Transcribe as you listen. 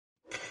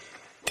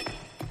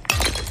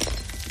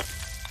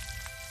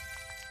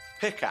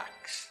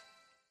Pickaxe.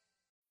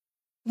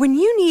 When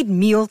you need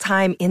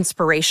mealtime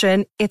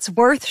inspiration, it's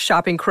worth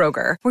shopping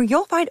Kroger, where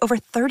you'll find over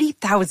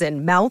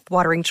 30,000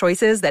 mouth-watering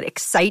choices that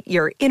excite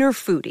your inner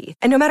foodie.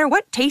 And no matter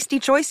what tasty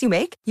choice you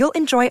make, you'll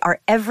enjoy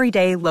our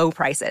everyday low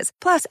prices,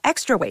 plus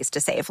extra ways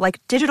to save, like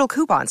digital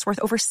coupons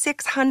worth over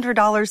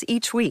 $600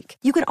 each week.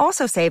 You can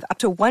also save up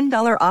to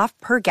 $1 off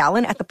per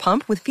gallon at the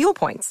pump with fuel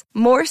points.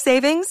 More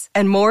savings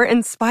and more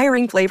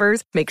inspiring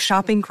flavors make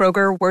shopping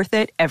Kroger worth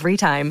it every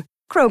time.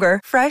 Kroger,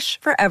 fresh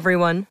for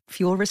everyone.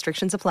 Fuel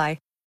restrictions apply.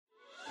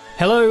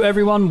 Hello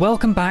everyone,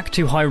 welcome back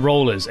to High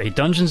Rollers, a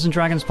Dungeons &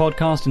 Dragons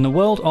podcast in the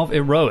world of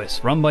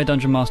Aerois, run by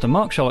Dungeon Master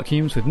Mark Sherlock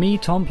Humes, with me,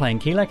 Tom, playing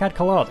Keelek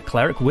Adkalar, the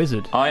Cleric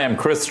Wizard. I am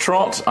Chris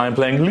Trott, I'm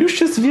playing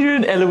Lucius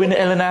Viren Elwin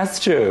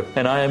Elenastro,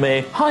 and I am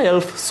a High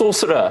Elf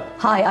Sorcerer.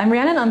 Hi, I'm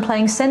Rhiannon, I'm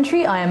playing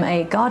Sentry, I am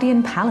a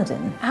Guardian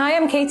Paladin. Hi,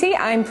 I'm Katie,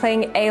 I'm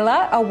playing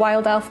Ayla, a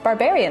Wild Elf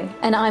Barbarian.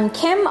 And I'm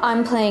Kim,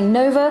 I'm playing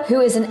Nova,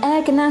 who is an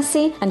Air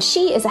Ganassi, and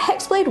she is a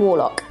Hexblade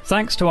Warlock.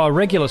 Thanks to our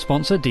regular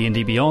sponsor,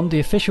 D&D Beyond, the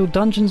official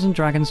Dungeons &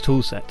 Dragons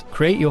toolset.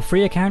 Create your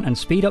free account and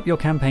speed up your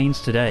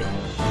campaigns today.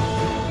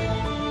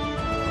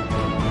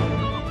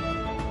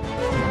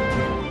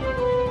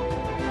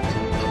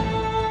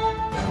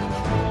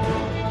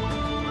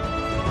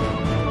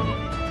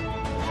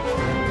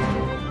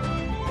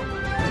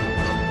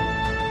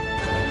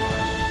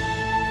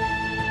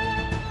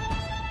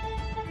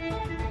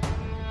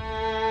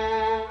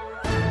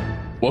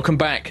 Welcome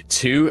back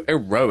to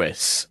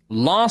Aerois.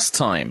 Last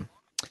time,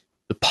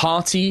 the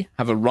party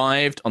have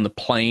arrived on the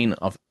plain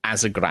of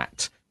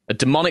Azagrat, a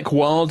demonic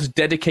world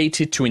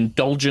dedicated to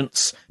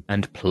indulgence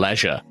and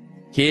pleasure.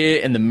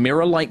 Here in the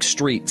mirror-like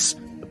streets,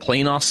 the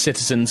planar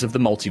citizens of the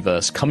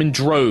multiverse come in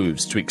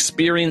droves to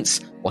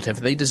experience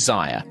whatever they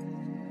desire.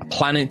 A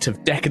planet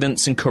of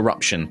decadence and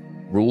corruption,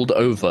 ruled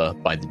over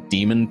by the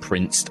demon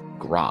prince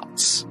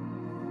Gratz.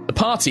 The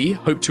party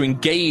hope to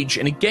engage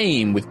in a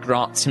game with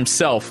Gratz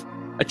himself,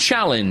 a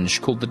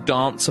challenge called the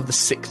Dance of the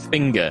Sixth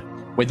Finger,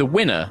 where the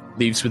winner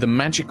leaves with a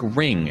magic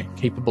ring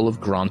capable of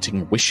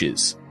granting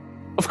wishes.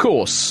 Of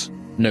course,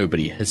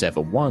 nobody has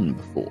ever won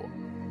before.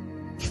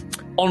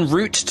 En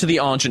route to the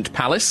Argent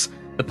Palace,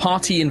 the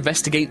party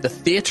investigate the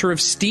Theatre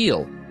of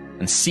Steel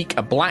and seek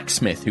a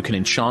blacksmith who can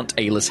enchant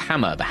Ayla's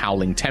hammer, the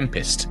Howling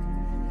Tempest.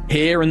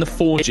 Here in the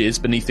forges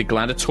beneath the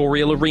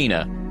gladiatorial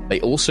arena, they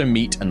also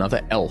meet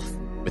another elf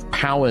with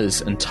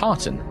powers and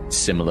tartan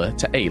similar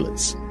to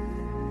Ayla's.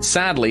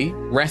 Sadly,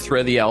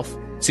 Rethra the elf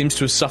seems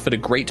to have suffered a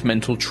great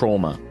mental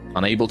trauma.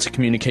 Unable to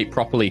communicate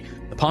properly,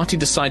 the party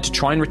decide to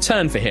try and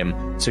return for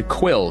him so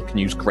Quill can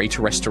use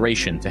Greater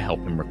Restoration to help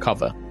him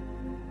recover.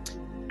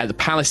 At the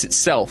palace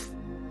itself,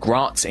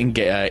 Gratz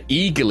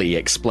eagerly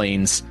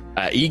accepts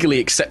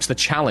the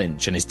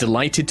challenge and is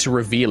delighted to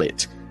reveal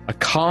it, a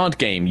card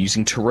game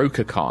using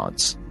Taroka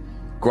cards.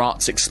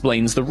 Gratz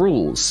explains the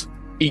rules.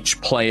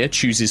 Each player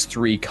chooses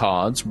 3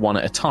 cards, one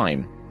at a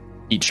time.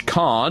 Each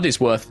card is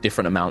worth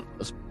different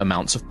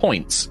amounts of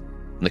points,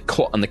 and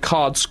the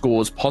card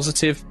scores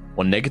positive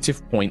or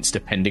negative points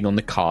depending on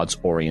the card's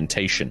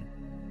orientation.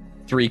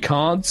 3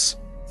 cards,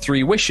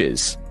 3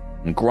 wishes,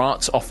 and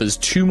Gratz offers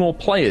 2 more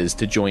players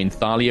to join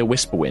Thalia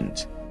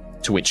Whisperwind,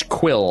 to which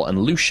Quill and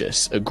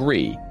Lucius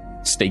agree,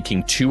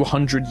 staking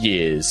 200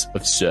 years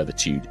of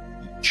servitude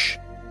each.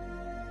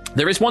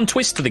 There is one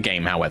twist to the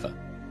game, however.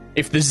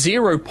 If the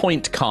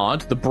 0-point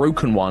card, the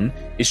broken one,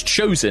 is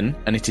chosen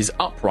and it is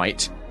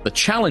upright, the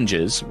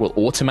challengers will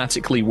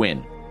automatically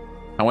win.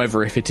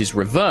 However, if it is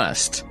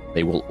reversed,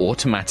 they will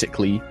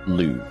automatically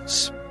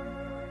lose.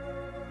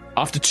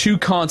 After 2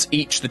 cards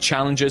each, the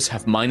challengers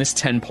have minus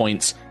 10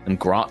 points and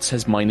Gratz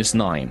has minus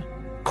 9.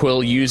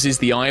 Quill uses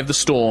the Eye of the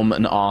Storm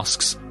and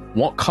asks,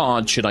 "What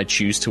card should I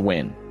choose to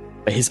win?"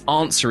 But his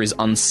answer is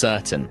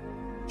uncertain.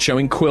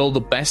 Showing Quill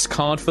the best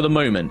card for the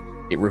moment,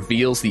 it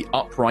reveals the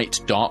upright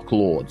Dark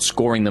Lord,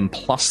 scoring them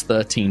plus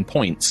 13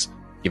 points,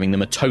 giving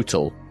them a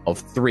total of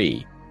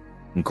 3.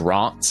 And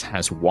Gratz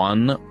has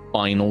one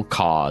final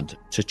card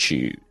to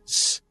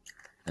choose.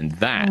 And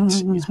that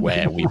is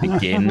where we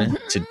begin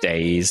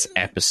today's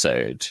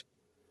episode.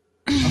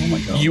 Oh my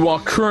God. You are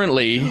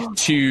currently,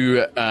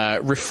 to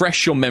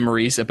refresh your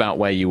memories about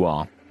where you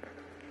are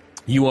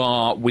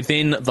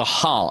within the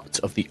heart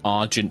of the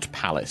Argent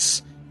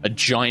Palace, a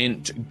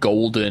giant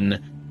golden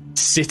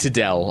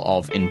citadel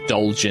of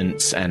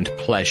indulgence and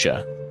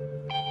pleasure.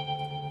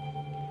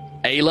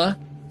 Ayla,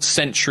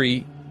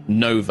 Sentry,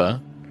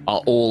 Nova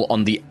are all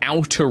on the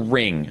outer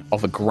ring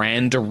of a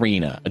grand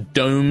arena, a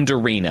domed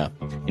arena,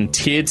 in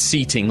tiered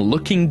seating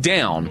looking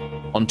down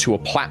onto a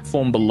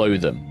platform below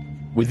them.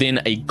 Within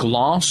a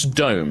glass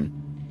dome,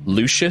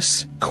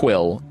 Lucius,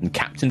 Quill, and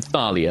Captain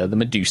Thalia, the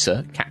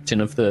Medusa,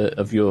 captain of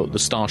the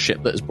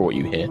starship that has brought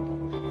you here,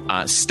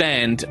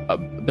 stand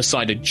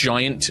beside a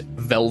giant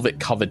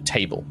velvet-covered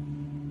table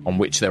on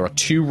which there are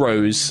 2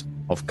 rows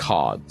of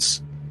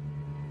cards.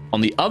 On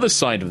the other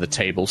side of the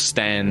table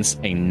stands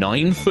a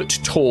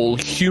 9-foot-tall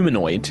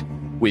humanoid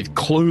with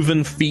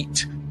cloven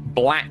feet,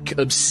 black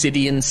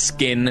obsidian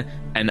skin,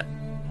 and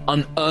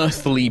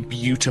unearthly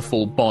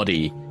beautiful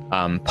body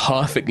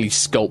perfectly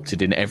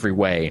sculpted in every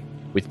way,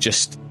 with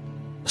just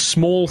a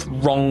small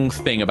wrong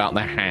thing about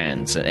their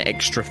hands, an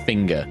extra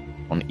finger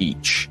on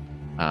each.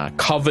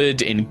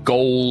 Covered in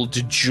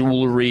gold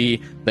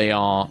jewelry, they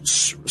are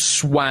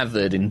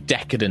swathered in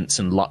decadence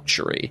and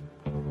luxury.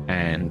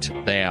 And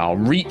they are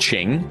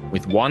reaching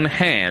with one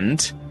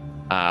hand,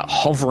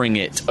 hovering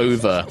it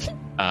over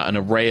an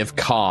array of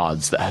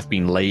cards that have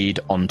been laid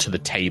onto the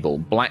table.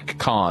 Black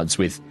cards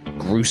with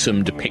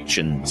gruesome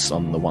depictions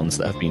on the ones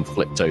that have been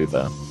flipped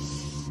over.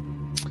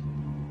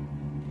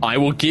 I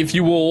will give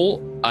you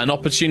all an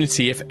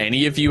opportunity. If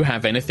any of you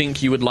have anything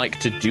you would like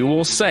to do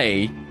or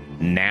say,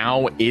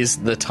 now is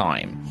the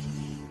time.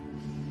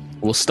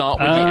 We'll start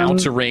with the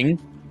outer ring.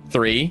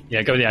 3.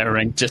 Yeah, go with the outer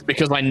ring. Just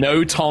because I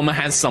know Tom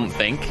has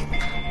something.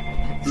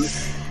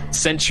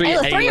 Sentry,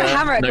 Ayla, throw your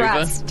hammer at Nova.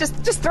 grass.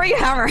 Just throw your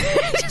hammer.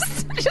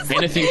 just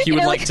Anything you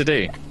would like to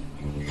do?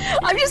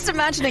 I'm just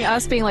imagining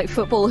us being like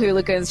football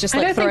hooligans, just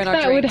like throwing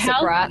our drinks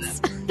at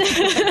rats.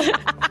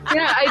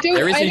 Yeah, I don't.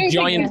 There is I a don't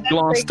giant think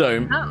glass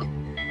dome.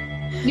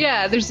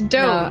 Yeah, there's a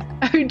dome.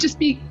 I would just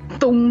be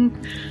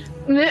thong.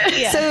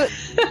 Yeah. So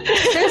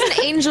there's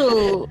an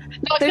angel.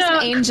 There's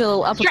an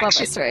angel up above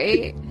us,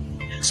 right?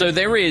 So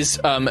there is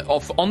on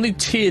the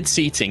tiered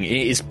seating.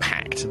 It is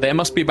packed. There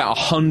must be about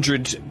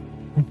 100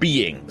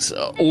 beings,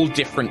 all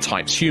different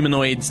types: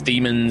 humanoids,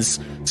 demons,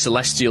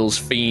 celestials,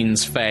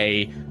 fiends,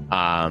 fae,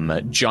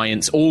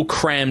 giants, all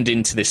crammed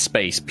into this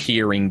space,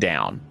 peering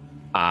down.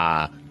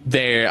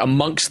 There,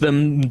 amongst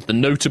them, the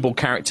notable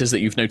characters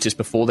that you've noticed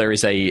before, there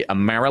is a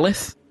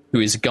Marilith, who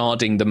is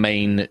guarding the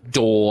main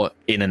door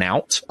in and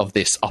out of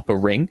this upper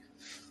ring.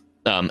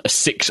 A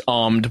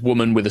 6-armed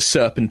woman with a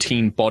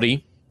serpentine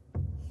body.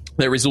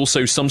 There is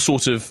also some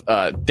sort of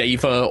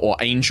deva or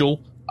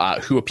angel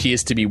who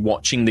appears to be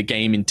watching the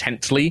game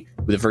intently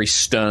with a very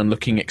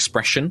stern-looking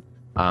expression.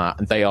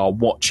 They are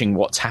watching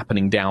what's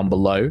happening down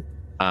below.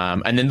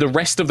 And then the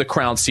rest of the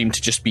crowd seem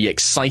to just be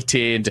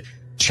excited,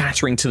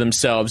 chattering to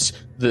themselves.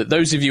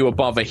 Those of you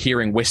above are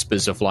hearing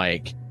whispers of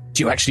like,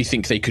 do you actually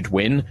think they could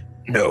win?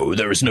 No,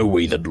 there is no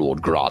way that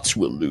Lord Gratz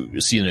will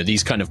lose. You know,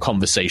 these kind of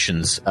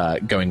conversations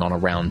going on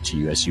around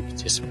you as you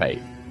participate.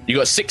 You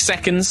got 6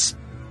 seconds.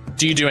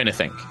 Do you do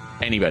anything?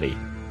 Anybody?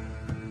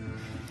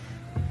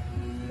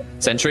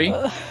 Sentry?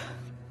 I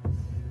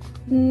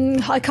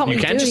can't really You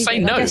can do just say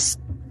anything, no. I guess.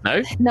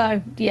 No?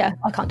 No, yeah,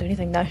 I can't do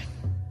anything, no.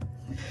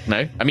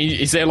 No? I mean,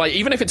 is there like,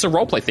 even if it's a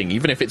roleplay thing,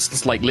 even if it's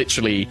just like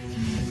literally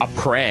a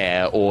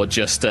prayer or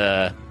just,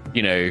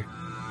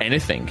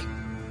 anything?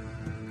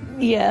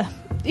 Yeah.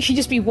 You should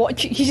just be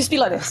watching. You just be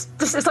like this.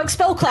 It's like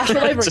spell clash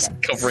all over just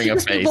again. covering your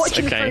face.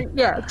 Okay.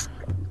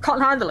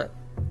 Can't handle it.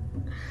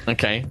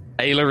 Okay.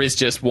 Ayla is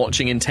just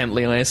watching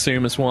intently, I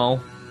assume, as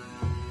well.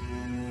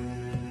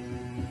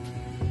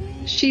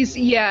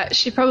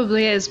 She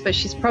probably is, but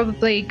she's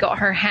probably got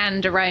her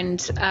hand around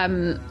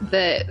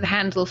the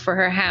handle for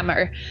her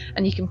hammer,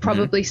 and you can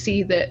probably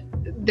see that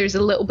there's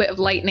a little bit of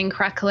lightning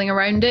crackling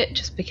around it,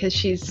 just because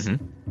she's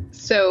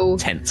so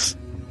tense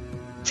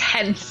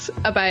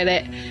about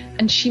it.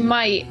 And she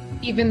might,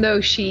 even though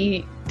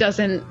she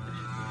doesn't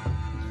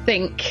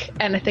think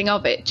anything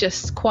of it,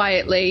 just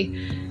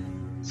quietly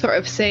sort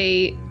of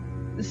say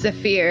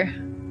Zephyr,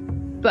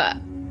 but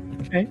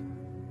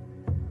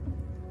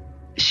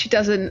she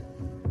doesn't.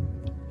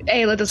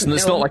 Ayla doesn't know.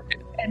 It's not like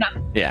enough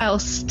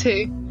else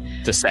to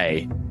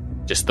say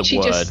just the she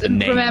word, just the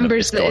name.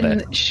 Remembers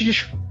she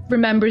just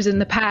remembers in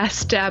the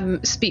past,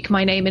 speak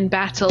my name in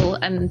battle,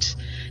 and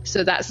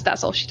so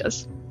that's all she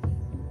does.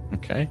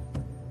 Okay,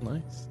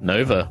 nice.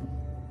 Nova.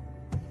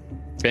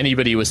 If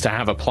anybody was to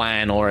have a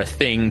plan or a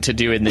thing to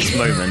do in this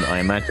moment, I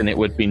imagine it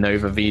would be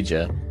Nova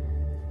Vija.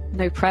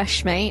 No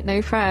press, mate.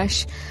 No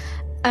press.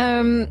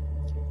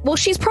 Well,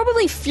 she's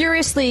probably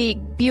furiously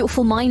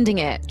beautiful minding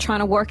it, trying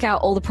to work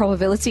out all the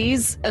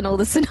probabilities and all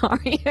the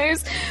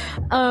scenarios.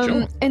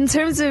 Sure. In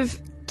terms of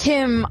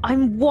Kim,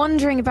 I'm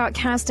wondering about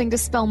casting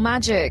Dispel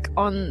Magic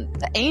on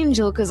the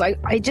angel, because I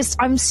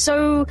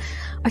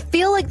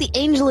feel like the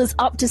angel is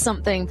up to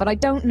something, but I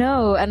don't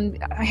know, and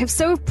I have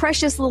so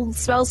precious little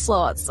spell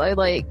slots. So I'm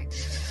going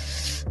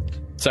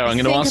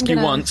to ask you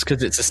once,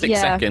 because it's a 6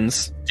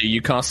 seconds. Do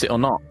you cast it or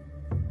not?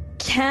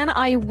 Can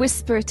I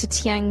whisper to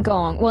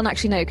Tiangong? Well,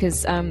 actually, no,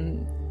 because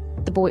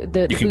the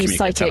boo's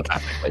psychic.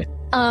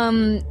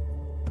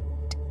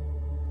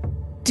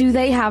 Do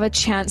they have a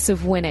chance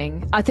of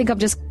winning? I think I'm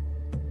just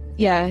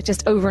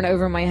over and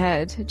over in my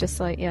head,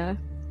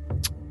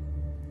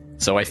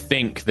 So I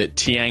think that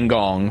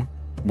Tiangong,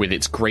 with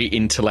its great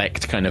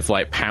intellect, kind of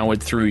like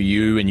powered through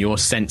you and your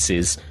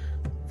senses,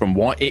 from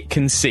what they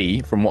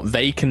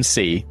can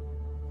see,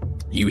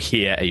 you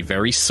hear a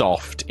very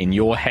soft, in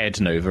your head,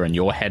 Nova, and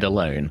your head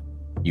alone,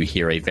 you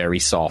hear a very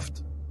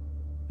soft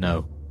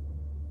no.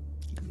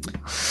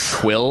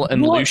 Quill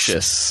and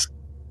Lucius,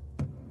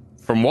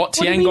 from what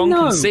Tiangong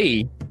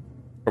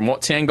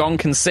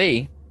can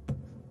see,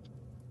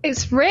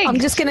 it's rigged. I'm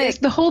just gonna.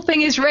 The whole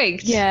thing is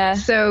rigged. Yeah.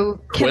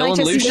 So Quill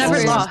and Lucius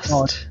never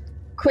lost.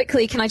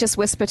 Quickly, can I just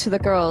whisper to the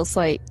girls,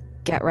 like,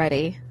 get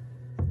ready?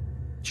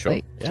 Sure.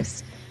 Like, Yeah.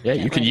 just Yeah,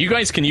 you can. You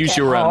guys can use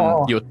your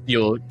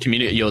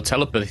your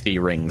telepathy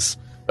rings.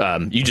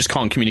 You just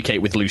can't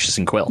communicate with Lucius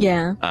and Quill.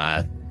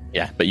 Yeah.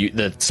 Yeah, but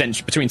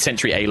between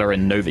Sentry, Ayla,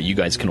 and Nova, you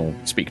guys can all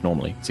speak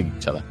normally to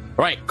each other.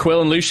 All right,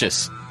 Quill and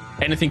Lucius,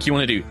 anything you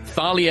want to do?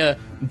 Thalia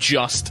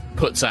just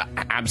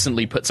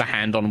absently puts a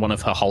hand on one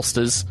of her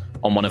holsters,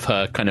 on one of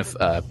her kind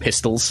of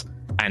pistols,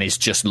 and is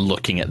just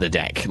looking at the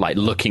deck, like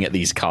looking at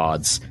these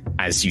cards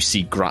as you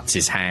see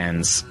Grutz's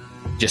hands,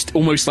 just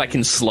almost like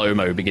in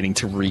slow-mo, beginning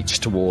to reach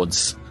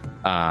towards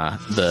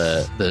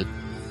the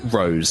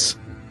rose.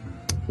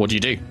 What do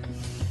you do?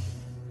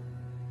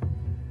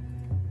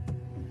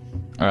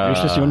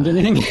 Lucius, you want to do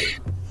anything?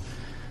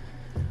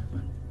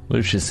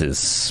 Lucius is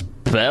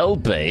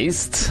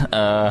spell-based.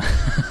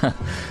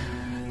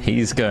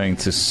 He's going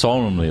to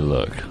solemnly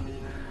look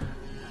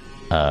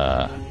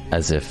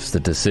as if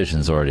the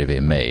decision's already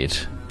been made,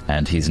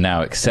 and he's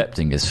now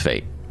accepting his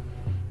fate.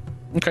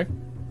 Okay.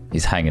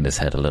 He's hanging his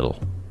head a little.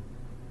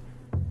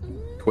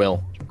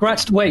 Quill.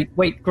 Gratz, wait,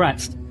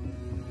 Gratz.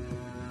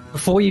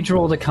 Before you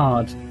draw the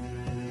card...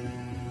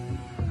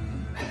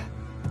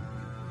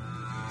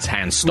 His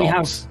hand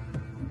stops.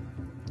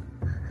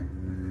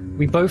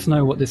 We both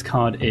know what this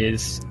card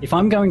is. If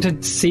I'm going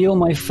to seal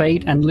my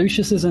fate, and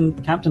Lucius's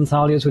and Captain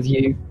Thalia's with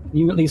you, can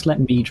you at least let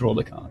me draw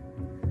the card?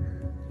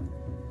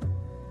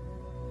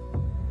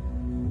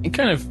 It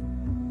kind of...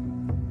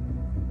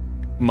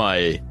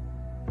 My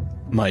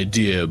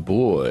dear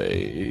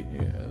boy,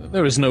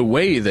 there is no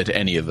way that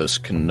any of us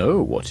can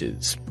know what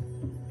is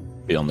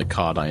beyond the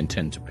card I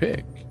intend to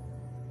pick.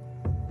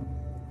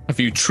 Have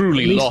you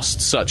truly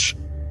lost such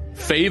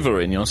favor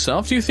in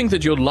yourself? Do you think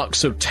that your luck's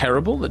so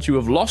terrible that you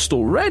have lost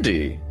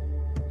already?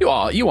 You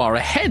are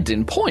ahead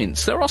in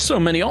points. There are so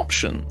many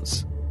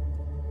options.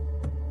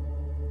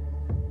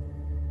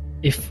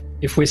 If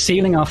we're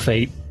sealing our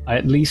fate, I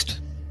at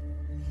least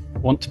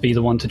want to be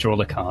the one to draw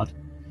the card.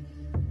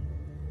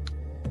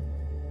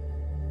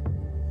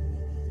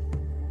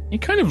 He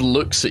kind of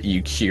looks at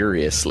you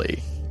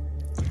curiously.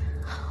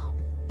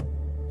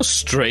 A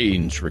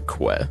strange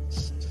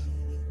request.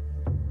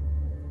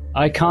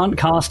 I can't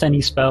cast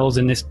any spells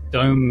in this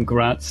dome,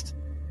 Gratz.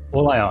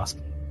 All I ask.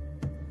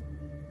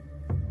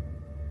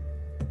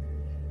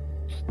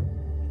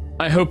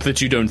 I hope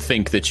that you don't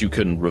think that you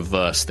can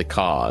reverse the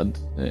card.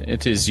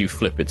 It is you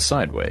flip it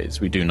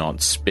sideways. We do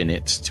not spin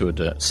it to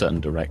a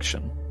certain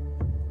direction.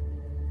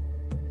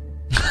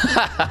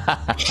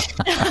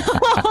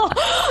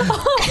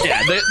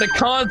 Yeah, the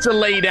cards are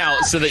laid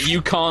out so that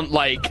you can't,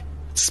 like,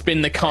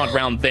 spin the card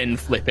round, then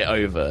flip it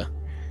over.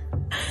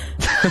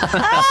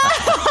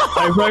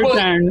 I wrote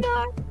down...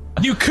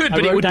 You could,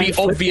 but it would be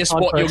obvious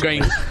what you're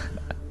going...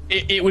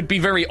 It would be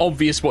very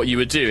obvious what you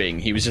were doing.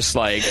 He was just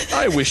like,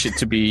 I wish it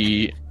to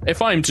be...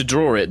 If I'm to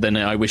draw it, then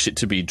I wish it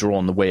to be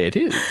drawn the way it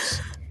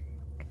is.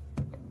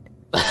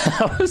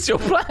 That was your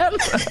plan?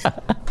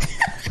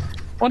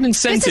 What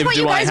incentive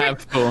do I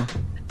have for...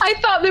 I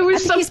thought there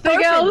was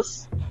something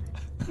else.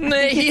 No,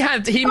 he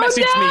messaged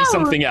me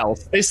something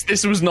else.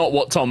 This was not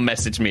what Tom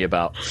messaged me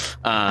about.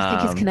 I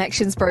think his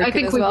connection's broken. I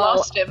think as we've well.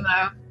 lost him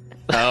now.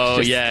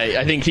 Oh yeah,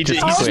 I think he's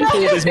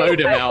pulled his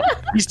modem out.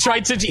 He's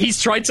tried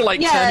to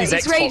like turn his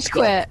Xbox rage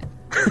quit.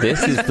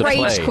 This is the Rage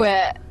play.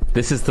 quit.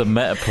 This is the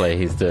meta play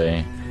he's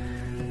doing.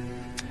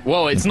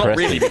 Well, it's not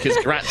really, because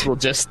Gratz will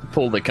just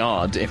pull the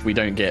card if we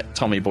don't get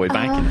Tommy Boy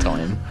back in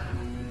time.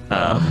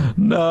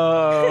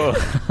 No.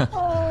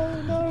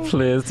 Oh no!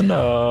 Please,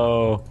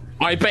 no.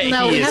 I bet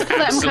No, he we is have to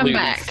let him come absolutely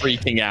back.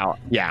 freaking out.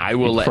 Yeah, I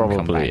will let him come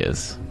back. Probably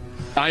is.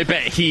 I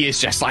bet he is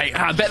just like,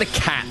 I bet the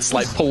cat's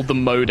like pulled the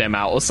modem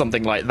out or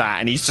something like that,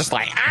 and he's just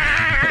like,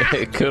 ah!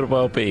 It could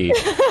well be.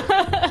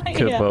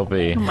 Could well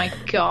be. Oh my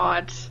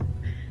god.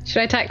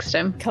 Should I text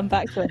him? Come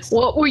back to us.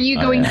 What were you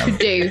going to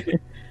do?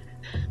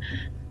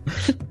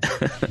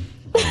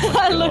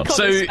 I look on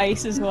So- his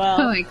face as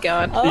well. Oh my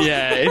god.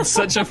 Yeah, it's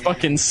such a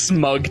fucking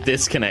smug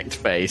disconnect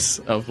face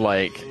of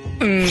like,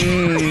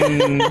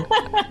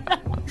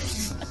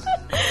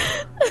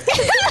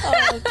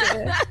 Oh,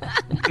 dear.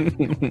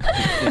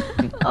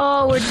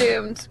 Oh, we're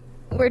doomed.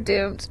 We're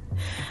doomed.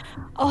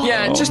 Oh,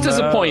 yeah. Just as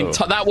a no. point,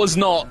 that was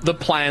not the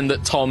plan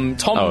that Tom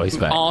he's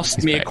back. asked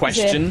He's me back. a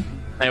question.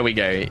 There we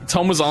go.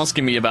 Tom was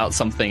asking me about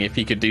something, if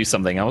he could do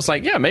something. I was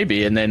like, yeah,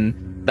 maybe, and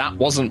then that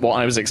wasn't what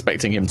I was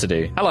expecting him to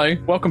do. Hello,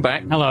 welcome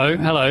back. Hello.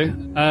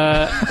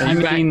 Are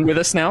you back with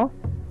us now?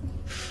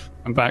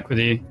 I'm back with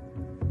you.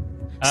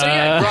 So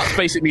yeah, Gratz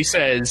basically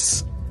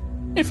says,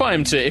 if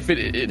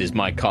it is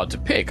my card to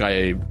pick,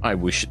 I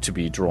wish it to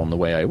be drawn the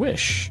way I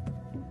wish.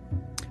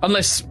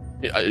 Unless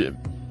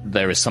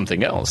there is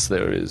something else.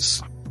 There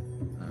is.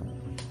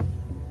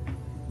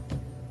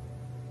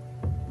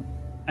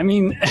 I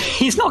mean,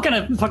 he's not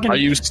gonna fucking... Are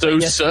you so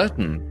Yes.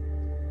 certain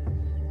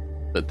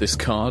that this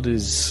card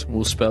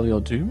will spell your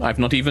doom? I've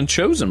not even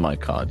chosen my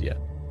card yet.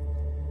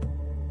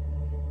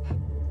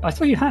 I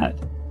thought you had.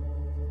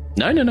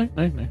 No.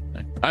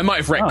 I might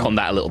have retconned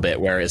that a little bit,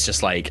 where it's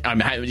just like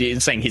I'm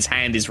saying his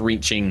hand is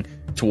reaching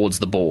towards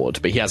the board,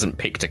 but he hasn't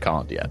picked a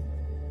card yet.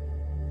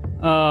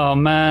 Oh,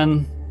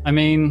 man. I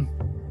mean...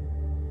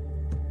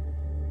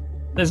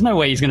 there's no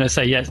way he's going to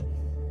say yes.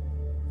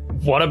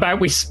 What about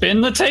we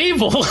spin the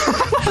table?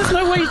 There's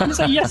no way he's going to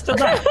say yes to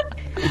that.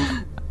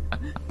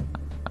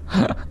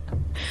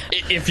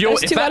 If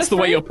that's the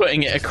way you're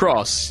putting it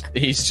across,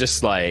 he's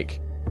just like,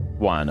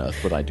 why on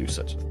earth would I do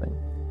such a thing?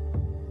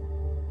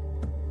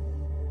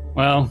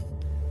 Well,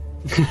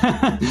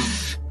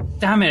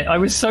 damn it, I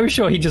was so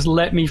sure he'd just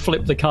let me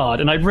flip the card,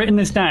 and I'd written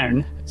this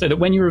down so that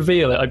when you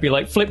reveal it, I'd be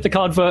like, flip the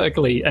card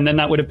vertically, and then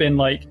that would have been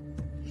like,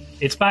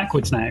 it's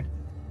backwards now.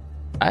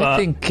 I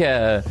think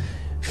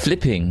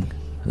flipping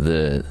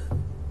the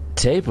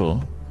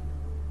table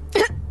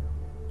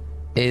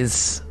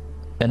is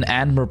an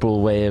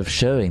admirable way of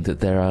showing that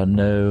there are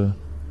no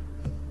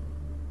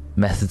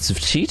methods of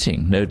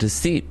cheating, no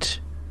deceit,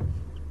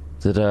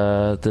 that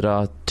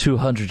our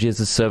 200 years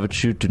of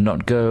servitude do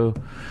not go,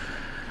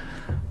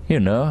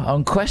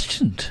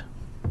 unquestioned.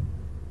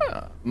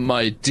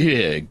 My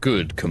dear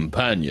good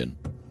companion,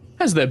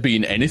 has there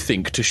been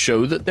anything to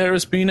show that there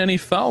has been any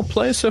foul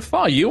play so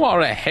far? You are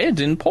ahead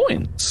in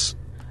points.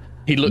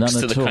 He looks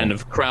to the kind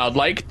of crowd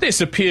like,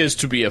 this appears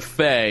to be a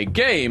fair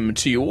game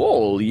to you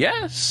all,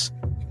 yes?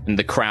 And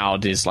the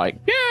crowd is like,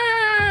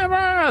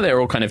 yeah, they're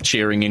all kind of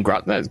cheering in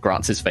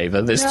Gratz's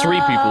favor. There's 3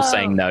 people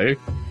saying no,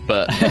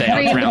 but they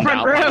are drowned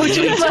out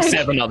by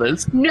 7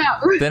 others. No.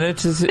 Then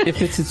if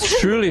it is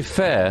truly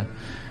fair,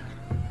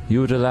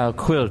 you would allow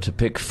Quill to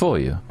pick for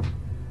you.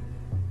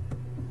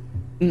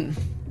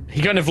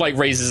 He kind of like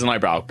raises an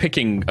eyebrow.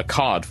 Picking a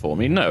card for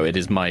me? No, it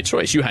is my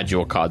choice. You had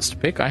your cards to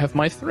pick. I have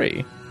my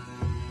 3.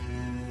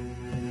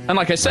 And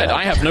like I said,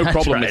 I have no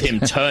problem with him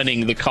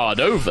turning the card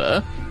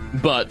over,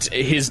 but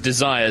his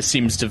desire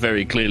seems to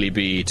very clearly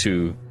be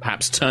to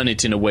perhaps turn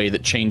it in a way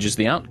that changes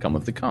the outcome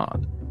of the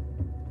card.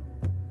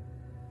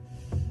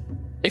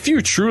 If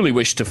you truly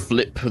wish to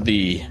flip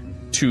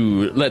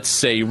let's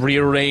say,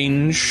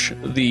 rearrange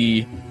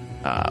the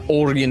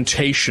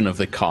orientation of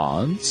the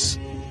cards,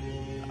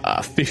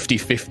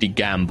 50-50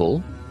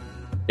 gamble,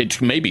 it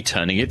may be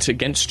turning it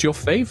against your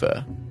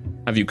favor.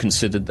 Have you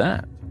considered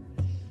that?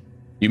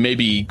 You may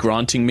be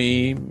granting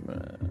me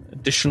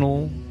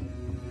additional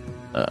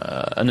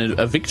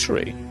a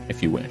victory,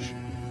 if you wish.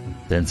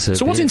 Then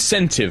so what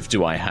incentive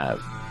do I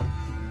have?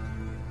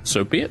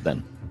 So be it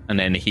then. And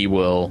then he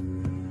will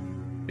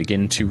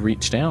begin to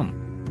reach down.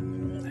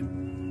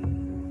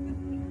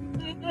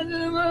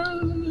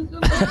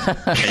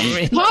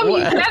 Mom,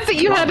 you said that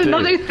you had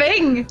another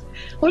thing.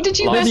 What did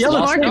you message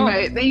Mark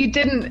about that you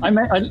didn't? I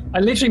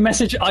literally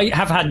messaged.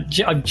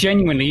 I've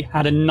genuinely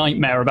had a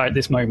nightmare about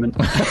this moment.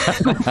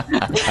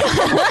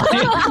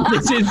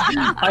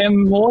 I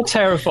am more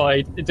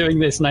terrified doing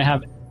this than I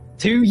have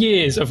 2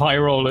 years of high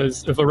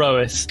rollers of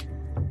Aerois.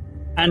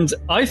 And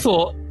I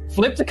thought,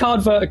 flip the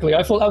card vertically.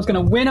 I thought that was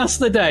going to win us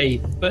the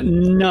day, but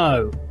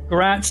no.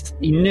 Gratz,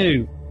 he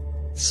knew.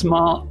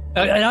 Smart.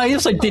 And I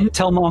also didn't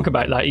tell Mark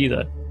about that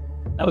either.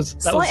 That was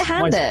my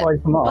surprise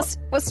for Mark.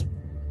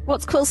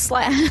 What's Quill's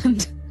sleight of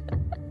hand?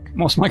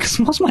 What's my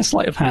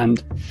sleight of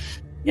hand?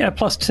 Yeah,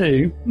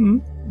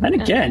 +2. Then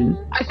again,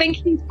 I think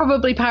he's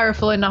probably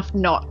powerful enough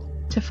not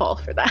to fall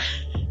for that.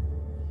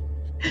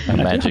 A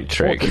magic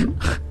trick.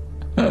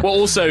 Well,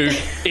 also,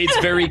 it's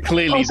very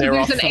clearly also, there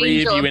are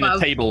 3 of you in a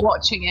table.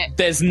 Watching it.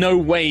 There's no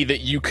way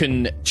that you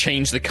can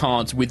change the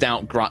cards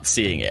without Gratz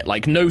seeing it.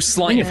 Like, no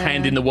sleight of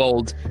hand in the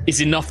world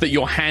is enough that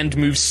your hand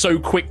moves so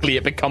quickly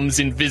it becomes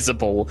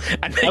invisible,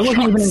 and they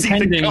can't see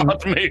the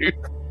card move.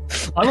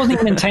 I wasn't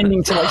even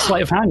intending to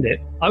sleight of hand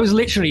it. I was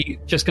literally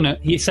just gonna.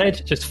 He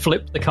said, "Just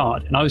flip the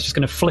card," and I was just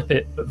gonna flip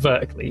it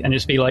vertically and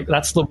just be like,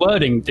 "That's the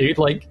wording, dude."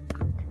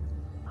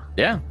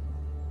 Yeah,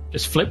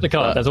 just flip the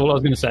card. That's all I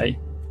was gonna say.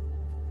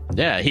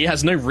 Yeah, he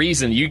has no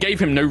reason. You gave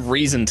him no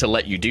reason to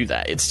let you do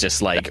that. It's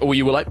just like, or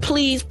you were like,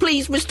 please,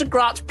 Mr.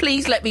 Gratz,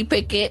 please let me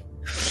pick it.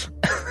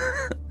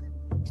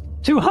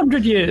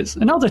 200 years,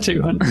 another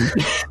 200.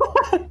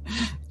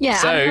 Yeah,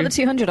 so, another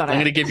 200 on it. I'm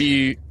going to give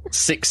you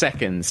 6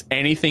 seconds.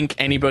 Anything,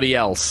 anybody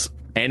else,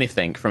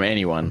 anything from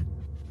anyone.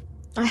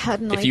 I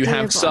had no idea. If you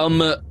have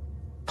some,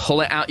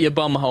 pull it out your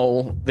bum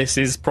hole. This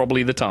is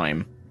probably the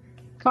time.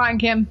 Come on,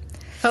 Kim.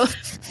 Pull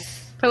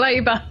out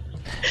your bum.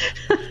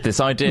 This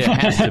idea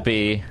has to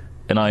be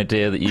an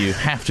idea that you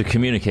have to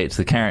communicate to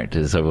the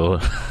characters.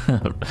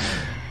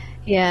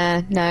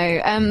 Yeah,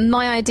 no.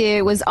 My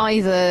idea was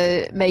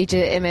either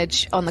major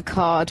image on the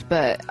card,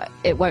 but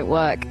it won't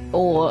work,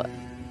 or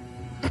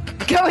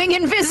going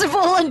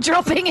invisible and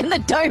dropping in the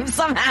dome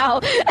somehow,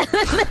 and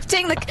then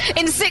lifting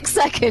in 6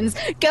 seconds,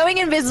 going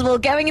invisible,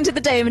 going into the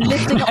dome and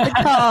lifting up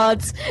the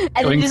cards,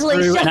 and going then just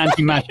through an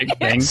anti-magic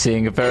thing,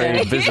 seeing a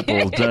very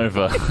visible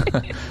Nova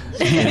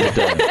in the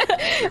dome.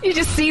 You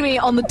just see me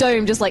on the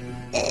dome, just like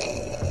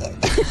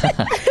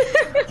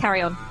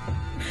carry on.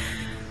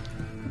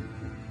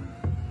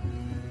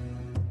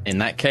 In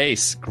that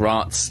case,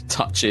 Gratz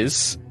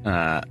touches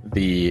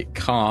the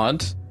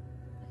card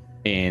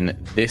in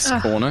this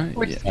corner.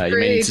 You may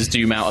need to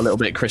zoom out a little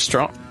bit, Chris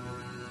Trott.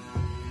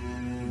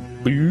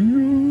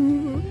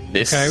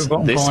 This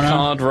corner.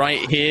 card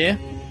right here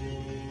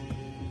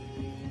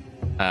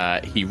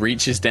He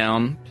reaches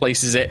down,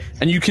 places it,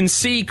 and you can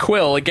see,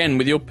 Quill, again,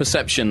 with your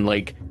perception,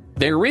 like,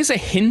 there is a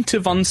hint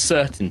of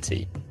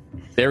uncertainty.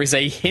 There is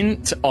a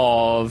hint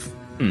of,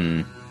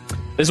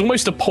 there's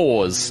almost a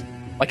pause,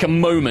 like a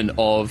moment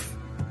of,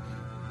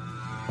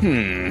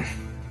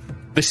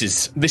 this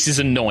is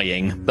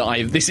annoying.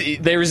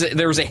 There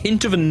is a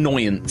hint of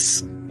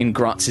annoyance in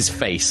Gratz's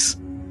face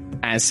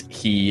as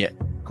he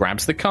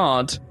grabs the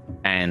card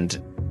and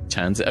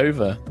turns it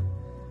over.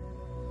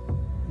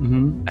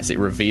 As it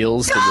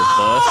reveals the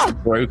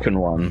reversed broken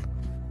one.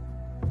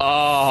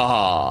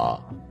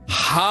 Ah,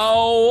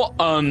 how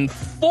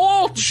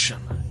unfortunate.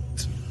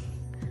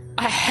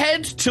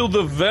 Ahead till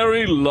the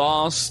very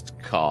last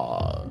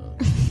card.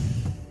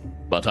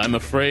 But I'm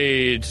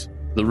afraid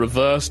the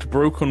reversed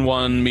broken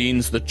one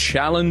means the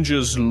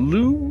challengers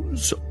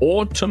lose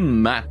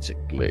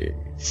automatically.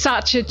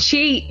 Such a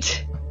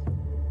cheat.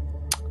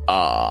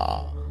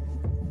 Ah,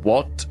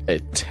 what a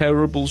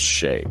terrible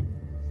shame.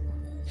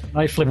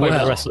 I flip over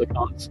the rest of the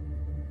cards.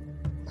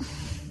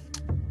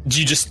 Do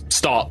you just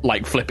start,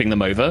 like, flipping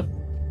them over?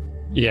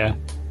 Yeah.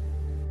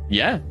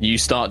 Yeah, you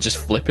start just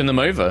flipping them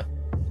over.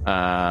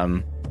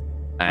 And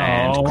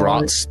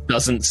Gratz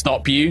doesn't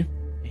stop you.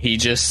 He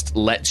just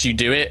lets you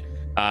do it.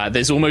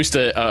 There's almost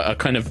a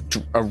kind of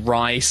a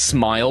wry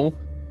smile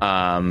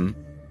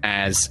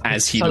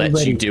as he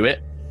lets you do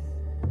it.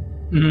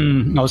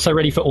 I was so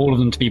ready for all of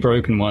them to be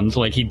broken ones,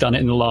 like he'd done it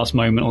in the last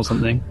moment or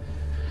something.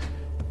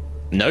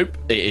 Nope,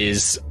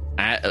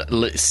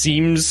 it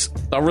seems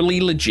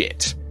thoroughly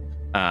legit.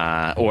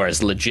 Or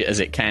as legit as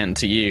it can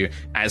to you,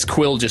 as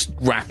Quill just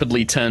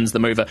rapidly turns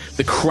them over.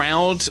 The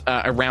crowd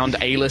around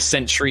Ayla,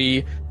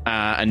 Sentry,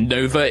 and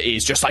Nova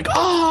is just like,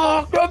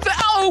 oh,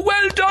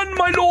 well done,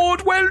 my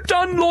lord, well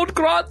done, Lord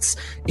Gratz.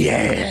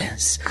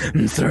 Yes,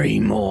 3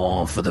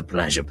 more for the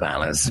Pleasure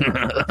Palace.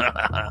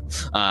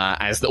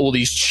 As all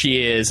these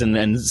cheers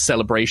and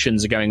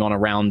celebrations are going on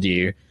around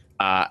you,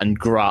 and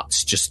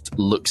Gratz just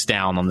looks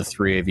down on the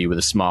 3 of you with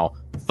a smile.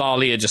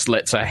 Thalia just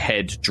lets her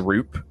head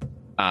droop.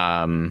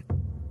 I'm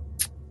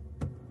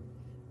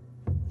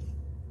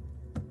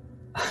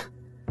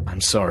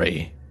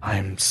sorry.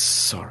 I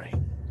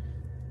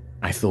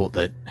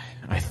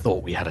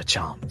thought we had a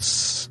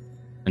chance.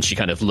 And she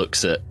kind of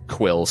looks at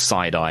Quill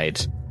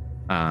side-eyed.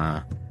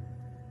 I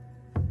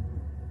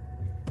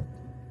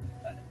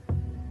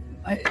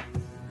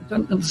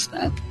don't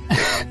understand.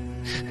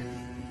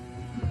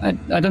 I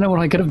don't know what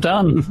I could have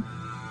done.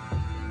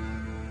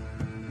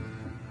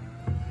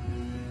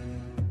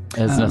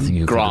 There's nothing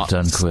you could have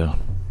done, Quill.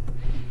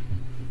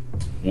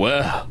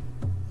 Well,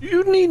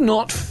 you need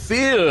not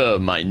fear,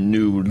 my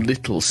new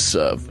little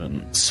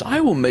servants. I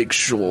will make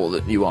sure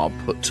that you are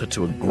put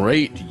to a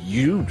great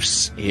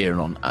use here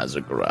on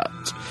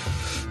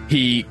Azagrat.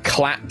 He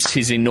claps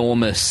his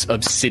enormous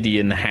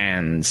obsidian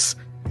hands,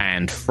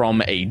 and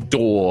from a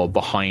door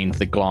behind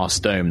the glass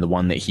dome, the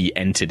one that he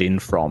entered in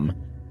from,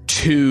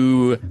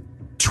 2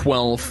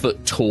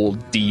 12-foot-tall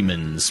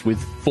demons with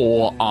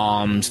 4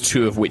 arms,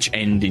 2 of which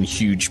end in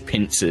huge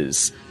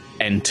pincers,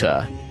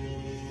 enter.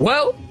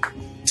 Well,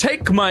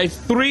 take my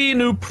 3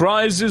 new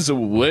prizes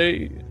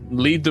away,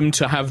 lead them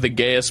to have the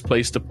gayest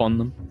placed upon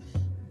them.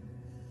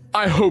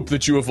 I hope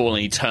that you have all,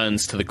 and he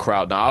turns to the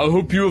crowd now, I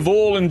hope you have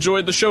all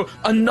enjoyed the show.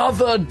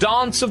 Another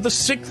dance of the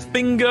 6th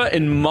finger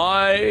in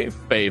my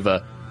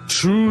favor.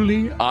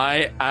 Truly,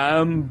 I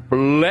am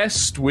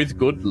blessed with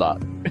good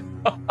luck.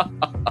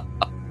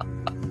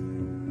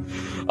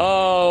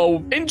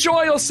 Oh,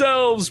 enjoy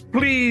yourselves.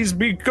 Please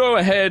go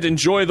ahead,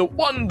 enjoy the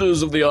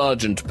wonders of the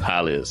Argent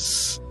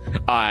Palace.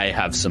 I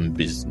have some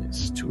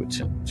business to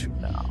attend to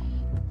now.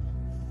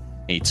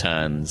 He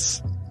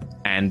turns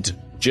and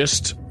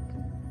just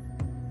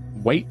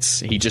waits.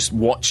 He just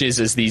watches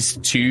as these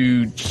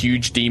 2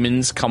 huge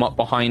demons come up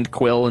behind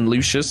Quill and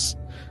Lucius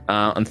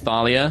and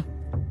Thalia.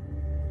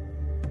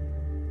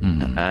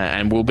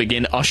 And we'll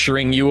begin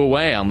ushering you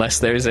away unless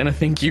there is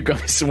anything you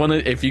guys want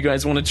to, if you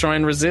guys want to try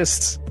and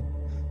resist.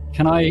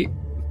 Can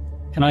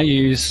I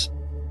use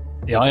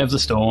the Eye of the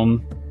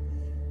Storm?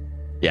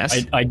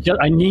 Yes. I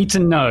need to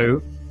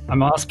know.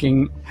 I'm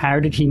asking, how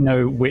did he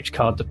know which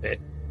card to pick?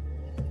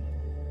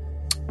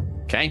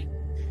 Okay.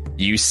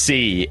 You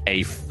see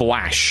a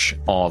flash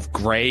of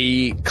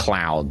grey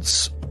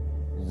clouds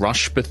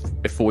rush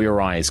before your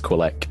eyes,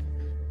 Quillek,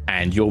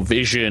 and your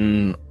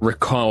vision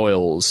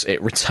recoils.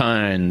 It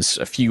returns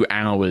a few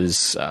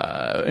hours.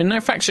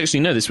 In fact, actually,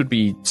 no, this would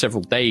be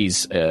several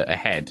days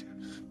ahead.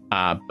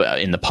 But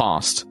in the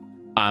past,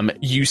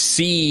 you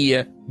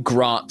see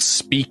Gratz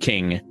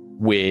speaking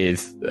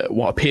with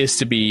what appears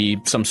to be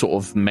some sort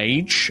of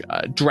mage,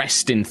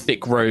 dressed in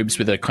thick robes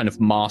with a kind of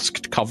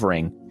masked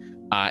covering.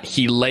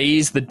 He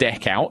lays the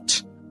deck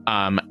out,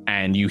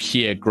 and you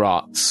hear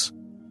Gratz.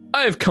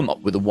 I have come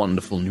up with a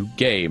wonderful new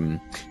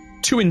game.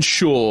 To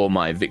ensure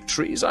my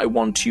victories, I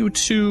want you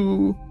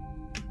to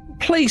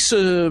place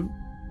an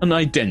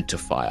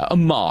identifier, a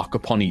mark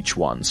upon each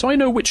one, so I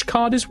know which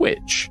card is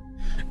which.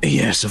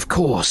 Yes, of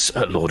course,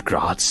 Lord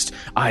Gratz.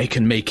 I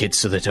can make it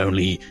so that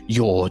only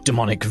your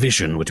demonic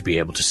vision would be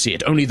able to see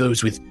it. Only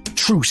those with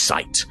true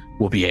sight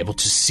will be able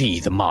to see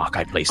the mark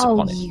I place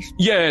upon it.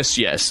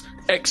 Yes.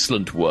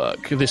 Excellent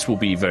work. This will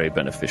be very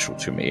beneficial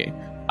to me.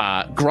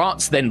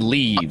 Gratz then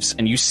leaves,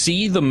 and you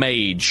see the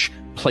mage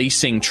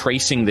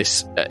tracing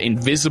this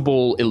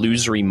invisible,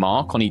 illusory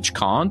mark on each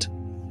card.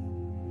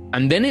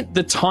 And then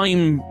the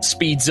time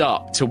speeds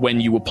up to when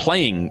you were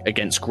playing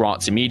against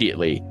Gratz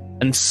immediately,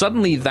 and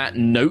suddenly that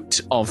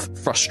note of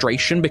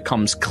frustration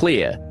becomes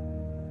clear.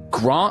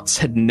 Gratz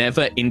had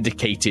never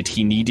indicated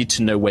he needed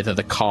to know whether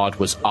the card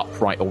was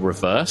upright or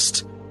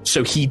reversed,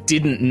 so he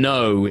didn't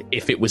know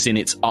if it was in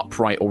its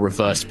upright or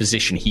reversed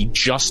position. He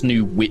just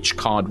knew which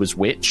card was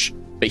which,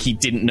 but he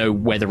didn't know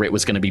whether it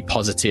was going to be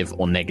positive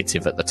or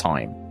negative at the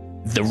time.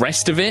 The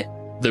rest of it,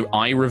 the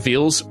eye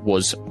reveals,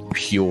 was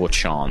pure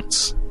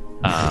chance.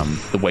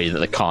 The way that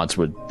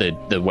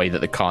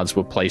the cards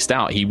were placed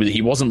out,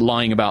 he wasn't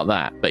lying about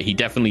that, but he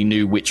definitely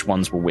knew which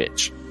ones were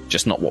which,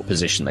 just not what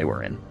position they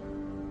were in.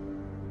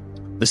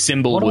 The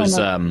symbol was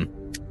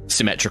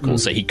symmetrical,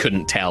 so he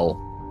couldn't tell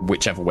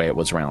whichever way it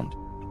was round.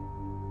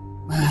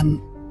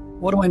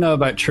 What do I know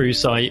about True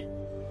Sight?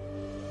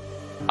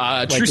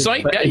 True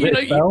Sight,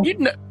 you'd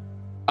know.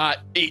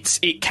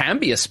 It can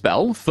be a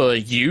spell for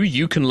you.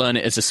 You can learn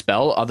it as a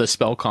spell. Other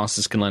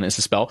spellcasters can learn it as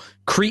a spell.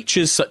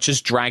 Creatures such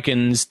as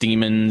dragons,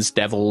 demons,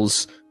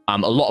 devils, a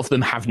lot of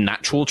them have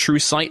natural True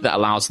Sight that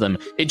allows them.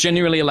 It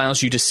generally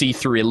allows you to see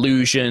through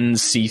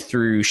illusions, see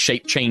through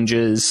shape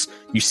changes.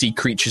 You see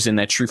creatures in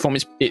their true form.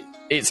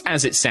 It's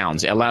as it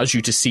sounds. It allows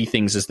you to see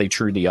things as they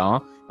truly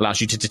are.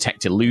 Allows you to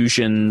detect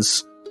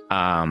illusions.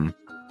 And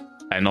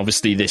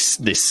obviously,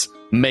 this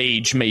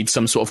mage made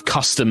some sort of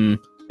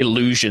custom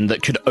illusion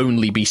that could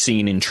only be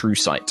seen in True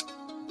Sight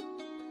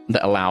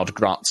that allowed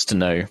Gratz to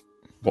know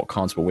what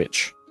cards were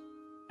which.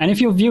 And if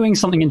you're viewing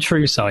something in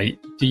True Sight,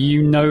 do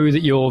you know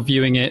that you're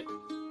viewing it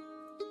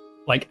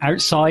like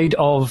outside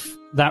of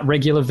that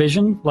regular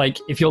vision? Like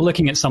if you're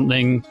looking at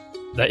something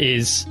that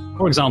is,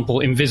 for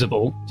example,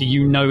 invisible, do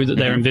you know that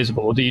they're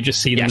invisible, or do you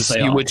just see them as they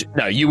are?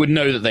 No, you would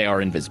know that they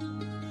are invisible.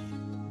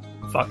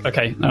 Fuck,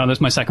 okay.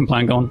 That's my second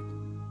plan gone.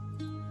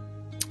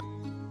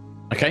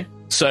 Okay.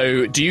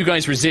 So, do you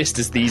guys resist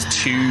as these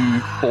two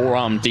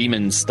four-armed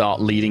demons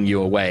start leading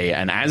you away?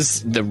 And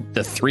as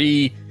the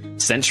three,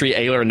 Sentry,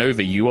 Ayla, and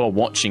Nova, you are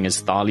watching as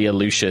Thalia,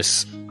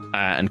 Lucius,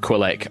 and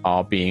Quillek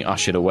are being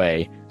ushered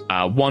away.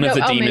 One of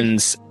the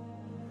demons...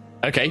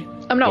 Okay.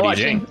 I'm not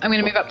watching. I'm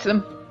going to move up to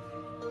them.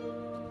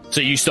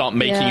 So you start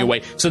making your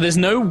way. So there's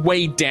no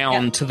way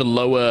down to the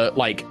lower,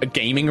 a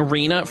gaming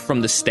arena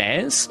from the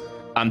stairs.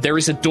 There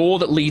is a door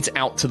that leads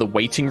out to the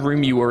waiting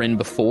room you were in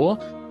before.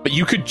 But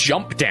you could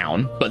jump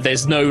down, but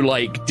there's no,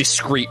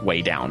 discreet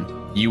way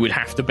down. You would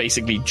have to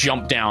basically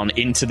jump down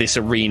into this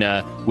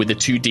arena with the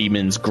two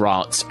demons,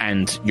 Gratz,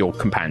 and your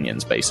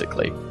companions,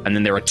 basically. And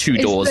then there are two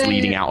doors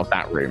leading out of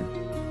that room.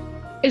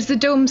 Is the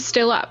dome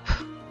still up?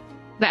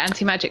 The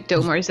anti-magic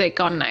dome, or is it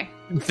gone now?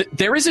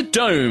 There is a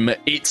dome.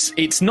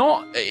 It's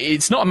not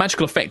a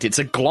magical effect. It's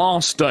a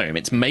glass dome.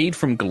 It's made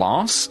from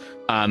glass.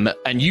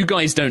 And you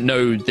guys don't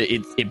know that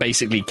it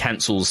basically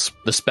cancels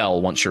the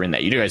spell once you're in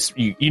there.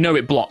 You know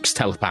it blocks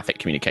telepathic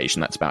communication.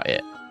 That's about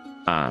it.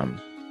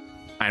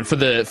 And for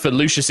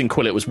Lucius and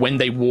Quill, it was when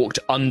they walked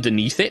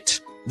underneath it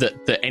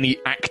that any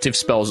active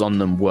spells on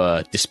them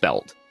were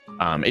dispelled.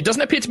 It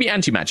doesn't appear to be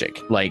anti-magic.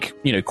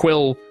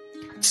 Quill,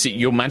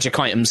 your magic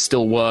items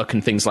still work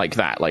and things like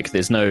that.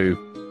 There's no,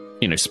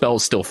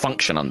 spells still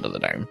function under the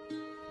dome.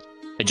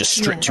 They just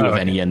stripped you of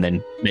any, and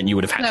then you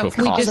would have had to have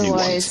cast new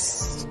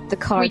ones. The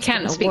cards we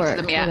can't speak to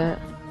them yet.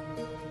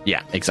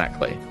 Yeah,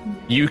 exactly.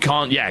 You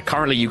can't. Yeah,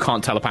 currently you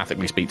can't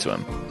telepathically speak to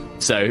them.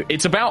 So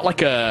it's about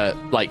a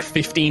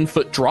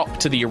 15-foot drop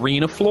to the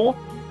arena floor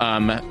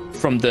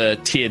from the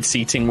tiered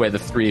seating where the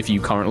three of you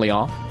currently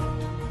are.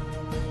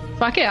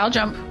 Fuck it, I'll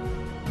jump.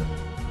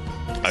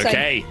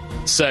 Okay.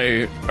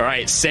 So, all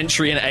right,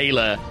 Sentry and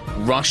Ayla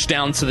rush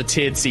down to the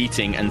tiered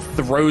seating and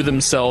throw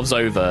themselves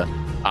over.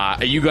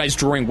 Are you guys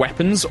drawing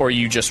weapons, or are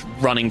you just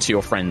running to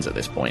your friends at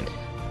this point?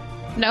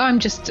 No, I'm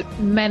just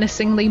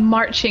menacingly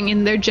marching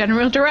in their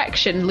general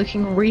direction,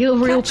 looking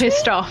real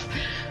pissed off.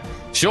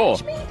 Sure.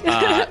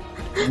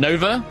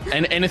 Nova,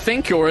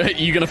 anything, or are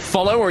you going to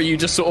follow, or are you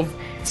just sort of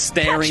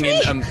staring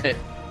in?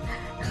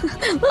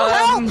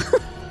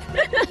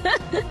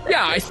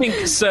 Yeah, I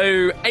think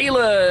so.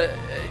 Ayla,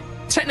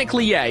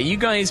 technically, yeah. You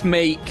guys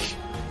make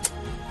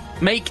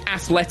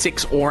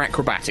athletics or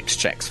acrobatics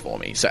checks for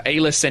me. So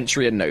Ayla,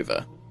 Sentry, and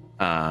Nova.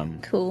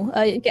 Cool.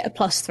 You get a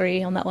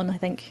 +3 on that one, I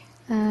think.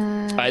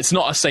 It's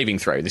not a saving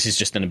throw. This is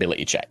just an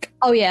ability check.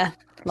 Oh yeah,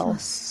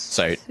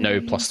 So no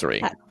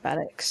 +3.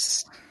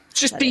 Acrobatics.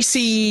 Just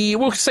DC.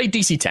 We'll say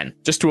DC 10,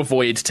 just to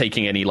avoid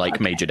taking any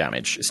major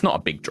damage. It's not a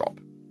big drop.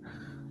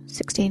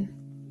 16.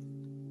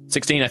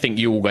 16. I think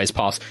you all guys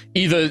pass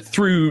either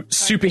through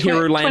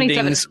superhero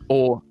landings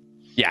or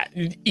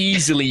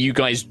easily. You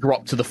guys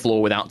drop to the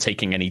floor without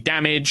taking any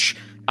damage.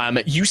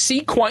 You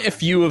see quite a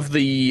few of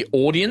the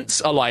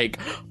audience are like,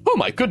 oh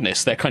my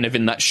goodness, they're kind of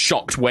in that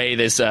shocked way.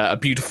 There's a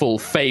beautiful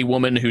fey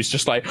woman who's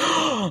just like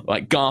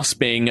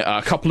gasping.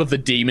 A couple of the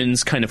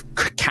demons kind of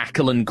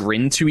cackle and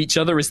grin to each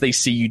other as they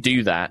see you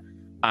do that.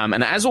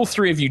 And as all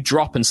three of you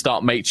drop and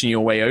start making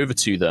your way over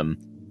to them,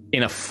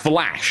 in a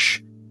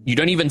flash, you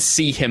don't even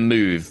see him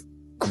move.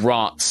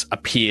 Gratz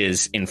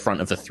appears in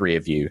front of the three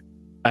of you.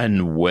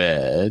 And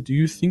where do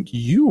you think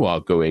you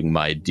are going,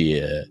 my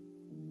dear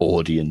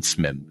audience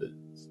members?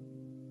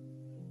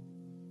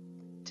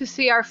 To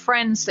see our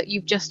friends that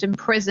you've just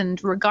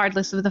imprisoned,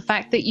 regardless of the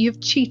fact that you've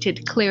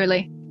cheated,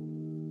 clearly.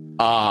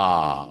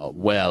 Ah,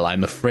 well,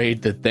 I'm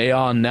afraid that they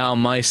are now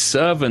my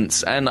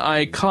servants, and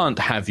I can't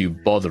have you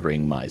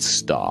bothering my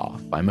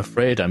staff. I'm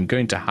afraid I'm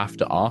going to have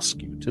to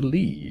ask you to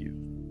leave.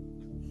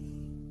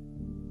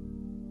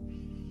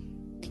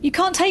 You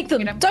can't take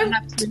them. Don't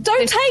take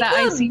them.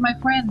 I see my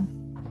friend.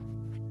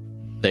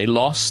 They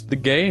lost the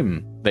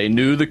game. They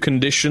knew the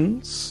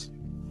conditions.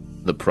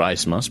 The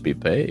price must be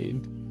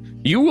paid.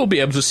 You will be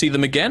able to see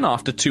them again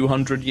after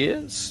 200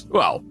 years.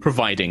 Well,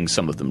 providing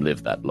some of them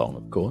live that long,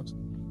 of course.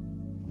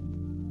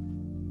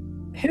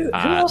 Who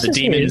else the is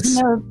demons?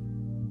 Here?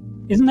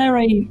 Isn't there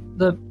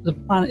the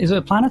planet? Is it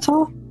a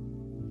planetar?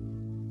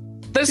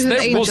 There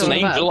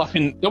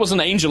was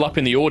an angel up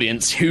in the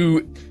audience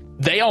who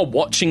they are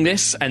watching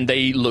this and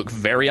they look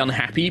very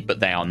unhappy, but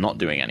they are not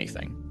doing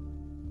anything.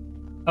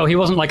 Oh, he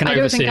wasn't like an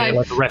overseer,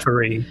 like a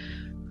referee.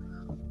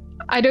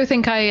 I don't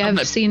think I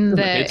have seen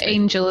the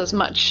angel as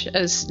much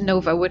as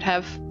Nova would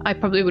have. I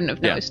probably wouldn't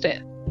have noticed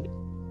it.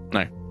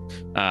 No.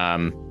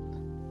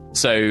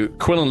 So,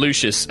 Quill and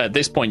Lucius, at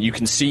this point, you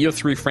can see your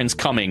three friends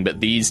coming, but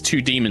these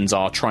two demons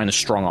are trying to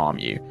strong-arm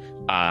you.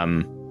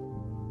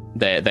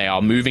 They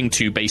are moving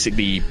to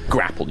basically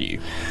grapple you.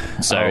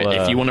 So,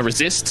 if you want to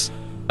resist,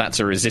 that's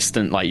a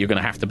resistant, like, you're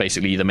going to have to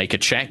basically either make a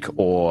check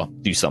or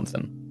do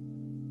something.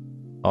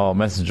 I'll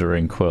messenger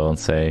ring Quill and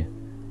say,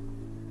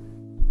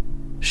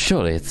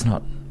 surely it's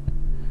not...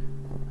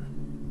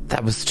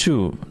 That was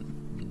too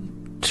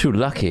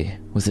lucky,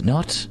 was it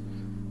not?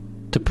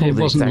 To pull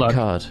the exact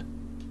card.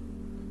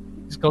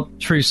 He's got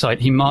true sight.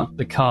 He marked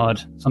the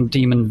card. Some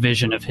demon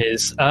vision of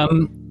his.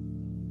 Then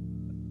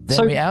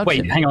we out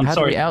him. Hang on. How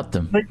sorry. do we out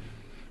them?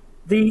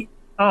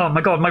 Oh my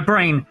god, my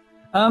brain.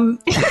 So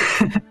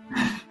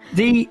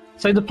the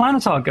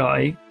Planetar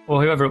guy,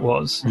 or whoever it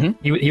was,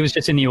 he was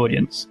just in the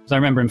audience. So I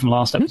remember him from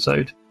last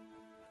episode.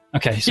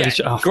 Okay,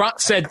 so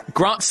Gratz said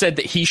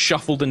that he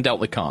shuffled and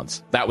dealt the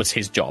cards. That was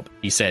his job.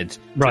 He said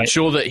to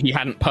ensure that he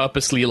hadn't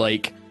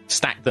purposely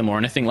stacked them or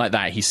anything like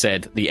that. He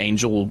said the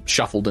angel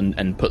shuffled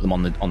and put them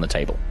on the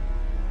table.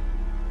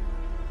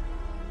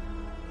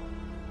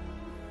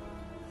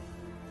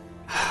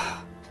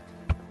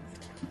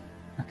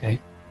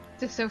 Okay.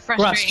 It's so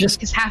frustrating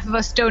because half of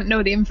us don't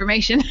know the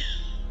information.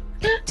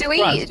 Do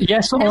we?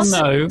 Yes or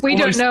no? We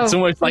don't know. It's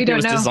almost like it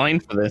was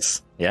designed for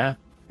this. Yeah.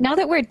 Now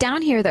that we're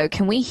down here, though,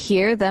 can we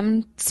hear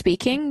them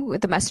speaking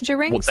with the messenger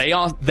rings?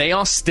 Well, they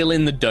are still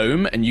in the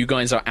dome, and you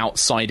guys are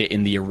outside it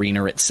in the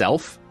arena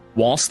itself.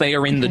 Whilst they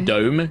are in the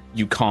dome,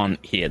 you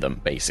can't hear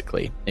them,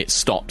 basically. It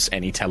stops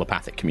any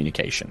telepathic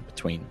communication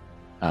between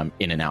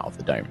in and out of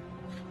the dome.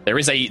 There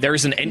is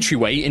an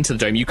entryway into the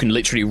dome. You can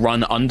literally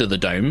run under the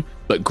dome,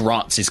 but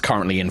Gratz is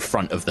currently in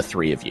front of the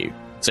three of you.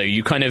 So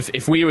you kind of,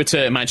 if we were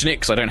to imagine it,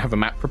 because I don't have a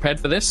map prepared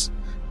for this,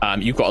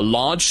 you've got a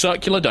large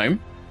circular dome,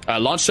 a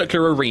large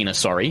circular arena,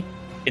 sorry.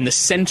 In the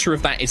center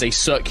of that is a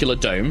circular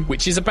dome,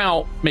 which is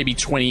about maybe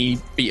 20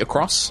 feet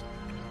across.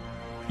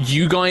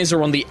 You guys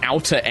are on the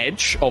outer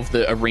edge of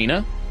the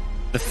arena.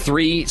 The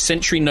three,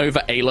 Sentry,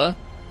 Nova, Ayla,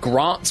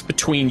 Gratz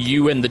between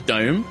you and the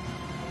dome,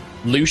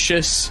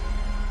 Lucius,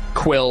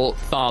 Quill,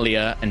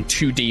 Thalia, and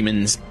two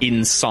demons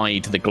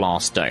inside the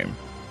glass dome.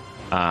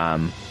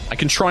 I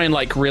can try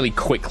and really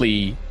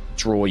quickly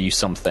draw you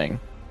something.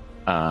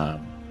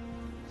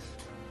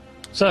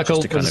 Circle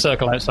with a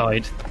circle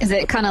outside. Is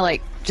it kind of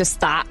like just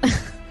that?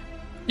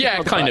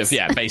 Yeah, kind of.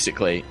 Yeah,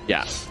 basically.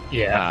 Yeah.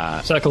 Yeah.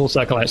 Circle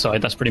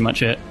outside. That's pretty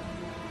much it.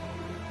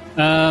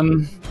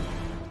 Thing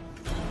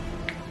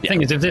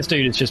is, if this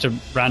dude is just a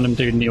random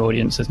dude in the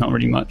audience, there's not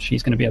really much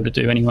he's going to be able to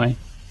do anyway.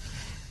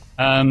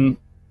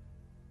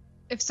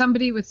 If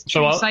somebody with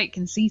true sight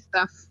can see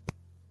stuff,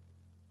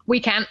 we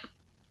can't.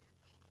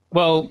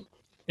 Well,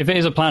 if it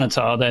is a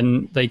planetar,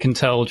 then they can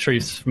tell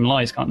truth from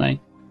lies, can't they?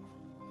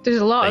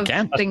 There's a lot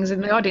of things in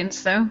the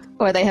audience, though.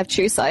 Or they have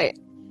true sight.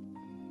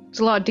 There's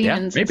a lot of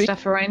demons and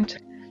stuff around.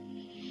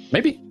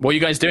 Maybe. What are you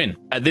guys doing?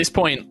 At this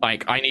point,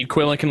 I need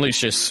Quillic and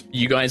Lucius.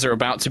 You guys are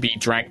about to be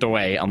dragged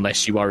away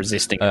unless you are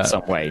resisting in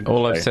some way.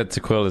 All I've said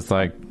to Quill is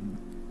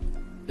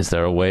is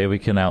there a way we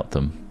can out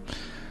them?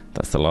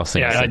 That's the last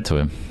thing I said to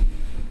him.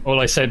 All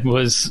I said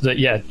was that,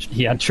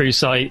 he had true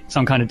sight,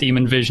 some kind of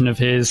demon vision of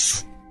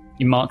his.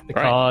 He marked the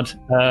card.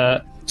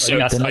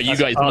 So are you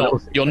guys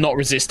you're not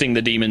resisting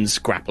the demons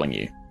grappling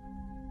you?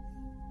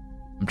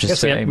 I'm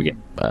just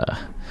saying,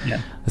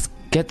 let's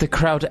get the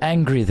crowd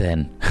angry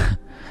then.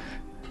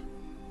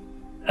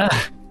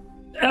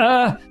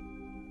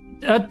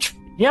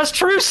 He has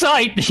true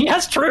sight. He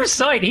has true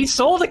sight. He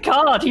saw the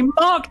card. He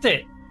marked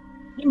it.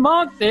 You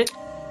marked it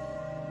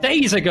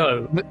days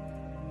ago.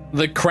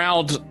 The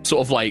crowd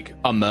sort of like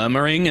are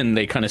murmuring, and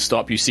they kind of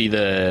stop. You see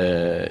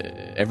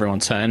everyone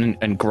turn,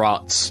 and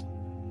Gratz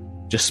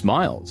just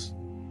smiles.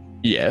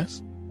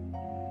 Yes.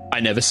 I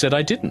never said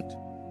I didn't.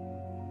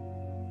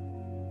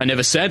 I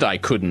never said I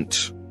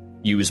couldn't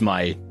use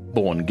my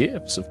born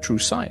gifts of true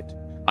sight.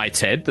 I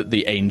said that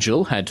the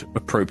angel had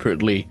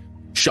appropriately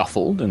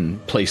shuffled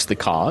and placed the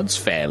cards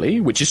fairly,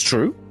 which is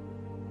true.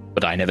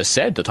 But I never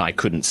said that I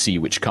couldn't see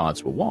which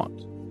cards were what.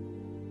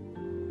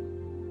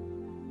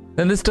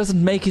 Then this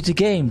doesn't make it a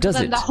game, does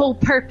Then it? the whole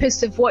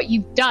purpose of what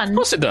you've done Of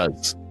course it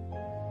does.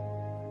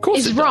 Of course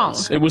is it wrong.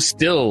 does. It was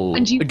still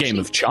And you a game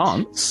of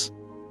chance.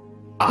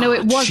 No,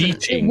 it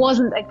wasn't. Cheating. It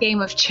wasn't a game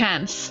of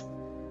chance.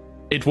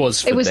 It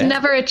was. It was them.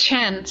 never a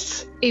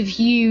chance if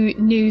you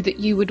knew that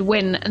you would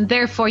win, and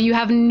therefore you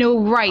have no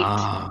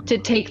right to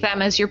take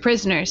them as your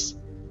prisoners.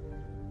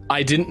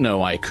 I didn't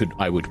know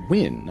I would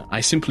win.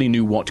 I simply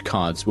knew what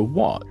cards were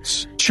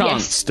what.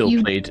 Chance still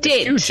you played a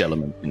did. huge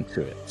element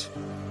into it.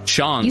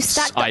 Chance. You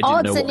stacked the I didn't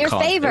odds know in what your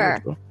cards they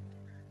favor. were.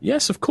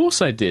 Yes, of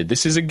course I did.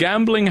 This is a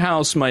gambling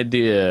house, my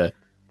dear.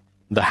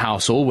 The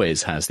house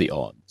always has the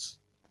odds.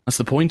 That's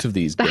the point of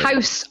these The games.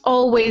 house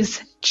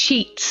always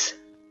cheats.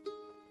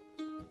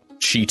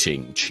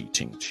 Cheating.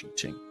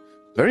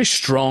 Very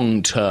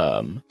strong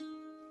term,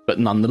 but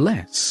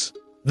nonetheless.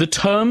 The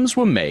terms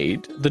were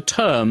made, the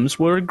terms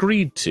were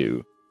agreed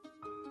to.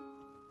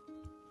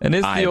 And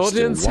is the I've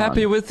audience still won.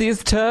 happy with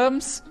these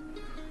terms?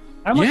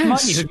 How much Yes.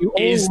 money have you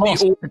all Is the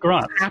lost audience to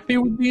Gratz? happy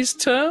with these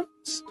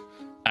terms?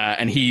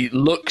 And he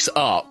looks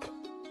up,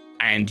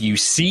 and you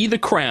see the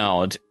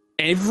crowd.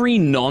 Every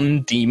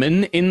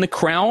non-demon in the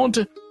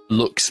crowd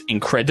looks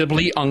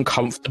incredibly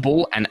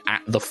uncomfortable and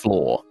at the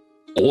floor.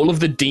 All of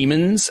the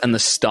demons and the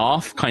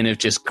staff kind of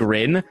just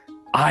grin.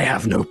 I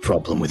have no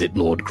problem with it,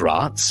 Lord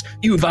Gratz.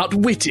 You've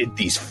outwitted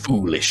these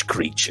foolish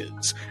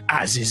creatures,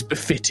 as is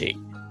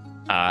befitting.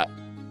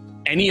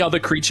 Any other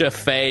creature,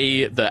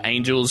 Fae, the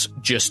angels,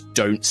 just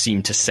don't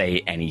seem to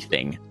say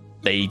anything.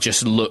 They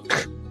just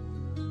look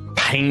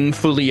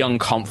painfully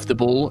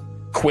uncomfortable.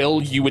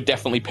 Quill, you would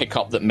definitely pick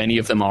up that many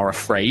of them are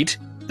afraid.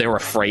 They're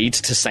afraid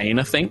to say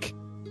anything.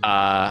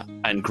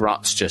 And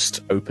Gratz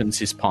just opens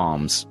his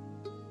palms.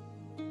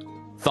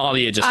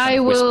 Thalia just I kind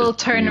of will whispers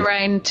to turn you.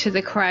 around to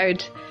the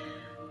crowd.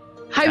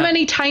 How Yeah.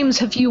 many times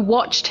have you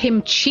watched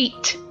him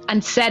cheat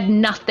and said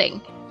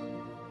nothing?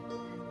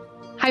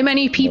 How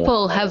many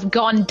people have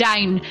gone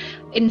down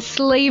in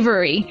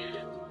slavery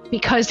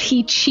because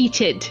he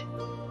cheated?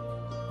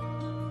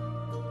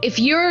 If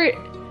you're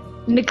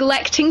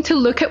neglecting to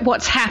look at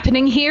what's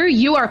happening here,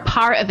 you are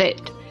part of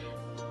it.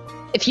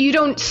 If you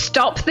don't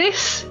stop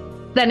this,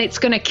 then it's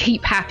going to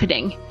keep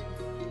happening.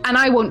 And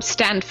I won't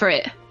stand for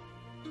it.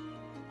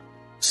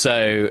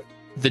 So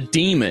the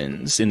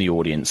demons in the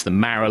audience, the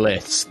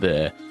Mariliths,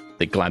 the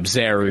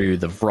Glabzeru,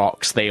 the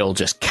Vrox, they all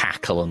just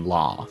cackle and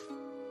laugh.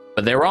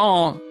 But there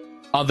are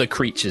other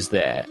creatures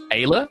there.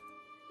 Ayla,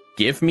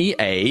 give me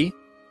a...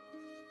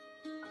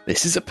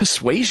 This is a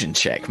persuasion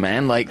check,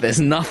 man. Like, there's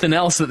nothing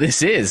else that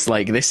this is.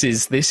 Like, this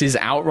is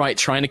outright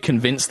trying to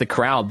convince the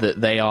crowd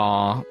that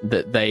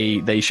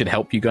they should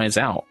help you guys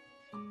out.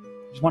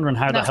 Just wondering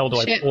how the No, hell do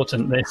I shit.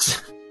 portent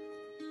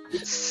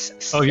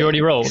this? Oh, you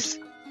already rolled?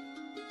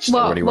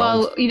 already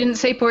rolled. Well, you didn't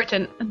say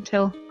portent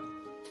until...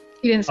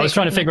 You didn't say I was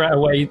trying to portent. figure out a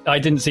way. I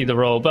didn't see the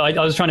roll, but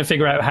I was trying to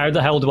figure out how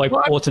the hell do I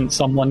portent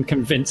someone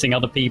convincing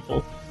other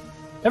people?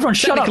 Everyone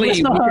shut up,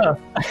 Technically, listen to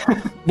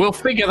her. We'll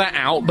figure that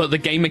out, but the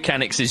game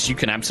mechanics is you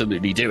can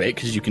absolutely do it,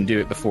 because you can do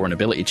it before an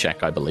ability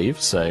check, I believe,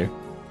 so...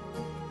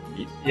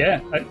 Yeah,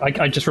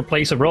 I just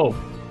replace a roll.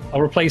 I'll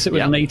replace it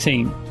with Yeah. an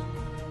 18.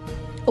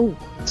 Oh,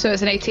 So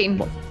it's an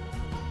 18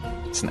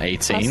 It's an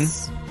 18.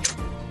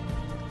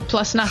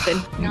 plus nothing.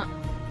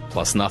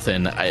 Plus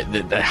nothing. I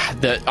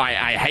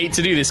hate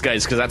to do this,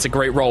 guys, because that's a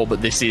great roll,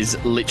 but this is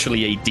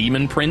literally a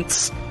demon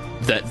prince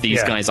that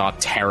these guys are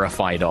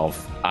terrified of.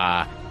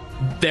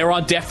 There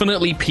are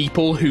definitely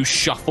people who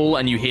shuffle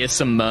and you hear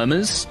some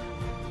murmurs,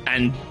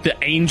 and the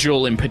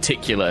angel in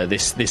particular,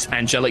 this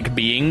angelic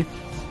being,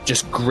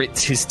 just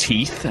grits his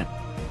teeth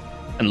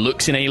and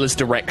looks in Ayla's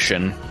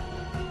direction.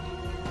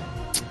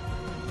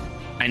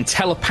 And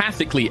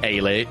telepathically,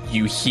 Ayla,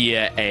 you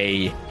hear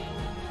a...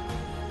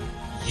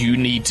 You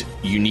need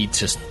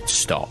to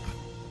stop.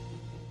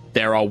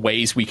 There are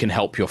ways we can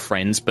help your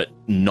friends, but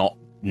not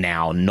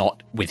now,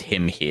 not with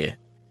him here.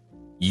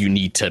 You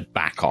need to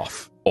back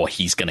off, or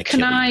he's going to kill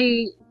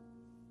you.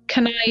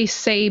 Can I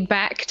say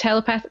back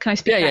telepath? Can I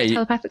speak back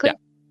telepathically?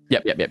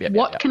 Yep.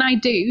 What can I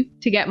do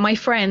to get my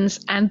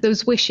friends and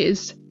those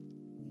wishes?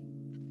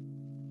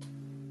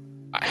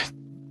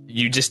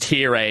 You just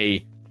hear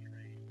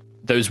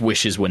those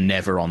wishes were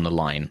never on the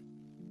line.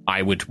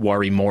 I would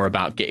worry more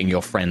about getting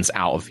your friends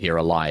out of here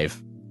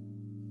alive.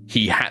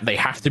 They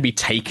have to be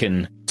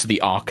taken to the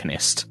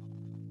Arcanist.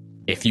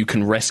 If you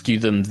can rescue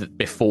them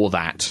before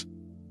that,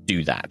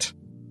 do that.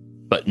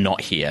 But not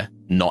here,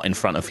 not in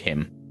front of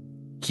him.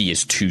 He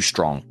is too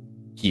strong.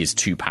 He is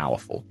too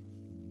powerful.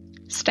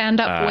 Stand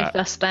up with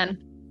us then.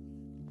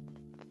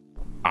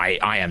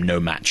 I am no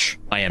match.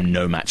 I am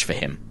no match for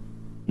him.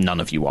 None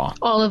of you are.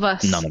 All of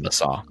us. None of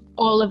us are.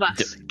 All of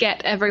us.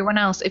 Get everyone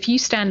else. If you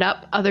stand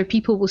up, other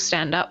people will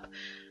stand up.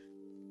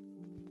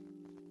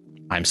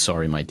 I'm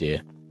sorry, my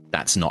dear.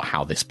 That's not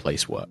how this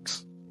place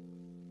works.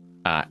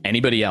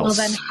 Anybody else,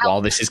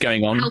 while this is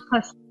going on, help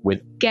us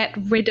get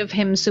rid of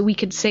him so we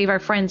could save our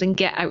friends and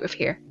get out of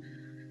here.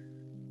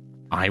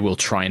 I will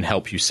try and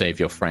help you save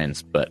your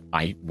friends, but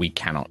we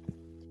cannot.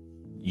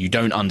 You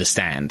don't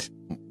understand.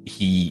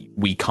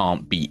 We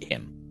can't beat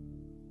him.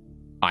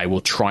 I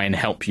will try and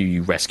help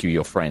you rescue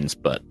your friends,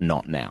 but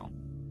not now.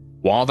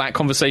 While that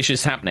conversation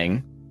is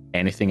happening,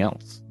 anything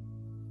else?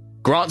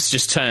 Gratz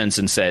just turns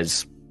and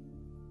says,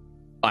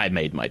 I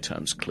made my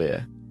terms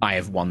clear. I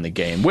have won the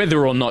game.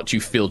 Whether or not you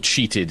feel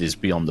cheated is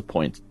beyond the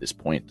point at this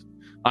point.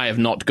 I have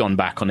not gone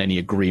back on any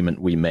agreement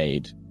we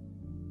made.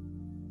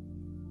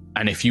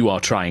 And if you are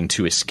trying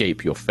to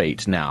escape your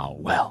fate now,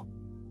 well,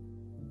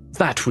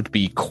 that would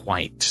be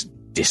quite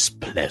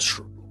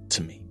displeasurable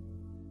to me.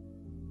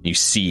 You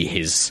see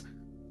his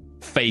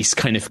face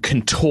kind of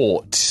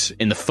contort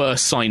in the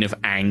first sign of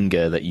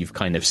anger that you've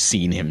kind of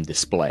seen him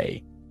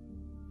display.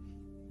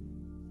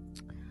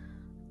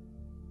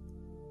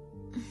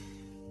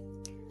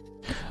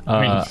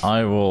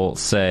 I will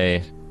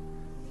say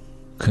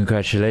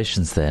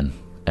congratulations then,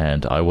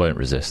 and I won't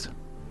resist.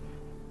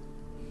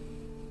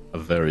 A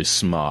very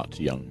smart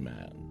young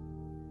man.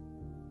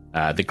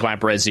 The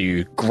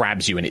Glabrezu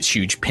grabs you in its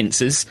huge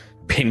pincers,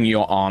 pin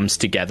your arms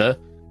together.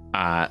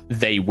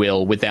 They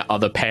will, with their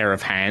other pair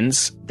of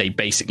hands, they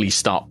basically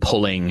start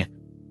pulling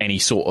any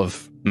sort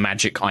of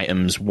magic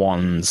items,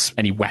 wands,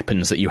 any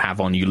weapons that you have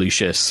on you,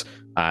 Lucius.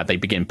 They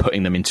begin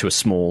putting them into a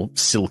small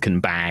silken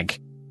bag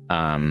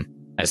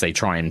as they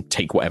try and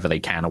take whatever they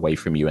can away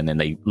from you, and then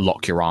they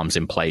lock your arms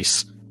in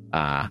place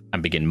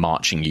and begin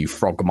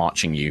frog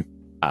marching you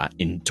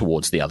in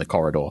towards the other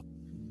corridor.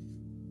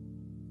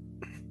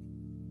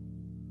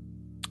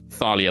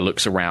 Thalia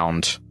looks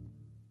around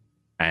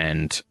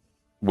and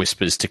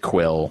whispers to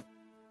Quill,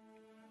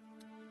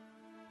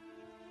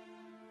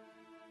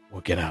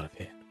 we'll get out of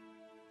here,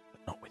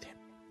 but not with him.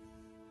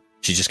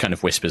 She just kind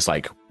of whispers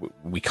like,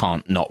 we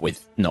can't, not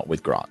with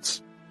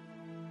Gratz.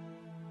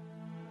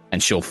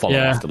 And she'll follow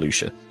after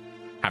Lucius,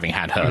 having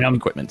had her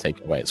equipment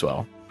taken away as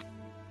well.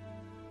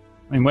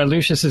 I mean, where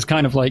Lucius is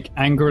kind of like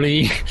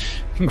angrily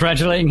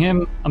congratulating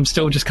him, I'm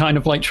still just kind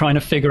of like trying to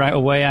figure out a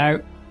way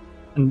out.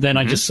 And then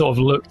I just sort of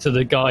look to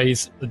the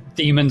guys, the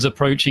demons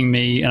approaching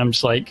me, and I'm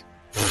just like,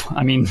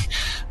 I mean,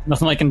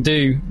 nothing I can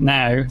do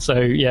now.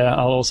 So yeah,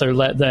 I'll also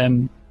let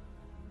them.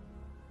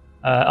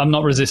 I'm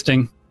not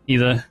resisting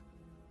either.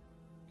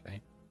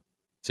 Okay.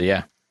 So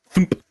yeah,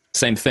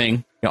 same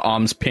thing. Your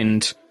arms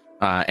pinned.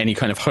 Any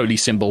kind of holy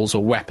symbols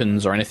or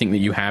weapons or anything that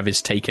you have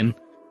is taken,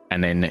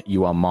 and then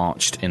you are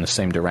marched in the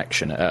same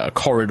direction. A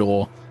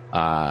corridor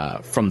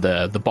from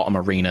the bottom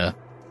arena,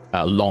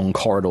 a long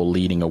corridor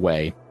leading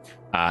away.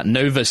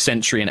 Nova,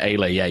 Sentry, and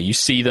Ayla, you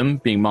see them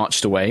being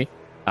marched away.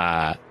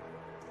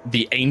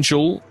 The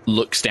angel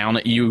looks down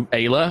at you,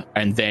 Ayla,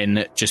 and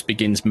then just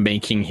begins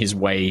making his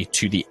way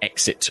to the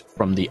exit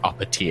from the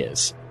upper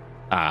tiers.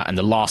 And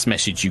the last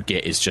message you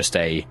get is just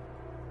a,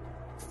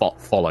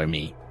 follow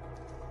me.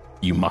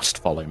 You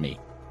must follow me.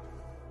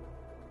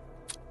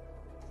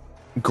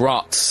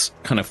 Gratz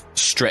kind of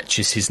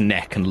stretches his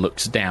neck and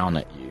looks down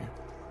at you.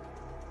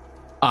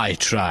 I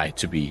try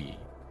to be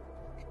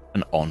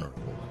an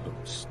honorable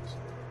host.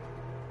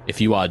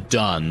 If you are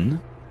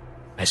done,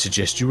 I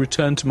suggest you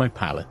return to my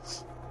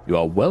palace. You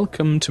are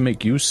welcome to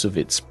make use of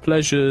its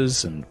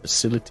pleasures and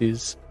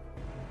facilities,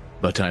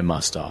 but I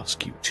must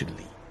ask you to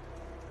leave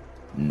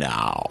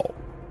now.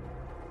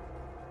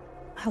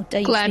 How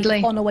dare you Gladly.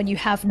 speak honor when you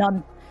have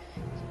none?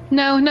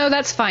 No,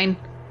 that's fine.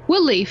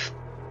 We'll leave.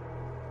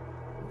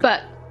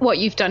 But what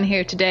you've done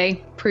here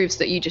today proves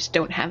that you just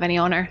don't have any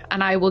honor,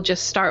 and I will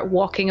just start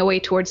walking away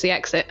towards the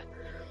exit.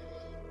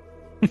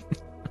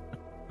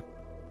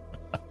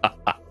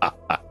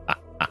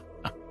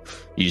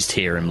 You just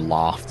hear him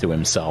laugh to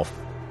himself,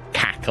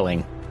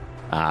 cackling.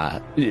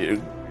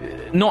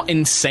 Not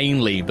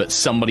insanely, but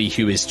somebody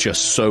who is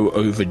just so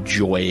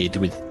overjoyed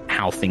with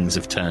how things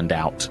have turned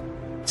out.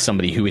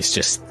 Somebody who is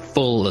just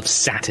full of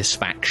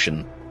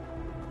satisfaction.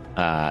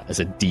 As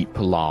a deep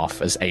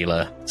laugh as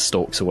Ayla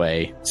stalks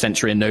away.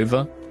 Sentry and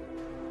Nova?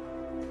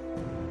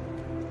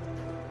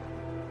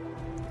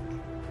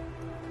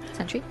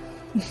 Sentry?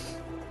 I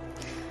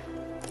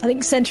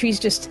think Sentry's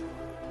just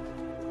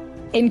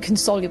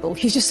inconsolable.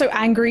 He's just so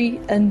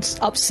angry and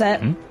upset.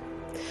 Mm-hmm.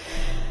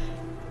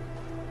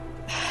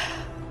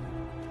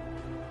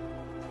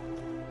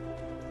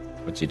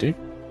 What'd you do?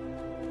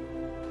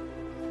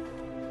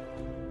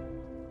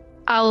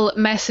 I'll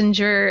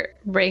messenger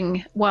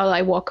ring while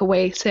I walk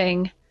away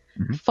saying,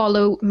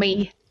 follow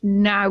me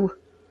now.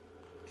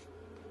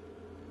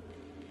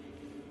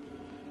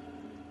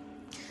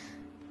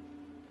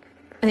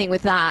 I think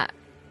with that,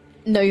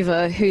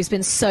 Nova, who's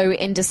been so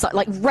indecisive,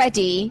 like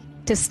ready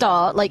to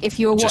start, like if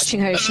you were watching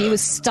her, she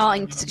was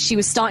starting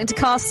to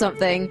cast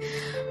something,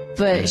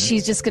 but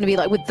she's just going to be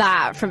like, with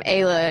that from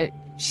Ayla,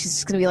 she's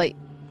just gonna be like,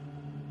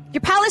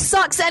 "Your palace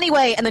sucks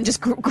anyway," and then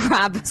just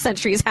grab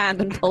Sentry's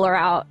hand and pull her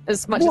out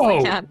as much as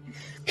I can.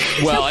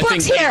 Well, I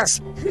think here.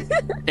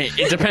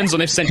 It depends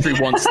on if Sentry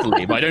wants to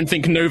leave. I don't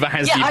think Nova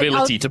has the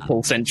ability to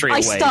pull Sentry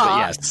away. But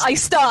yes, I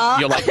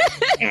start. You're like,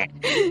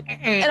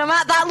 and I'm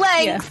at that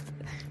length.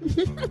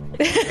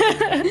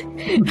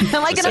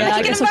 Am I gonna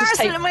make an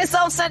embarrassment of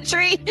myself,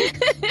 Sentry?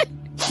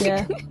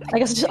 Yeah, I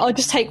guess I'll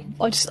just take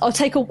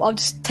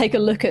a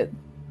look at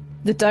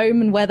the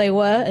dome and where they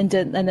were, and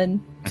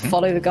then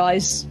follow the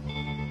guys.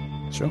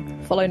 Sure.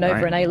 Follow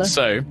Nova and Ayla.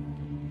 So,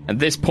 at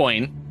this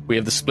point, we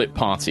have the split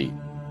party.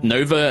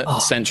 Nova,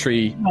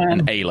 Sentry,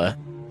 and Ayla.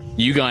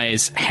 You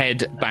guys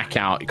head back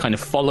out, kind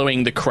of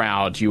following the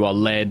crowd. You are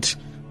led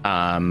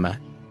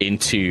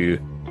into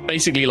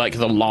basically like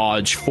the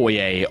large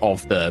foyer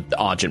of the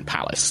Argent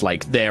Palace.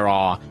 Like, there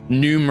are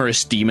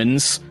numerous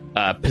demons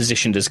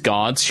positioned as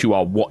guards who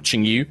are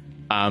watching you.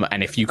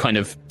 And if you kind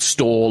of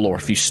stall or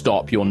if you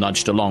stop, you're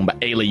nudged along. But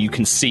Ayla, you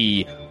can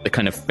see the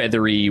kind of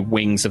feathery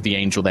wings of the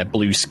angel, their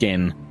blue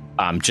skin,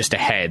 just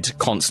ahead,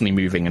 constantly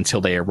moving until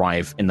they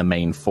arrive in the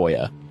main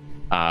foyer.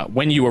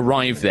 When you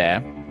arrive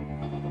there,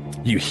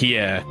 you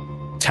hear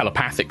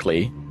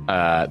telepathically,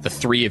 the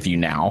three of you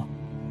now,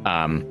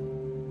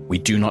 we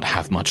do not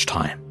have much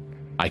time.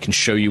 I can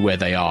show you where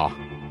they are,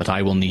 but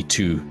I will need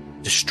to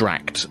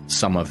distract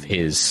some of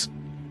his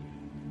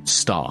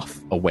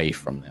staff away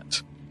from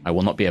it. I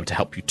will not be able to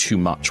help you too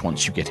much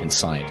once you get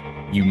inside.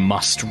 You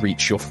must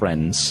reach your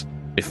friends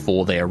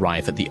before they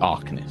arrive at the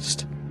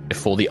Arcanist,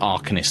 before the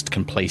Arcanist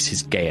can place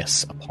his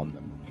geas upon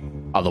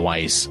them.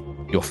 Otherwise,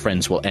 your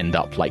friends will end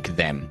up like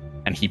them.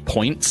 And he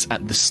points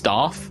at the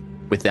staff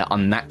with their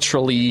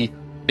unnaturally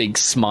big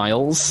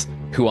smiles,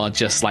 who are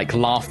just like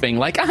laughing,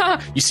 like, aha!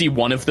 You see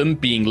one of them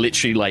being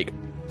literally like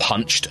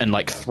punched and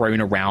like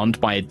thrown around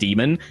by a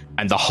demon,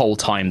 and the whole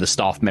time the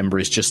staff member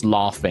is just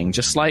laughing,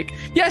 just like,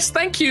 yes,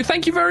 thank you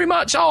very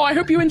much. Oh, I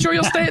hope you enjoy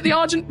your stay at the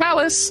Argent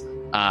Palace.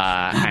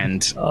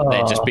 And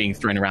they're just being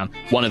thrown around.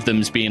 One of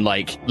them's being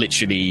like,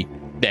 literally,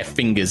 their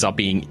fingers are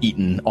being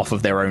eaten off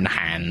of their own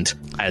hand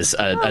as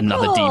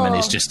another demon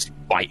is just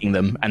biting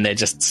them, and they're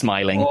just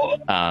smiling. Oh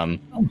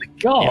my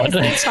god!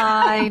 Yeah, it's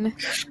fine.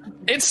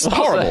 It's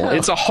horrible.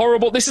 It's a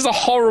horrible. This is a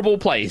horrible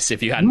place.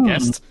 If you hadn't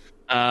guessed,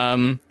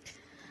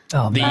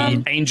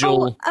 the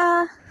angel.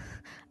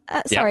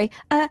 Sorry.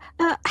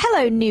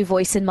 Hello, new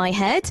voice in my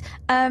head.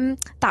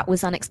 That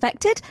was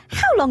unexpected.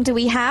 How long do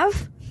we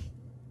have?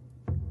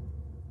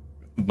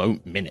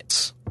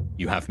 Minutes.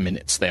 You have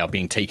minutes. They are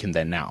being taken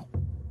there now.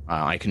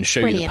 I can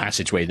show you the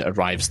passageway that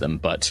arrives them,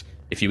 but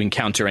if you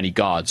encounter any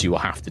guards, you will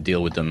have to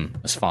deal with them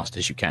as fast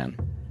as you can.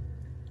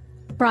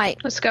 Right.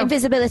 Let's go.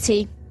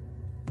 Invisibility.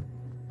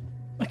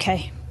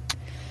 Okay.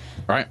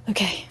 Right.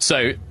 Okay.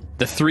 So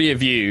the three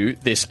of you,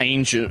 this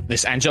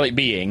angelic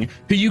being,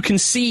 who you can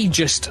see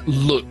just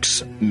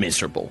looks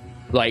miserable.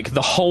 Like,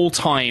 the whole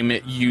time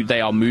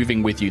they are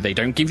moving with you. They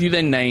don't give you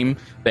their name.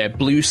 They're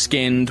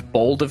blue-skinned,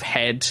 bald of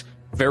head,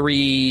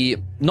 very...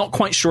 not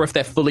quite sure if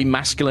they're fully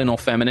masculine or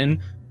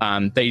feminine.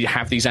 They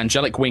have these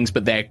angelic wings,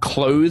 but their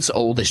clothes are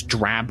all this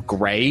drab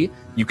grey.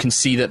 You can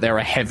see that there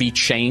are heavy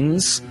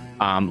chains,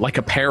 like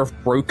a pair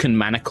of broken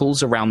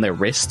manacles around their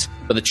wrist,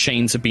 but the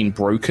chains have been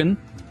broken,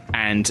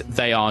 and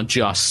they are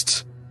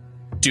just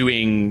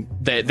doing...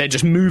 They're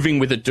just moving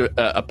with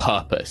a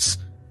purpose.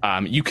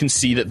 You can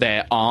see that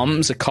their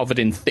arms are covered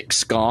in thick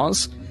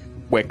scars,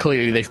 where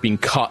clearly they've been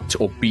cut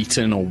or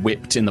beaten or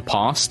whipped in the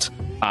past,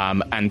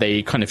 and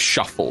they kind of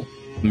shuffle,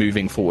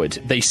 moving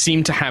forward. They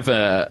seem to have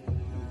a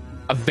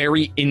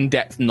very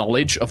in-depth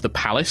knowledge of the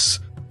palace.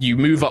 You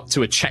move up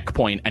to a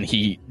checkpoint, and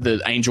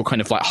the angel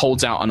kind of like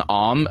holds out an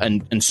arm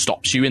and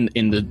stops you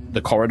in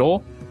the corridor,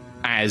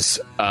 as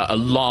a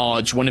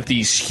large, one of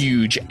these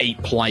huge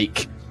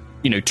ape-like,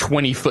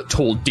 20-foot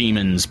tall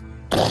demons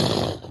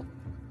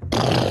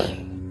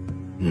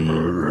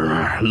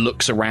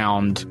looks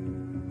around,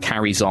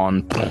 carries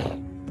on,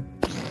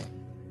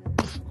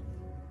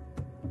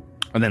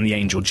 and then the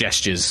angel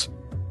gestures,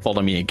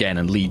 follow me again,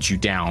 and leads you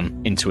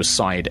down into a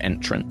side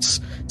entrance.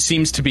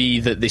 Seems to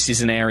be that this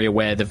is an area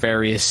where the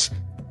various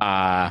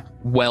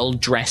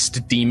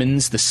well-dressed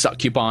demons, the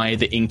succubi,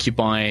 the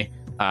incubi,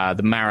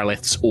 the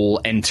Mariliths,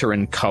 all enter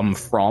and come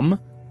from.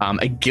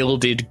 A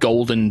gilded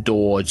golden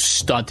door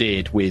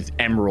studded with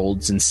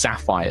emeralds and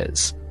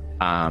sapphires.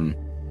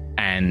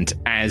 And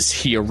as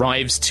he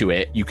arrives to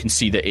it, you can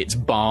see that it's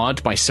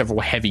barred by several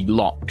heavy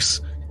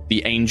locks.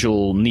 The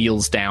angel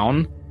kneels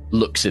down,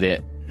 looks at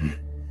it.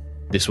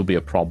 This will be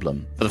a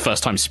problem. For the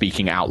first time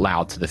speaking out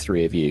loud to the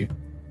three of you,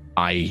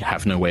 I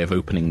have no way of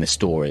opening this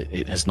door.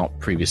 It has not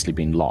previously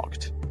been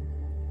locked.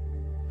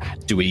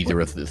 Do either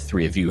of the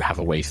three of you have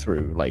a way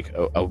through, like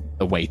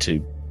a way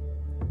to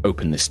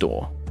open this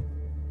door?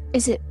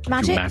 Is it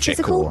magic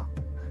physical? Or,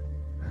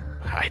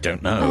 I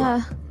don't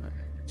know.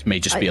 It may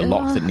just be a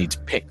lock that needs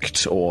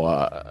picked,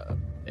 or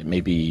it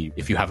may be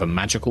if you have a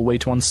magical way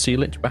to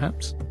unseal it,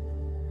 perhaps.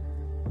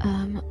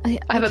 I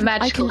have a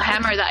magical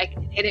hammer that I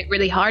can hit it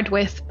really hard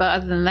with, but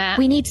other than that...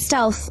 We need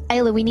stealth.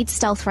 Ayla, we need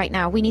stealth right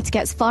now. We need to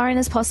get as far in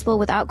as possible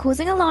without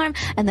causing alarm,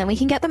 and then we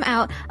can get them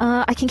out.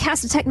 I can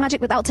cast Detect Magic,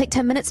 but that'll take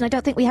 10 minutes, and I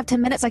don't think we have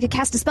 10 minutes. I could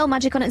cast a Spell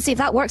Magic on it and see if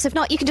that works. If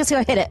not, you can just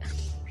go hit it.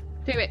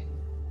 Do it.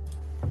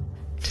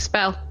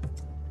 Spell.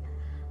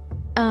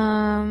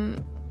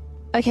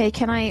 Okay,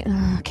 can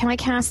I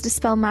cast a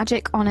Spell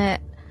Magic on it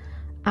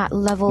at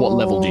level... What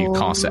level do you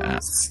cast it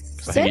at?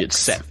 Because I think it's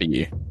set for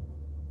you.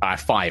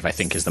 5, I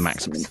think, is the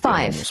maximum.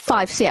 5,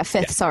 so yeah,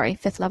 5th, sorry,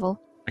 5th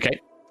level. Okay,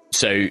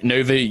 so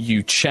Nova,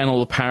 you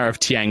channel the power of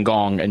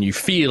Tiangong, and you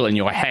feel in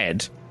your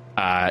head,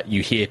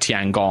 you hear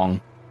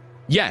Tiangong,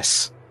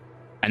 yes,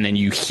 and then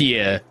you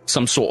hear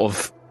some sort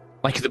of,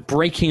 like the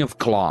breaking of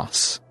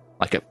glass,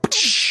 like a...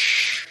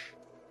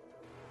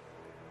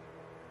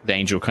 The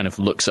angel kind of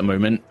looks a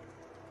moment,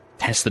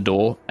 tests the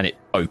door, and it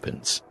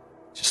opens.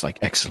 Just like,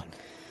 excellent.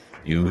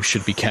 You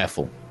should be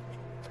careful.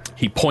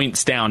 He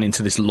points down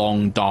into this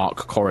long,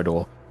 dark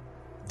corridor.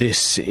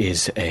 This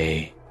is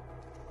a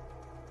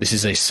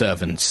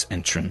servant's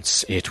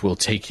entrance. It will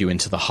take you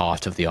into the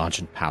heart of the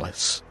Argent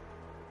Palace.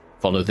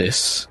 Follow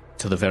this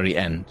to the very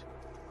end.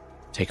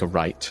 Take a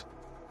right.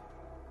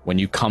 When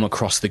you come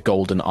across the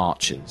golden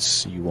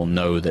arches, you will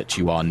know that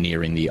you are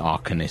nearing the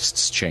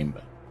Arcanist's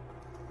chamber.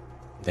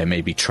 There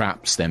may be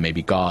traps, there may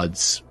be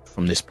guards.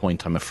 From this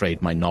point, I'm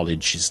afraid my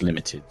knowledge is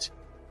limited.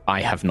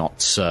 I have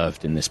not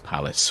served in this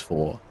palace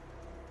for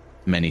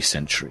many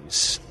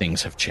centuries.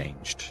 Things have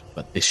changed,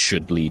 but this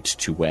should lead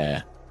to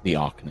where the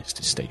Arcanist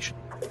is stationed.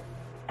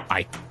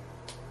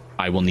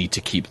 I will need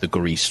to keep the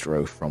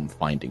Goristro from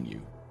finding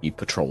you. He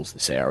patrols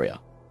this area.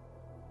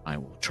 I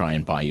will try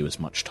and buy you as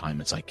much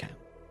time as I can.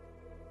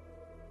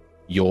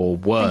 Your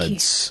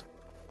words,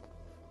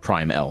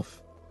 Prime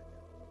Elf,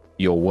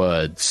 your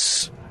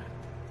words,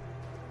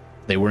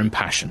 they were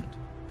impassioned.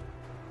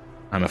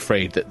 I'm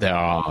afraid that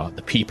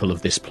the people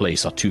of this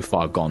place are too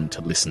far gone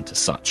to listen to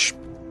such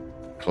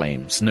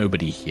claims.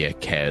 Nobody here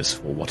cares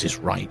for what is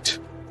right,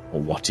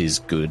 or what is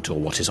good, or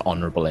what is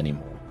honorable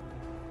anymore.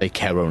 They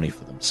care only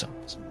for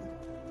themselves.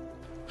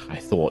 I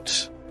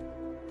thought...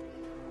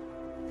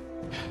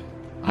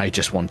 I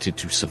just wanted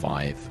to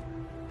survive.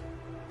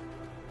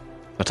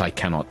 But I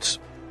cannot...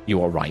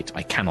 You are right,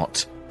 I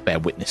cannot bear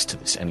witness to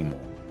this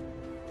anymore.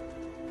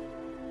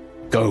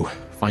 Go,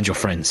 find your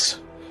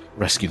friends,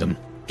 rescue them,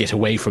 get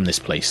away from this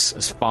place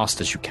as fast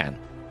as you can.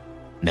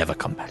 Never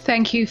come back.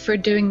 Thank you for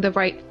doing the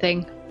right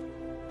thing.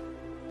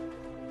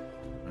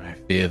 I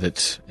fear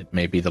that it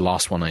may be the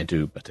last one I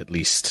do, but at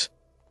least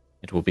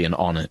it will be an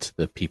honor to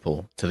the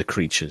people, to the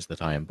creatures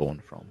that I am born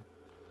from.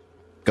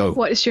 Go.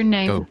 What is your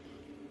name? Go.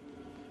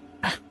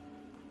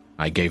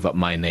 I gave up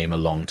my name a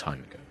long time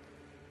ago.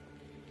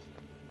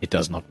 It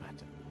does not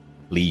matter.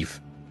 Leave.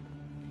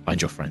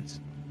 Find your friends.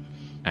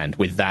 And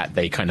with that,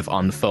 they kind of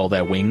unfurl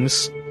their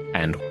wings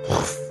and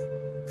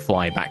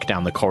fly back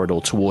down the corridor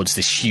towards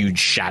this huge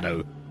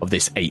shadow of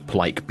this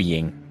ape-like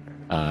being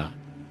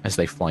as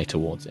they fly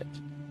towards it.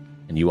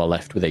 And you are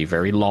left with a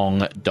very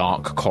long,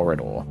 dark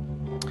corridor.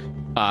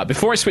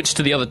 Before I switch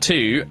to the other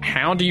two,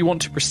 how do you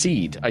want to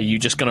proceed? Are you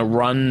just going to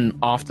run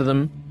after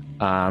them?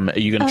 Are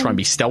you going to try and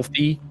be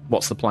stealthy?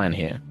 What's the plan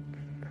here?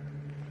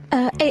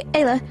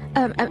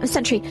 Ayla,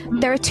 Sentry,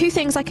 there are two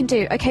things I can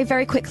do, okay,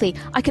 very quickly.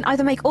 I can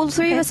either make all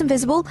three of us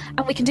invisible,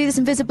 and we can do this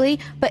invisibly,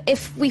 but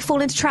if we fall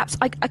into traps,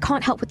 I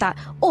can't help with that.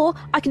 Or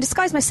I can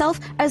disguise myself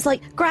as,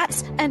 like,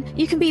 Gratz, and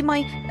you can be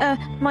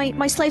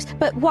my slaves,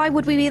 but why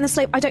would we be in the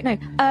slave? I don't know.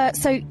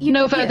 So you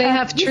Nova, they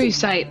have true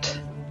sight.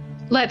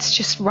 Let's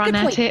just run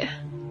at it.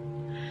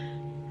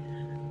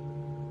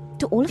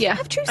 Do all of them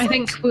have true sight? I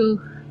think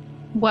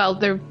well,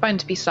 there are bound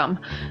to be some.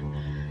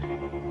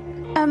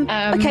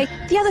 Okay,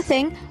 the other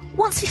thing,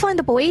 once we find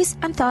the boys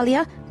and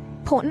Thalia,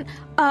 important,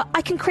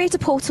 I can create a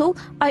portal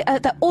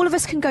that all of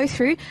us can go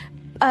through.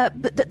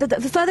 But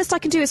the furthest I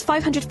can do is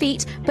 500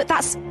 feet, but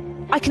that's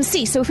I can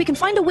see. So if we can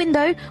find a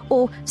window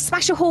or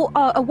smash a hole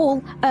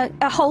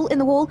in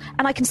the wall,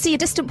 and I can see a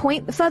distant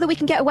point, the further we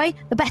can get away,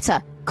 the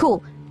better.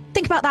 Cool.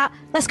 Think about that.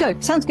 Let's go.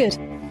 Sounds good.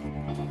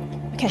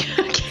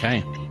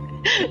 Okay.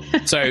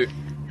 So,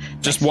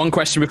 just one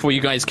question before you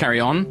guys carry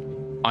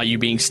on. Are you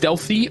being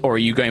stealthy, or are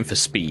you going for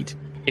speed?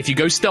 If you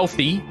go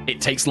stealthy,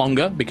 it takes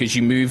longer because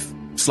you move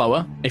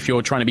slower if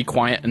you're trying to be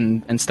quiet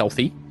and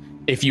stealthy.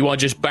 If you are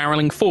just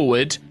barreling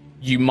forward,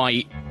 you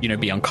might,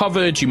 be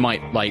uncovered. You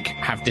might,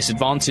 have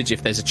disadvantage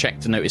if there's a check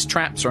to notice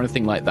traps or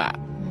anything like that.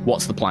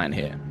 What's the plan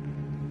here?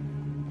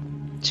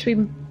 Should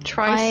we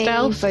try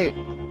stealth?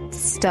 Vote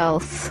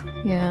stealth.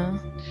 Yeah.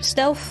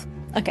 Stealth?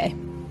 Okay.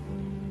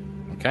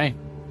 Okay.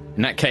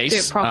 In that case, do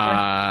it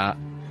proper.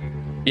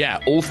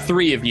 All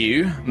three of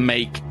you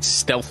make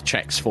stealth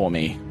checks for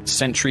me.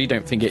 Sentry,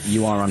 don't forget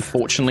you are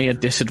unfortunately a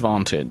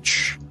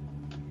disadvantage.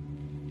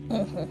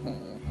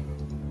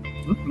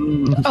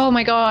 Oh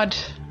my god.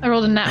 I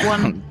rolled a nat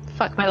 1.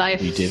 Fuck my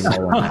life. You did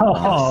roll a nat 1.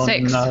 Oh,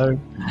 6. no.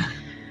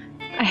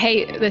 I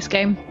hate this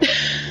game.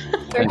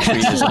 Sentry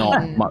is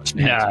not much.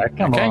 Yeah,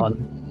 come Okay.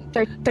 on.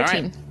 13. All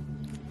right.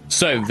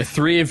 So the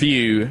three of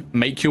you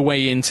make your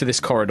way into this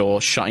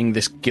corridor, shutting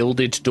this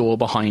gilded door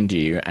behind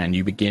you, and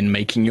you begin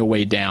making your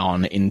way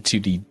down into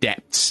the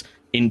depths,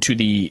 into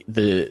the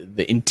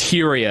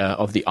interior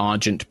of the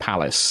Argent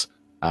Palace.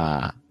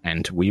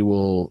 And we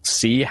will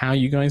see how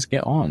you guys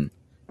get on.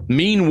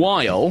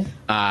 Meanwhile,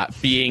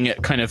 being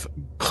kind of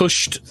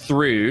pushed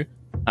through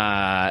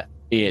down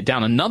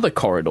another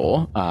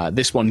corridor,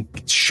 this one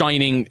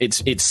shining,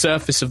 its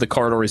surface of the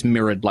corridor is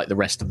mirrored like the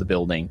rest of the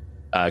building,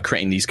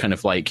 creating these kind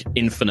of like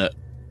infinite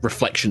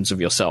reflections of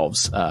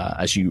yourselves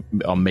as you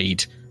are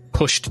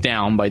pushed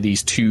down by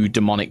these two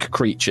demonic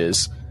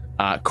creatures.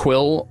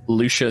 Quill,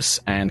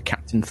 Lucius, and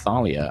Captain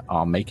Thalia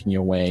are making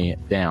your way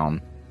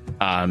down.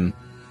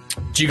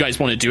 Do you guys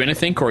want to do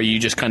anything, or are you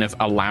just kind of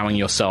allowing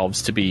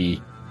yourselves to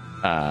be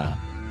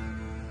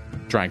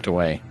dragged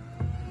away?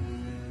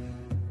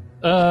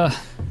 I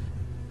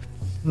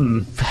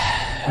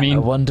mean, I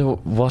wonder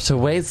what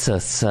awaits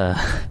us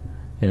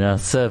in our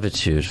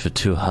servitude for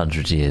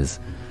 200 years.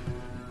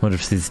 Wonder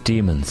if these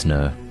demons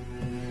know.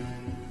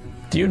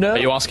 Do you know? Are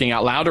you asking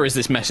out loud, or is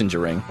this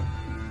messengering?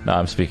 No,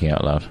 I'm speaking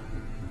out loud.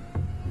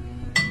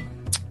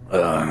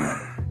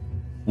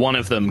 One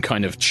of them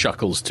kind of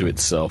chuckles to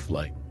itself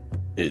like,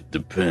 it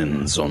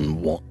depends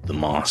on what the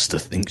master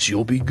thinks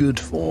you'll be good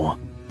for.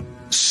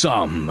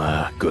 Some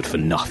are good for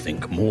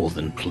nothing more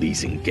than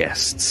pleasing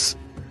guests.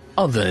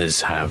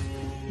 Others have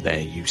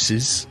their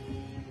uses.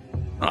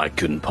 I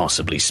couldn't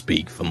possibly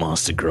speak for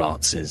Master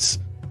Gratz's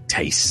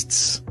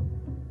tastes.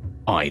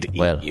 I'd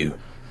eat you.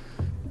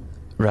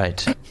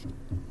 Right.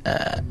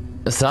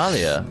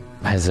 Thalia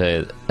has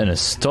an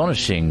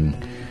astonishing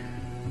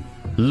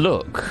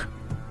look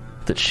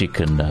that she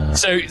can...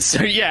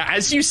 So yeah,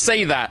 as you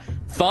say that,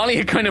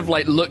 Thalia kind of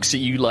like looks at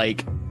you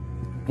like,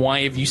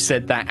 why have you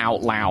said that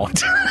out loud?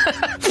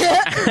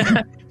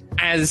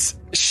 As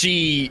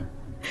she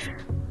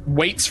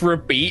waits for a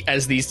beat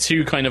as these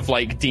two kind of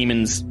like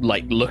demons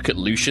like look at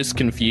Lucius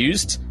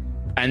confused,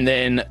 and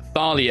then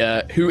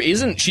Thalia, who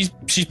isn't,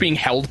 she's being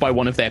held by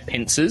one of their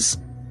pincers,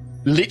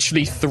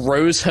 literally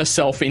throws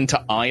herself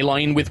into eye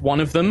line with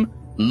one of them,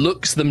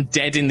 looks them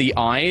dead in the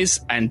eyes,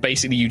 and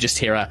basically you just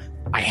hear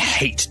I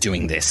hate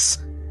doing this.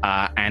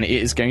 And it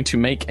is going to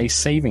make a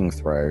saving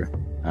throw.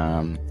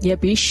 Yeah,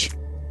 bish.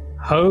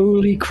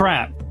 Holy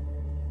crap.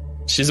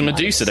 She's a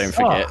Medusa, don't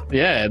forget.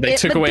 Yeah, they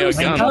took away her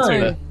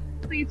guns.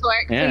 Please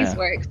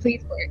work,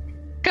 please work.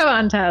 Go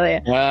on,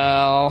 Talia.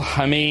 Well,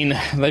 I mean,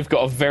 they've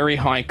got a very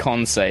high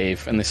con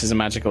save, and this is a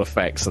magical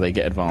effect, so they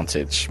get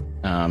advantage.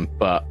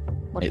 But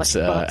it's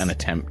an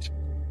attempt.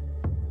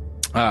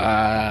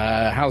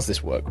 How's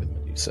this work with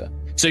Medusa?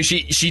 So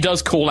she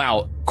does call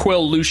out,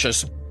 Quill,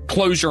 Lucius,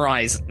 close your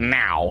eyes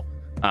now.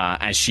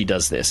 As she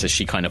does this, as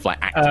she kind of like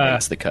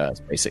activates the curse,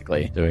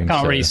 basically.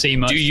 Can't really see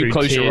much. Do you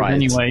close your eyes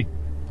anyway?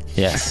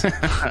 Yes.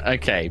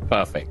 Okay,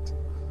 perfect.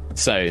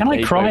 So can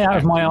I cry out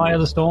of my eye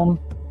of the storm?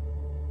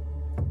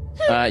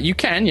 You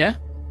can, yeah.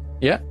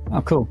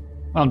 Oh, cool.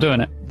 I'm doing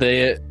it.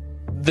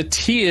 The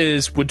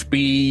tears would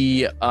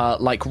be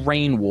like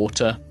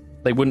rainwater.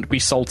 They wouldn't be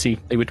salty.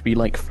 They would be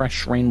like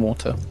fresh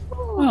rainwater.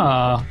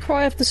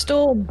 Cry of the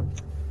storm.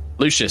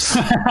 Lucius.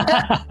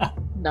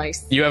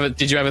 Nice.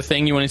 Did you have a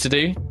thing you wanted to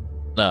do?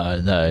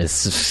 No, it's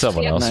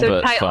someone else, the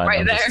but it's fine.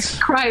 right there.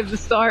 Cry of the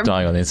storm.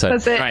 Dying on the inside.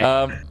 That's it.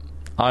 Right.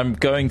 I'm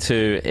going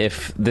to,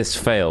 if this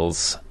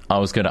fails, I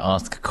was going to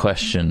ask a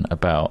question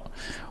about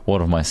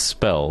one of my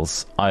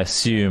spells. I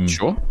assume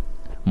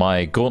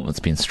my gauntlet's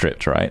been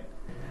stripped, right?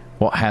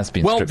 What has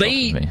been stripped off of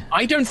me?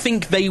 I don't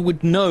think they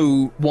would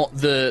know what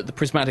the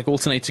prismatic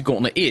alternator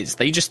gauntlet is.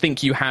 They just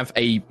think you have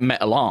a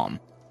metal arm.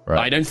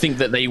 Right. I don't think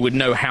that they would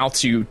know how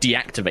to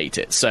deactivate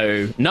it.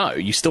 So, no,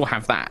 you still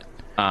have that.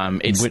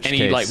 It's any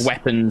case, like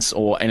weapons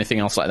or anything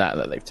else like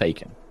that they've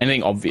taken.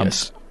 Anything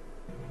obvious.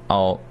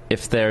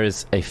 If there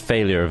is a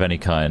failure of any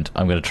kind,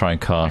 I'm going to try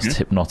and cast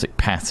Hypnotic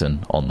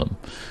Pattern on them,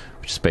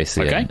 which is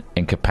basically an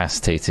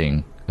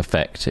incapacitating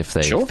effect if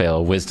they fail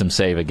a Wisdom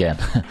save again.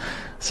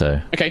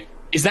 Okay,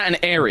 is that an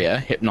area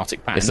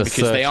Hypnotic Pattern? It's a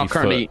because they are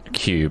currently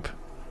cube.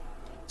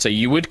 So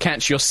you would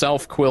catch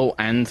yourself, Quill,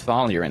 and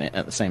Thalia in it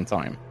at the same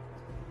time.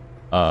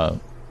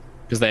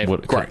 Because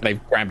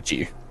they've grabbed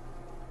you.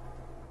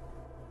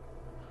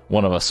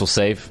 One of us will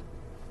save.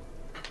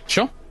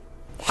 Sure.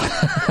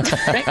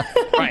 Okay.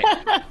 Right.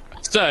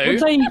 So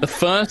the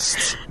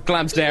first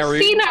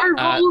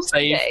Glabsdaru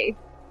save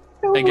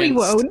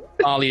against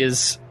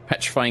Thalia's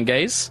Petrifying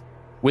Gaze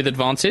with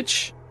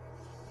advantage.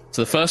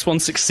 So the first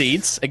one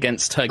succeeds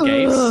against her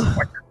gaze.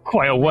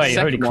 Quite a way,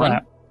 holy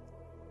crap.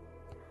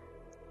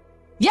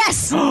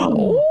 Yes!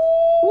 So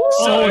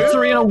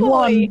 3 and a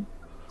 1.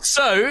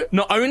 So,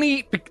 not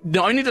only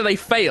do they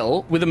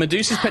fail with a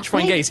Medusa's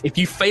Petrifying Gaze, if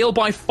you fail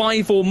by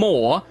 5 or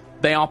more,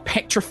 they are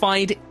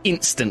petrified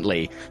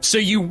instantly. So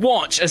you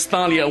watch as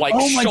Thalia,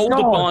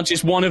 shoulder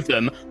barges one of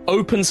them,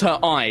 opens her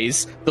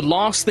eyes. The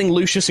last thing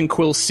Lucius and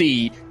Quill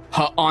see,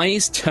 her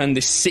eyes turn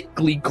this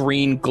sickly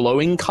green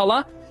glowing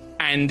colour,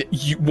 and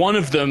one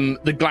of them,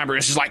 the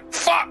Glabrous, is like,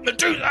 fuck,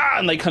 Medusa!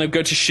 And they kind of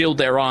go to shield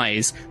their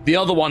eyes. The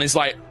other one is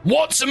like,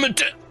 what's a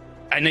Medusa?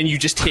 and then you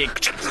just hear,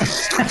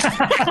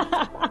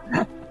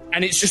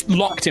 and it's just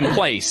locked in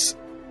place.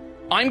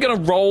 I'm going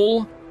to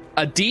roll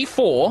a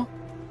d4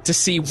 to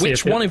see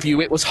which one of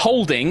you it was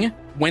holding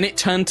when it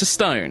turned to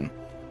stone.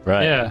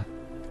 Right. Yeah.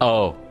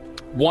 Oh.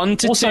 1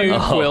 to 2,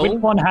 Quill.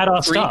 Which one had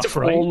our 3 stuff, to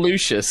 4, right?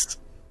 Lucius.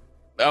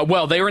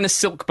 Well, they were in a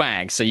silk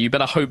bag, so you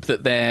better hope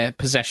that their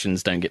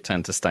possessions don't get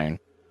turned to stone.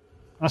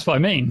 That's what I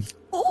mean.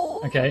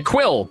 Okay.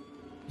 Quill,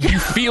 you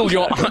feel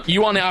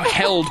you are now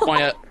held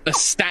by a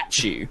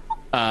statue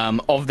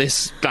of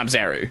this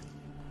Glabzeru.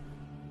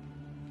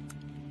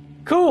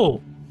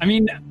 Cool. I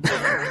mean,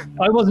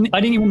 I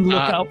didn't even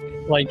look up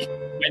like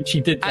when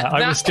she did that.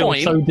 I was still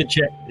so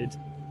dejected.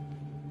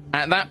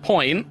 At that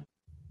point,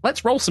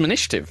 let's roll some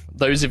initiative.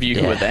 Those of you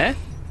who are there.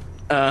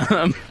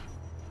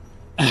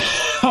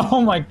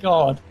 Oh my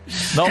god.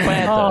 Not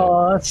bad, though.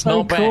 Oh, that's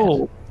so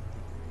cool.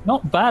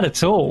 Not bad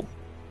at all.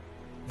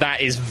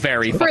 That is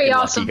very Pretty fucking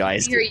awesome. lucky,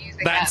 guys. You're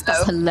using That's that,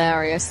 though.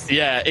 hilarious.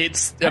 Yeah,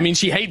 I mean,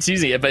 she hates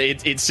using it, but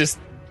it's just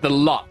the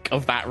luck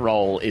of that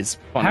roll is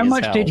funny. How as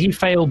much hell. did he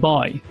fail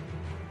by?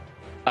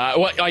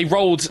 Well, I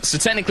rolled. So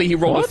technically, he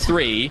rolled a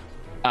 3.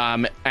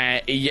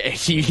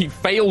 He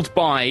failed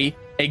by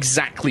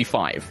exactly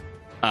 5.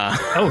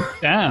 Oh,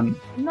 damn.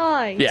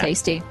 Nice. Yeah.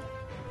 Tasty.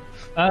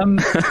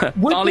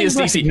 Thalia's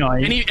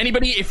DC.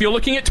 Anybody, if you're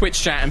looking at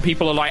Twitch chat and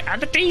people are like,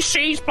 the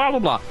DC's blah blah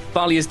blah,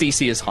 Thalia's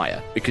DC is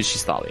higher because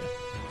she's Thalia.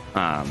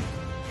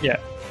 Yeah.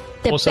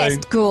 The also,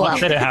 best girl. like I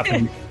said, it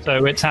happened,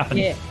 so it's happened.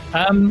 Yeah.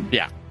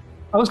 Yeah.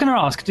 I was going to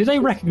ask, do they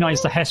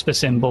recognize the Hesper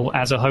symbol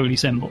as a holy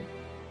symbol?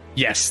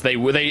 Yes, they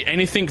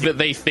anything that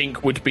they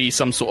think would be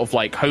some sort of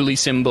like holy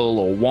symbol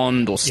or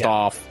wand or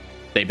staff,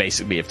 they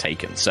basically have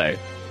taken. So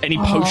any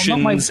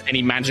potions,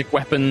 any magic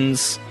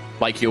weapons,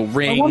 like your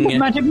ring. I wanted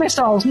magic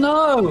missiles.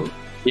 No.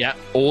 Yeah,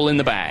 all in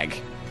the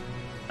bag.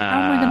 How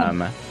am I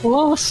going to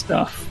blast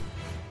stuff?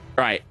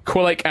 Right,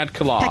 Quilek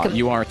Adkalar,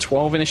 you are a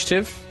 12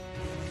 initiative.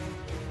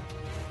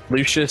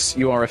 Lucius,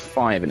 you are a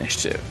 5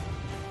 initiative.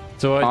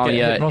 Do I Alia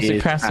get hypnotic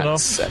is passing at off?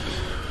 7.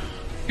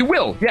 You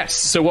will, yes.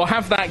 So we'll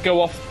have that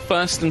go off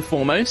first and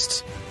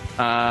foremost.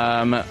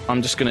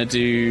 I'm just going to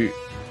do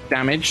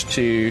damage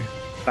to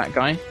that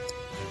guy.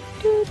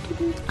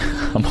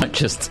 I might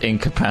just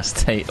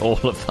incapacitate all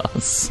of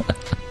us.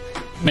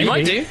 You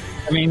might do.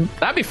 I mean,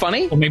 that'd be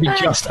funny. Or maybe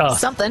just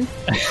us. Something.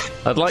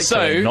 I'd like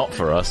to not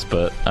for us,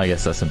 but I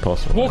guess that's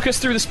impossible. Walk us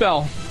through the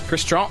spell,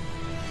 Chris Trott.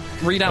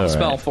 Read out the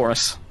spell for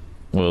us.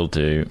 Will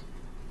do.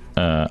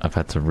 I've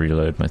had to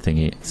reload my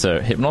thingy. So,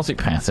 hypnotic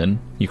pattern.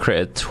 You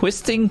create a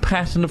twisting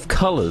pattern of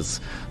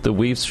colours that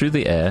weaves through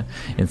the air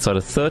inside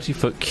a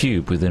 30-foot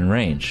cube within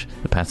range.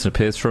 The pattern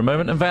appears for a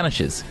moment and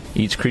vanishes.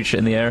 Each creature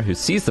in the area who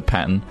sees the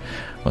pattern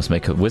must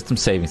make a wisdom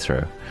saving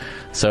throw.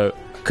 So,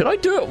 could I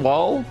do it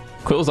while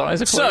Quill's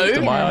eyes are closed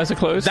and my eyes are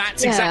closed?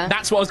 That's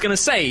that's what I was going to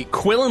say.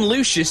 Quill and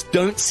Lucius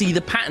don't see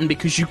the pattern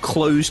because you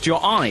closed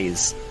your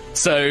eyes.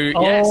 So,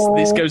 yes,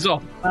 this goes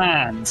off.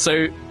 Man.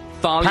 So,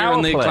 Thalia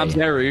and the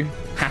Glabzeru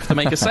have to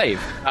make a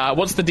save.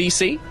 What's the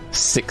DC?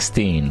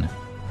 16.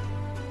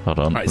 Hold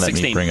on, right, let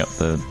 16. me bring up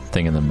the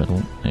thing in the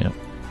middle. Yeah.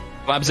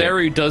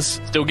 Glabzeru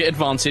does still get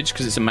advantage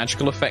because it's a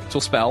magical effect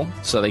or spell,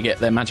 so they get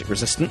their magic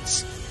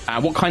resistance.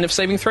 What kind of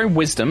saving throw?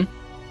 Wisdom.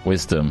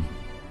 Wisdom.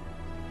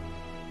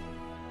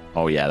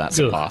 Oh yeah, that's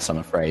a pass, I'm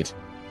afraid.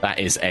 That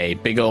is a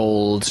big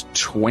old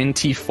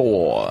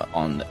 24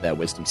 on their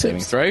wisdom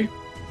saving throw.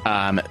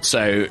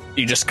 So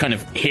you just kind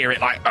of hear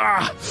it like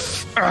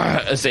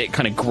as it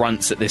kind of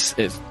grunts at this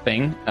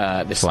thing,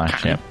 this flash,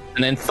 pattern.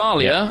 And then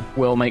Thalia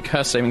will make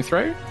her saving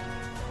throw.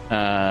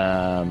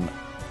 That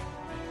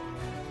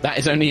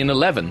is only an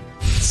 11.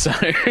 So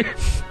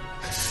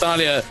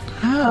Thalia.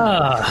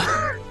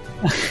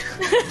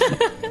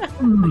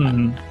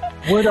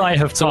 Would I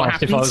have So what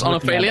passed if I happens was on a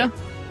looking at failure? it?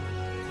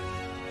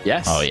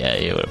 Yes. Oh yeah,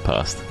 you would have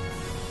passed.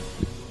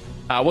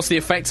 What's the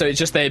effect? So it's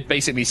just they're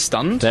basically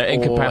stunned? They're or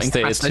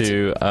incapacitated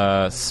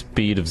to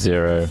speed of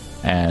 0,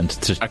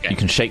 and you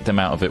can shake them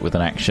out of it with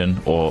an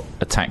action or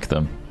attack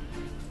them.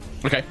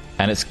 Okay.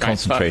 And it's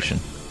concentration.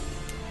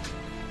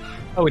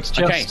 Oh, it's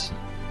just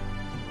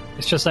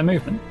it's just their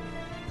movement.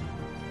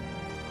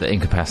 They're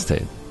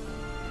incapacitated.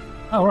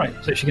 Oh right,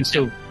 so she can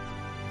still.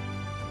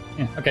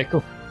 Yeah. Okay.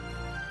 Cool.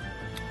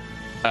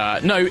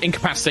 No,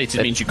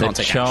 incapacitated means you can't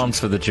take charmed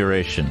for the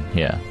duration.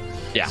 Yeah.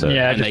 Yeah. So,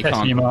 Yeah, and just they testing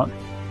can't. you mark.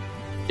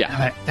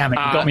 Yeah. Damn it!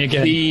 You got me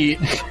again.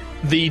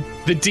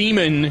 The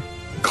demon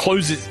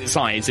closes its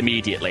eyes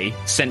immediately,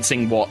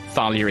 sensing what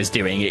Thalia is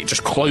doing. It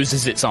just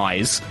closes its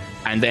eyes,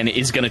 and then it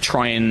is going to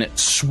try and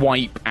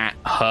swipe at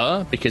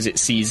her because it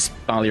sees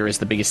Thalia as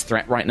the biggest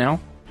threat right now.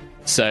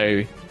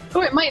 So,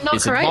 it might knock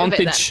it's her out of it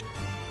then. advantage.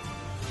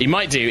 He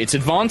might do. It's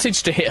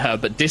advantage to hit her,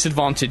 but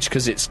disadvantage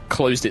because it's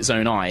closed its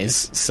own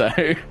eyes. So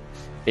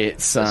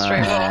it's a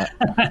straight roll.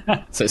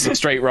 So it's a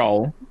straight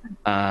roll.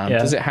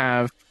 Does it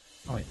have?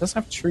 Oh, it does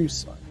have true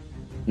sight.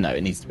 No,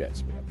 it needs to be able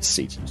to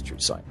see to use true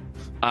sight.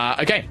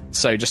 Okay,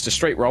 so just a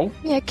straight roll.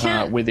 Yeah,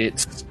 can't. With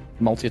its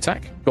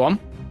multi-attack. Go on.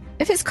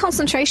 If it's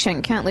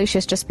concentration, can't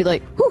Lucius just be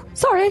like, "Ooh,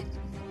 sorry"?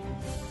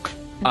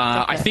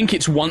 I think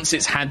it's once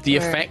it's had the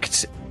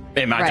effect,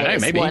 Imagine, Right,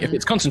 it's maybe. one. If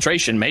it's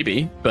concentration,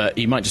 maybe. But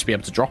he might just be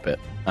able to drop it.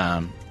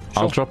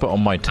 I'll drop it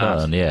on my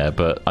turn,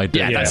 but I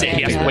don't. Yeah, that's it.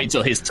 He has Yeah. to wait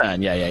till his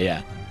turn.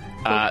 Yeah.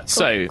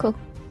 Cool.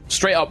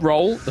 Straight up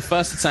roll. The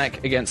first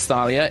attack against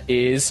Thalia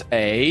is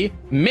a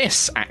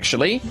miss,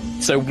 actually.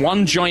 So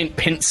one giant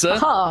pincer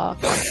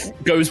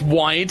goes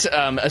wide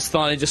as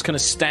Thalia just kind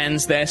of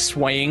stands there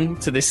swaying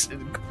to this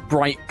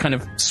bright, kind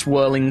of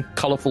swirling,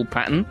 colourful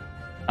pattern.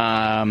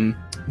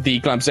 The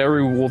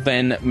Glabzeru will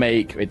then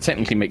it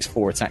technically makes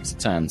 4 attacks a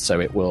turn, so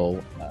it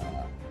will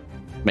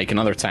make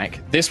another attack.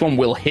 This one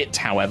will hit,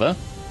 however.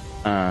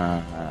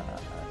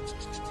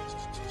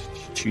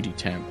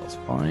 2d10 plus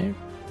 5.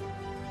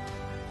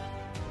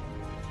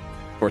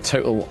 For a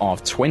total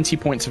of 20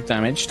 points of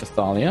damage to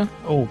Thalia.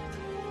 Oh,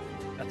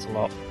 that's a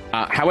lot.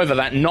 However,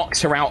 that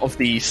knocks her out of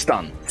the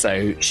stun.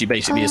 So she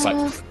basically is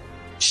like,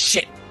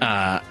 shit.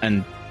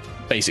 And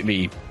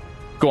basically,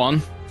 go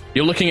on.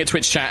 You're looking at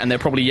Twitch chat and they're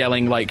probably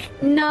yelling like,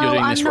 No, you're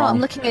doing I'm this not.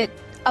 wrong.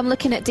 I'm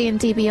looking at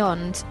D&D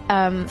Beyond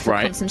for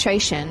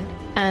concentration,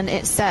 and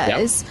it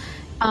says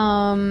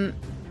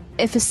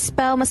if a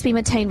spell must be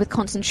maintained with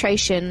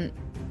concentration,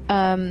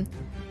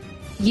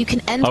 you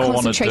can end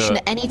concentration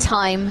at any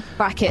time.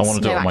 Brackets. I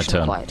want to do no it on my action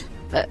turn. required.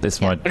 But, This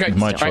is my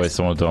choice.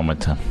 I want to do it on my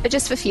turn. But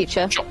just for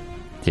future. Sure.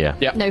 Yeah.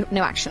 Yep.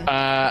 No action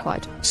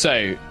required.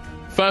 So,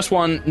 first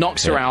one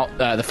knocks her out.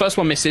 The first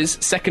one misses.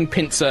 Second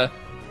pincer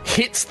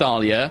hits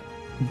Thalia.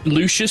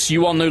 Lucius,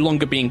 you are no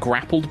longer being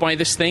grappled by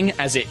this thing,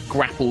 as it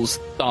grapples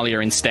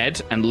Thalia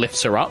instead and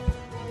lifts her up.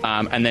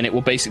 And then it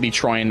will basically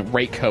try and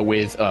rake her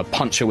with,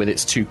 punch her with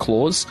its 2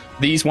 claws.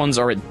 These ones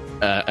are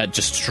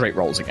just straight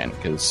rolls again,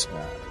 because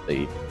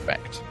the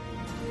effect.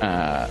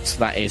 So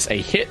that is a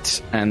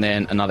hit, and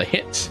then another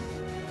hit.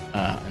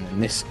 And then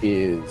this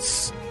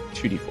is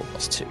 2d4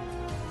 plus 2.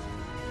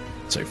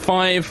 So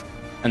 5,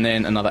 and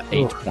then another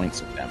 8 points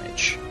of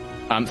damage.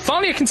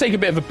 Thalia can take a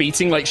bit of a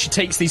beating. Like, she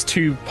takes these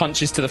 2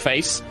 punches to the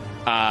face,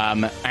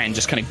 and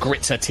just kind of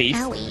grits her teeth.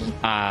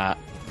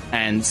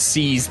 And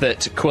sees that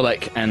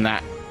Quillick and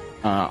that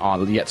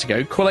are yet to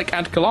go. Quillick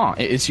Adkalar,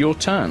 it is your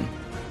turn.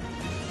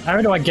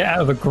 How do I get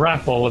out of a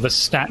grapple of a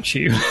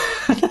statue?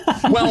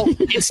 Well,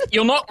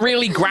 you're not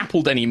really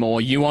grappled anymore.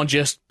 You are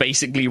just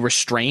basically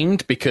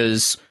restrained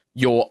because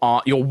your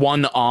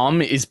one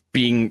arm is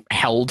being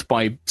held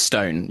by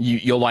stone.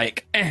 You're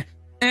like,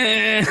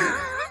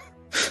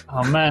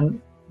 Oh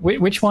man,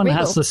 which one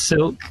has the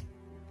silk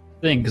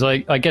thing?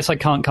 Because I guess I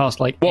can't cast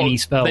any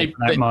spell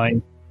without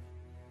mine.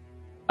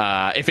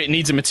 If it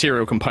needs a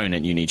material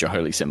component, you need your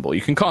holy symbol.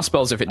 You can cast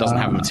spells if it doesn't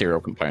have a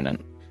material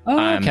component.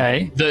 Oh,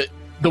 okay.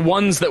 The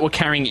ones that were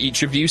carrying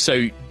each of you,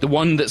 so the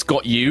one that's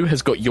got you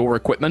has got your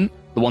equipment.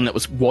 The one that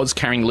was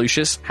carrying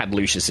Lucius had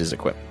Lucius's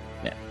equipment.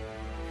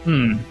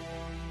 Yeah.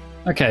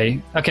 Okay.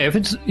 If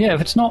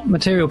it's not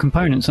material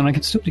components, then I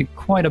can still do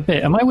quite a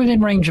bit. Am I within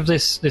range of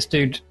this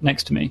dude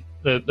next to me?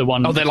 The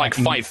one. Oh, they're like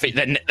 5 feet.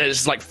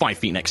 There's like 5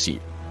 feet next to you.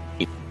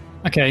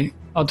 Okay,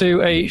 I'll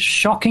do a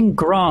shocking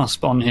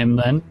grasp on him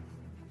then.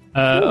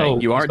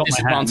 You are at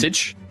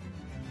disadvantage.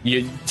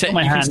 You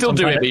can still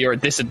do it, but you're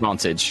at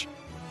disadvantage.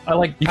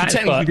 You can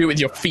technically do it with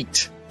your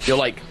feet. You're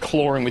like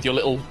clawing with your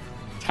little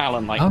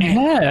talon, like. Oh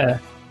yeah,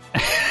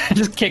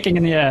 just kicking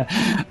in the air.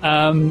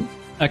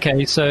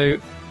 Okay, so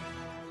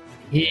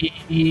he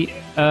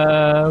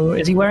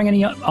is he wearing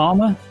any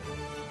armor?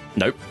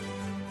 Nope.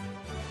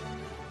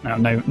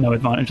 No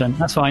advantage then.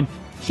 That's fine.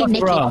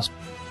 Grasp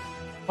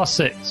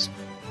 +6.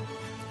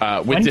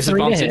 With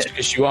disadvantage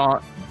because you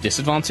are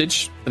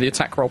disadvantaged for the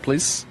attack roll,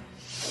 please.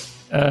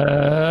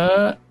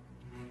 7.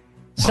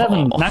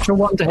 Natural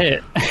 1 to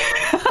hit.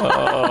 You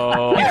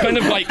kind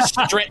of like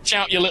stretch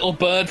out your little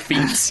bird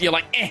feet. You're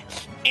like,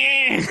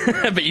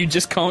 but you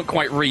just can't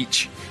quite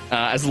reach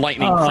as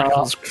lightning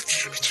crackles.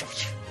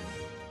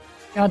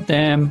 God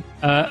damn.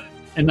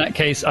 In that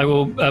case, I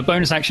will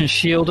bonus action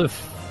shield of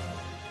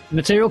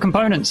material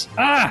components.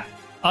 I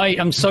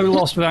am so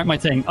lost without my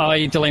thing.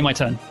 I delay my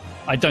turn.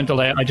 I don't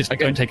delay it. I just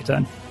don't take a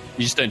turn.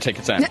 You just don't take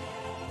a turn.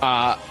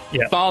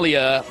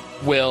 Thalia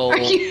will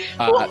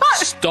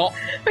stop.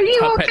 Are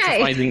you her okay?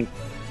 petrifying.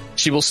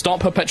 She will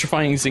stop her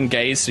petrifying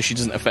gaze so she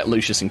doesn't affect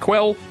Lucius and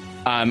Quill,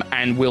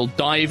 and will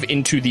dive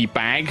into the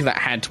bag that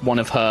had one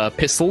of her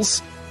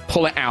pistols,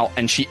 pull it out,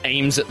 and she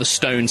aims at the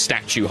stone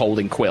statue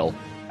holding Quill.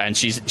 And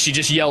she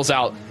just yells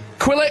out,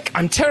 "Quillick,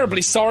 I'm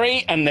terribly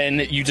sorry," and then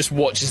you just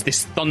watch as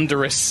this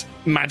thunderous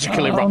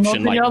magical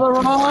eruption. Not the other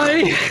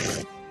eye.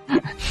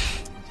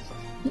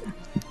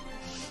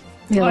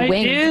 My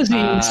ears.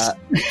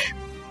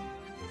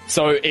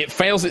 So it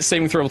fails its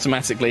saving throw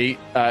automatically.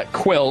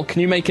 Quill,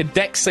 can you make a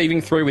dex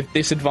saving throw with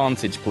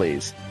disadvantage,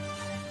 please?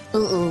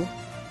 Ooh.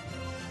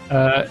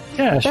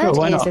 Yeah, sure.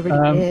 Why not?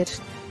 Really weird.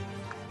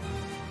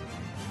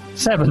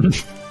 7.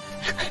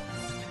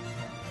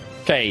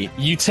 Okay,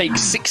 you take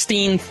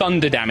 16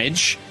 thunder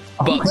damage,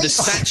 but the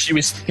statue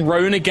is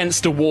thrown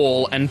against a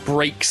wall and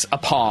breaks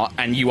apart,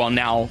 and you are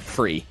now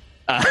free.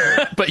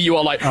 But you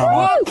are like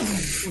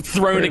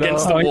thrown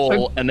against the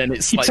wall, and then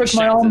it's like he took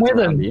my arm with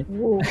him.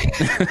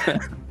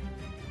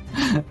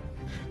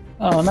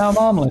 Oh, now I'm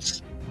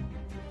armless.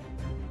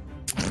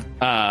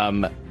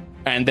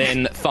 And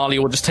then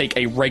Thalia will just take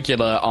a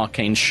regular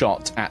arcane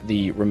shot at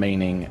the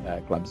remaining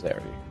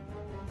Glabzeri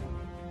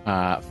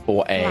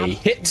for a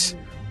hit,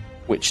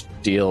 which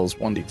deals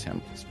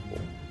 1d10 plus 4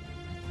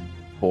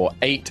 for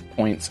 8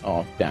 points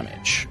of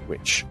damage,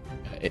 which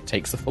it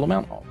takes the full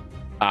amount of.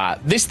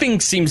 This thing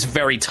seems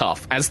very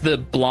tough. As the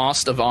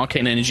blast of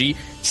arcane energy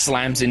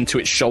slams into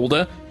its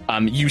shoulder,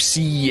 you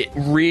see it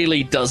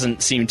really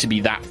doesn't seem to be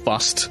that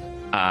fussed.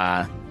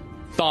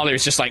 Thalia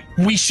is just like,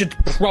 we should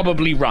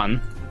probably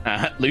run.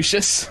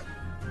 Lucius?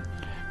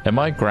 Am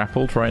I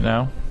grappled right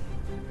now?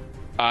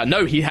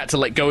 No, he had to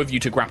let go of you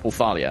to grapple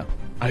Thalia,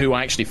 who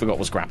I actually forgot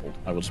was grappled.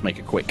 I will just make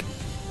a quick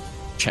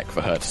check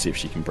for her to see if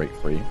she can break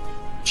free.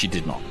 She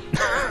did not.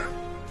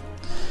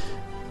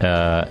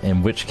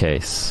 In which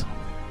case,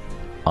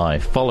 I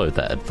follow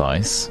that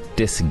advice,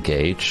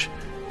 disengage,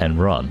 and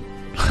run.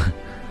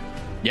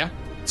 Yeah.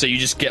 So you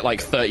just get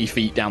like 30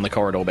 feet down the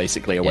corridor,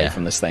 basically, away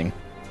from this thing.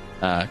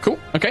 Cool.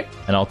 Okay.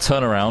 And I'll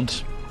turn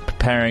around,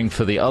 preparing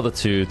for the other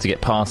two to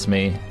get past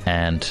me,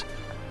 and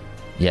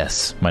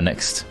yes, my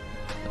next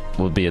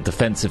will be a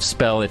defensive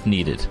spell if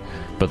needed,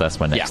 but that's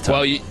my next turn.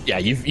 Well,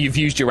 you've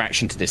used your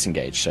action to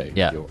disengage, so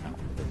yeah. You're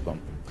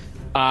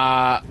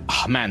out.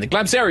 Oh man, the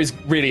Glabzeri is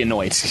really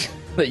annoyed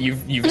that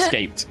you've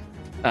escaped.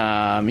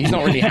 He's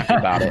not really happy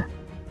about it.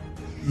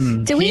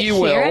 Do we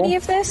hear any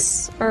of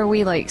this, or are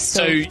we like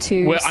too?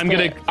 Well,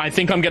 I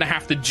think I'm gonna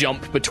have to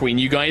jump between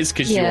you guys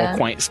because you're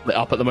quite split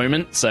up at the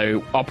moment.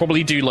 So I'll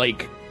probably do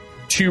like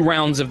 2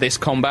 rounds of this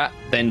combat,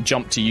 then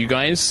jump to you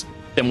guys.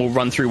 Then we'll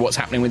run through what's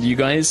happening with you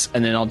guys,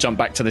 and then I'll jump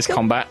back to this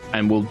combat,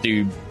 and we'll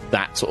do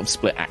that sort of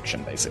split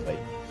action basically.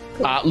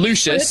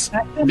 Lucius,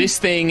 this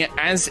thing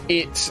as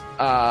it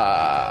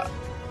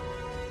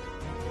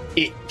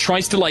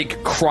tries to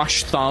like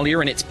crush Thalia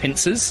in its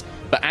pincers.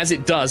 But as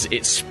it does,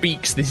 it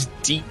speaks this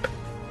deep,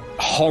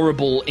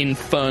 horrible,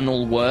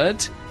 infernal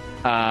word.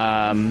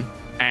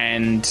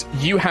 And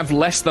you have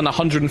less than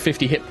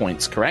 150 hit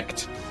points,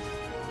 correct?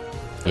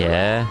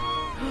 Yeah.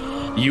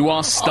 You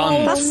are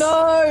stunned.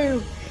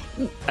 Oh,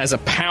 no! As a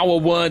power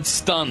word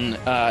stun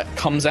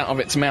comes out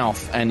of its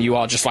mouth, and you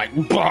are just like,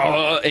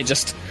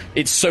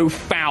 it's so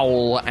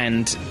foul,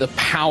 and the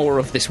power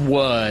of this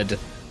word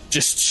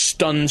just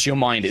stuns your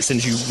mind. It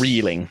sends you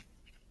reeling.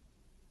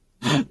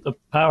 The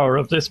power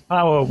of this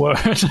power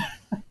word.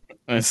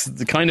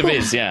 It kind of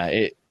is,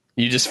 yeah.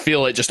 You just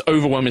feel it just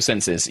overwhelm your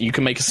senses. You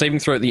can make a saving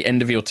throw at the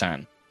end of your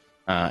turn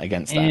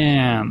against that.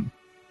 Damn.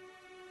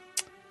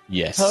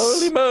 Yes.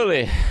 Holy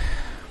moly.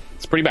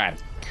 It's pretty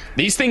bad.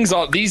 These things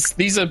are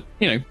these are,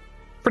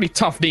 pretty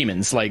tough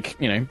demons, like,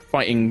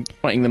 fighting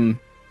them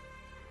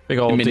big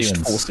old diminished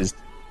demons. forces.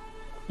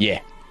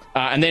 Yeah.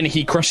 And then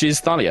he crushes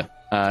Thalia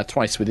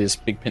twice with his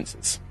big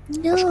pincers.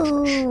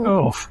 No.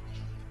 Oh.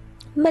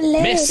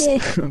 Miss.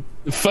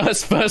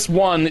 First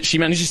one, she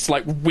manages to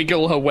like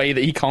wiggle her way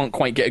that he can't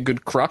quite get a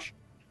good crush.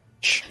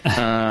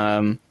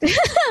 But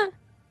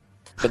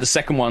the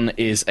second one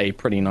is a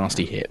pretty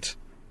nasty hit.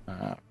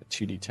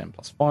 2d10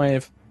 plus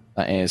 5.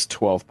 That is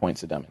 12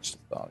 points of damage to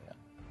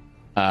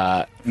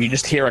Thalia. You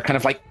just hear her kind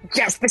of like,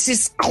 yes, this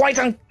is quite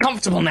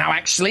uncomfortable now,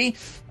 actually.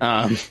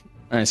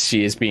 As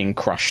she is being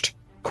crushed.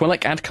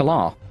 Quillic and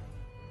Kalar.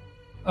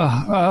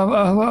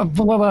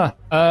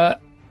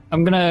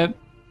 I'm gonna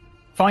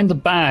find the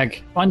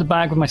bag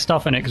with my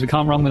stuff in it, because we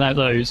can't run without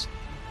those.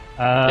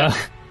 Yeah.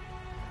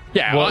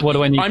 What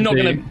do I need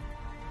to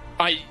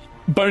do?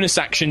 Bonus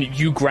action,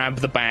 you grab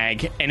the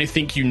bag.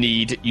 Anything you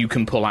need, you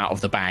can pull out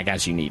of the bag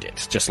as you need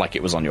it, just like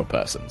it was on your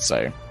person.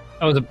 So.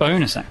 Oh, the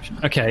bonus action.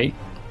 Okay.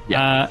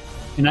 Yeah.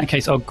 In that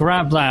case, I'll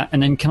grab that,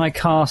 and then can I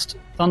cast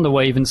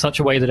Thunderwave in such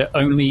a way that it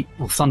only...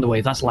 Well,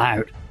 Thunderwave, that's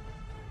loud.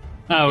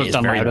 Oh, It it's is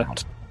done very louder.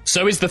 loud.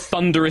 So is the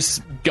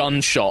thunderous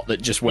gunshot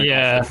that just went off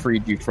and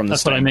freed you from the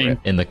that's what I mean.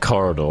 In the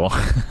corridor.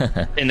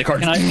 In the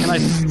corridor. Can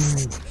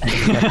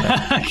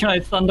I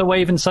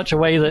Thunderwave in such a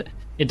way that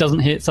it doesn't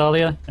hit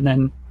Thalia, and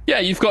then... Yeah,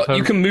 you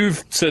can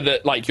move so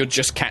that like you're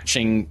just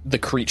catching the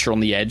creature on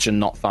the edge and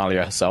not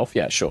Thalia herself.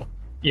 Yeah, sure.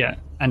 Yeah,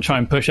 and try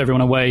and push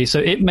everyone away. So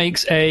it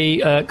makes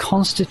a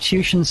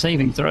Constitution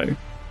saving throw.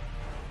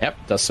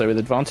 Yep, does so with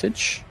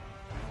advantage.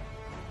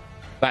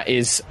 That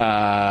is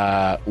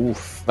that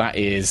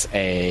is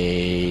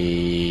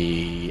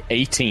a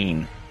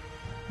 18.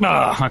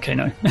 Okay,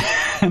 no.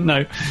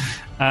 No.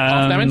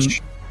 Half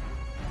damage?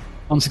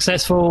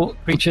 Unsuccessful,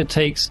 creature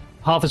takes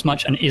half as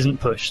much and isn't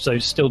pushed, so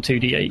still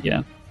 2d8,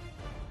 yeah.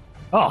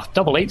 Oh,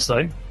 double 8s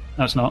though.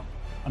 No, it's not.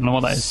 I don't know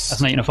what that is. That's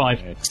an 8 and a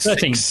 5.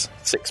 13.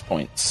 6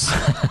 points.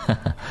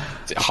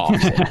 Is it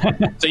half?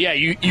 So yeah,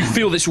 you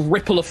feel this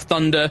ripple of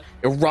thunder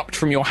erupt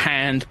from your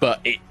hand, but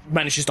it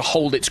manages to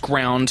hold its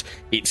ground,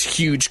 its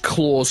huge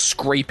claws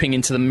scraping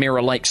into the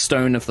mirror-like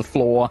stone of the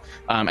floor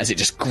as it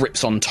just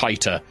grips on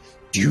tighter.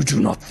 You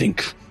do not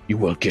think you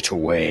will get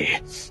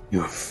away.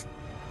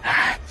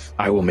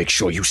 I will make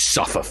sure you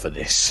suffer for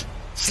this,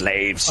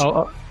 slaves.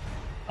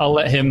 I'll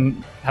let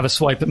him have a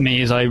swipe at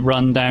me as I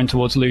run down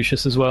towards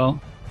Lucius as well,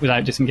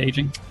 without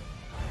disengaging.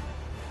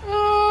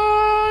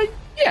 Yeah,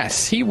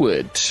 Yes, he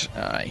would.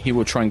 He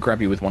will try and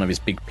grab you with one of his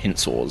big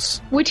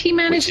pincers. Would he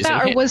manage Which is a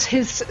that, or hit. was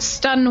his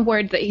stun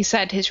word that he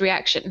said his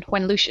reaction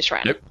when Lucius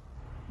ran? Nope.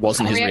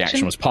 Wasn't his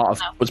reaction. Was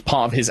part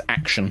of his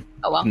action.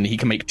 Oh well. And he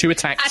can make 2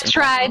 attacks. I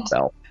tried.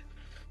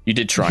 You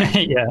did try.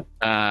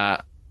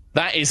 Yeah.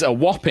 That is a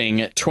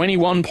whopping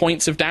 21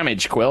 points of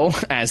damage, Quill,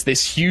 as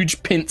this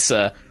huge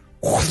pincer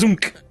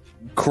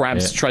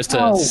tries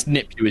to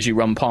snip you as you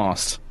run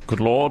past.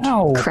 Good lord.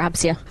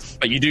 Crabs you.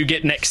 But you do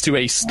get next to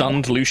a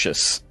stunned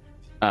Lucius.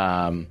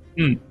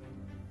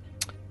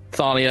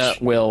 Thalia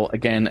will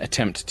again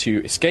attempt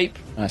to escape.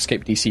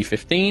 Escape DC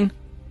 15,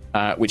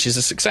 which is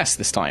a success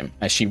this time,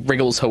 as she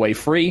wriggles her way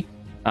free.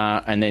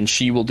 And then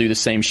she will do the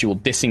same. She will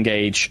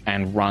disengage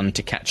and run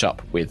to catch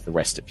up with the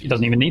rest of you. She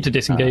doesn't even need to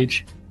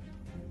disengage.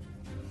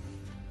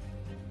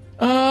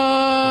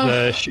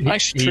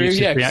 Actually, true.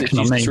 Yeah, because it's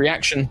used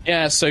reaction.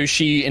 Yeah, so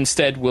she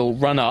instead will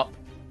run up,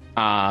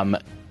 kind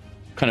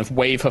of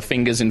wave her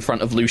fingers in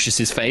front of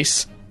Lucius's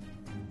face.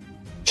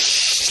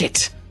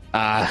 Shit.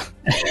 And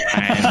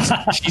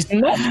she's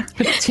not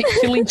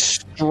particularly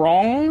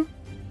strong,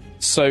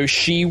 so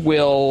she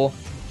will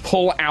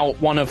pull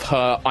out one of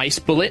her ice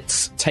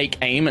bullets, take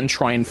aim, and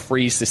try and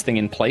freeze this thing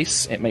in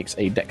place. It makes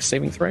a dex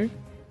saving throw.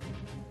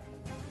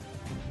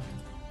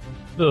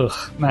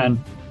 Ugh,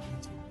 man.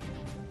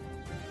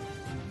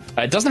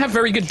 It doesn't have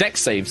very good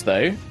dex saves,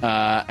 though,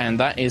 and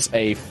that is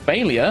a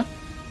failure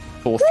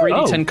for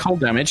 3d10 cold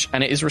damage,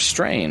 and it is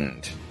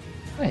restrained.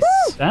 Nice.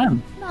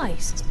 Damn.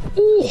 Nice.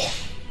 Ooh.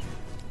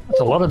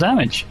 That's a lot of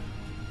damage.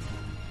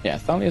 Yeah,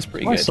 Thalia's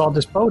pretty I good. sawed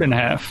this boat in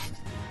half.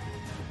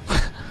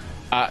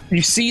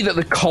 You see that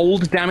the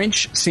cold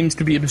damage seems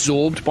to be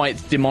absorbed by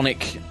its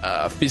demonic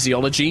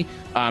physiology,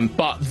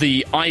 but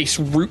the ice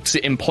roots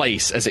it in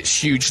place as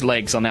its huge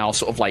legs are now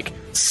sort of like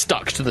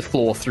stuck to the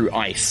floor through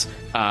ice.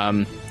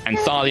 And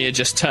Thalia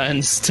just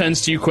turns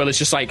to you, Quill. It's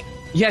just like,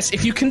 yes,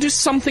 if you can do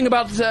something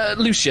about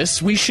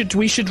Lucius, we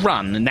should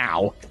run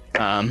now.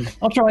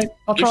 I'll try.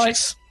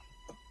 Lucius,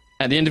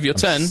 at the end of your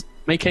turn,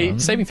 make a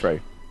saving throw.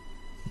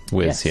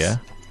 Whiz, yeah.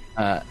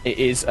 It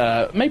is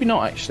maybe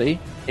not actually.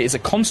 It is a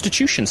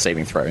Constitution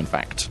saving throw, in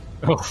fact.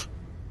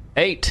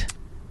 8.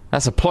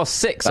 That's a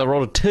 +6. I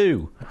rolled a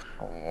 2.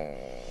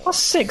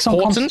 +6 on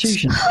Important.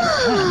 Constitution.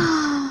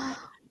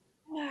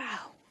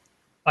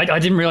 I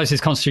didn't realize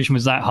his Constitution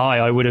was that high.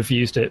 I would have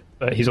used it,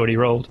 but he's already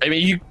rolled.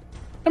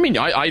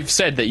 I've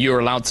said that you're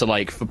allowed to,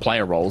 like, for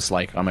player rolls,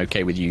 like, I'm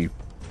okay with you,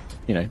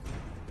 you know.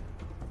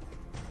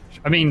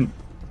 I mean,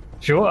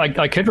 sure,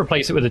 I could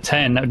replace it with a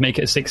 10. That would make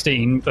it a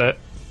 16, but...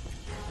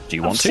 Do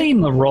you want I've to?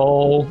 seen the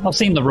roll.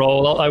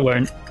 I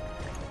won't.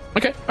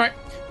 Okay, all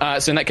right.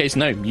 So in that case,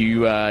 no.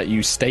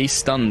 You stay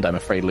stunned, I'm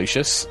afraid,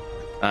 Lucius.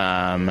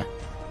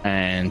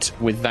 And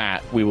with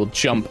that, we will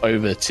jump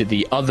over to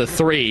the other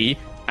 3,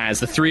 as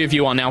the 3 of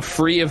you are now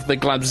free of the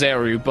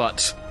Glabzeru,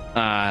 but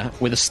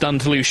with a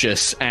stunned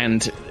Lucius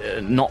and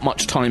not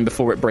much time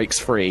before it breaks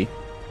free.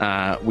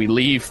 We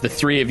leave the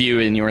 3 of you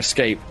in your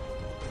escape.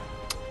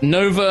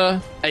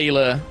 Nova,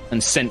 Ayla,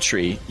 and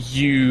Sentry,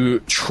 you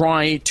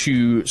try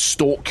to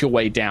stalk your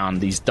way down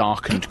these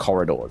darkened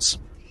corridors,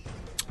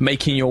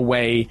 making your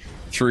way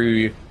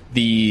through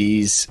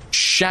these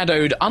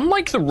shadowed...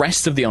 Unlike the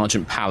rest of the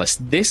Argent Palace,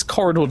 this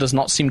corridor does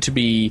not seem to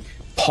be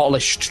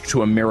polished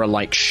to a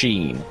mirror-like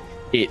sheen.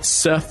 Its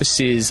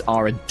surfaces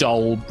are a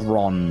dull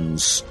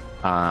bronze.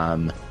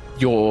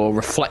 Your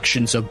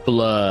reflections are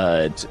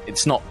blurred.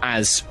 It's not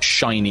as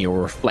shiny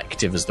or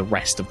reflective as the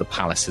rest of the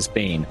palace has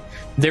been.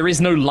 There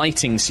is no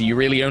lighting, so you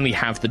really only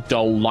have the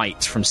dull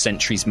light from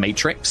Sentry's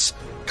matrix,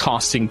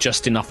 casting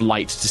just enough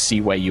light to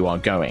see where you are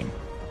going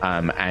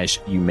as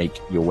you make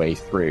your way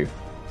through.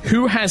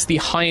 Who has the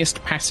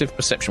highest passive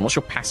perception? What's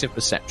your passive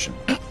perception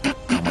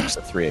amongst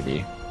the 3 of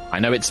you? I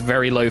know it's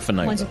very low for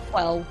Nova. Mine's a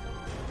 12.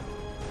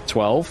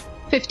 12?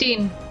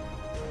 15.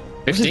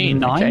 15,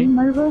 9, okay.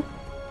 Nova?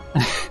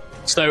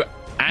 So,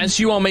 as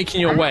you are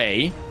making your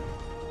way,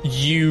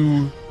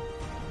 you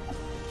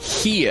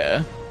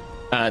hear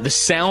the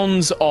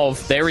sounds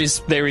of there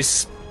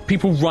is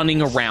people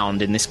running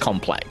around in this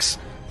complex.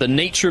 The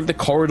nature of the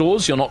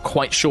corridors, you're not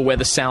quite sure where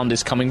the sound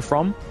is coming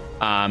from.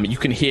 You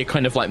can hear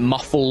kind of like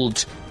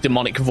muffled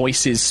demonic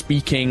voices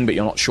speaking, but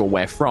you're not sure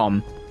where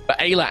from. But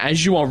Ayla,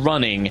 as you are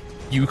running,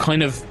 you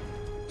kind of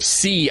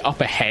see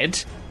up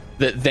ahead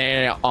that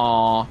there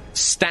are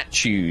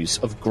statues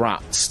of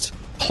Grutst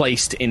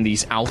placed in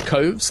these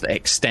alcoves that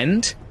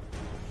extend.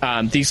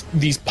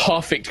 These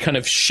perfect kind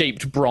of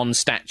shaped bronze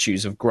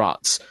statues of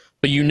Grutz.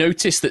 But you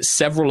notice that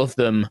several of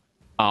them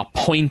are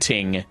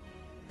pointing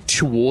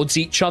towards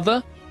each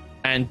other,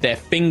 and their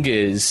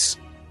fingers,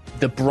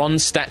 the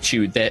bronze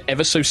statue, they're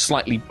ever so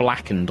slightly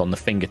blackened on the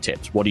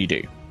fingertips. What do you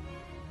do?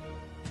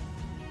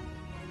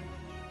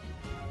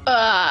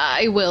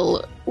 I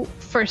will,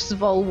 first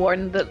of all,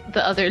 warn the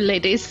other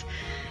ladies.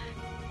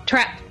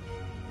 Trap.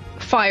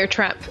 Fire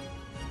trap.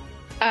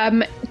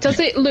 Does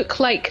it look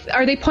like...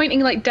 Are they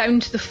pointing, like,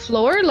 down to the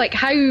floor? Like,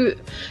 how...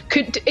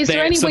 Is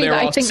there any way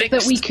that I think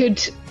that we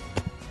could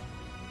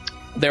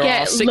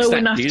get low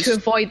enough to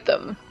avoid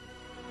them?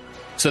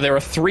 So there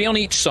are 3 on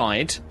each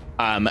side,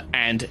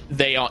 and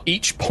they are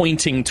each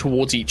pointing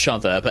towards each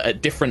other, but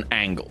at different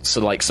angles.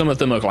 So, like, some of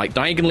them are, like,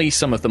 diagonally,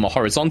 some of them are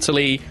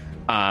horizontally.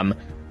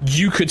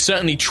 You could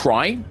certainly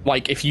try,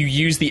 like, if you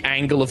use the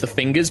angle of the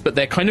fingers, but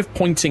they're kind of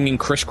pointing in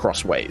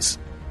crisscross ways.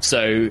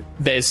 So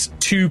there's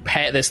 3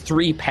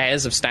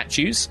 pairs of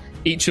statues,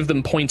 each of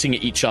them pointing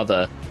at each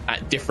other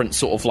at different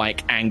sort of,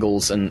 like,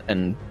 angles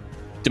and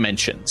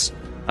dimensions.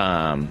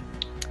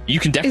 You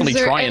can definitely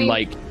try and,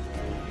 like,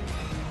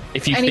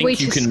 if you think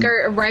you can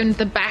skirt around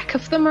the back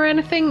of them or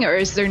anything, or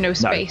is there no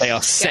space? No, they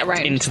are set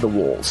into the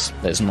walls.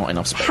 There's not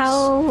enough space.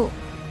 How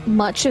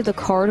much of the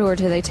corridor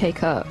do they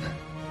take up?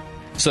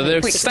 So the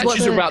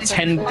statues are about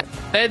 10.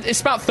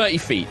 It's about 30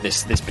 feet.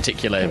 This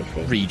particular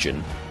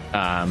region.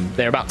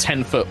 They're about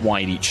 10 foot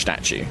wide each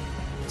statue.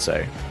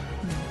 So.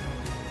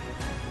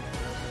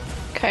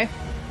 Okay.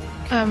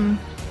 I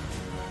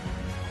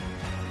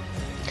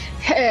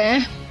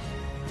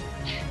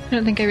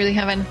don't think I really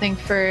have anything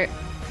for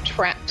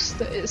traps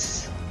that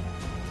is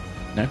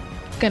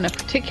gonna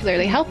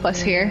particularly help us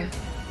here.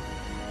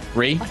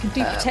 Ree? I can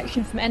do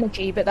protection from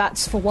energy, but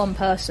that's for one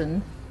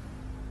person.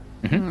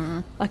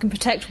 I can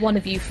protect one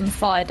of you from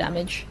fire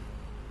damage.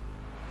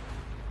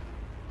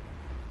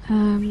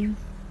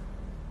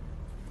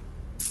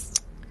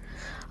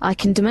 I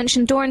can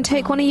dimension door and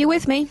take one of you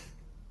with me,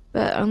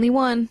 but only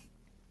one.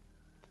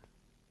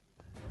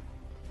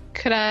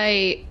 Could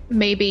I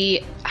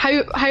maybe...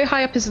 How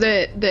high up is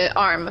the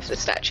arm of the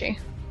statue?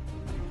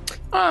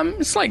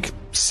 It's like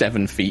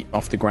 7 feet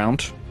off the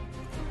ground.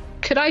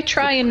 Could I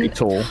try and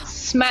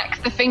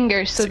smack the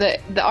finger so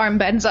that the arm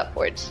bends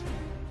upwards?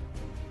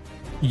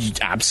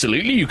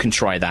 Absolutely, you can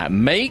try that.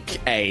 Make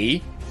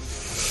a...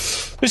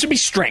 This would be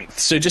strength,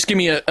 so just give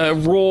me a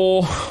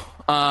raw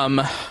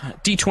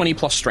D20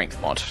 plus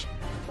strength mod.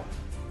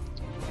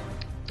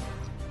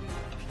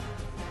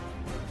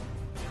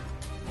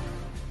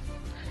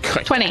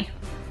 Okay. 20.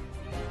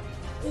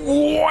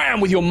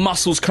 Wham! With your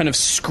muscles kind of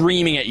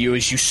screaming at you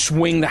as you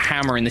swing the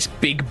hammer in this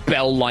big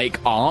bell-like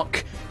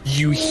arc,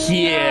 you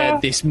hear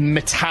this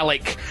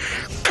metallic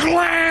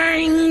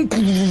clang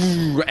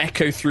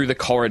echo through the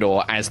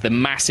corridor as the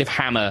massive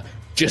hammer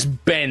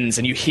just bends,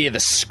 and you hear the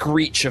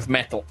screech of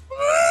metal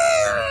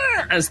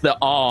as the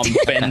arm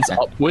bends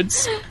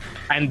upwards,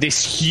 and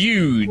this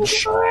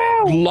huge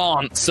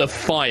lance of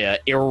fire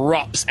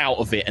erupts out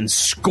of it and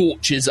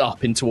scorches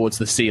up in towards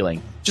the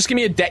ceiling. Just give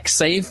me a dex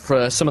save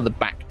for some of the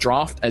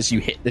backdraft as you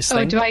hit this thing.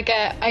 Oh, do I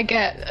get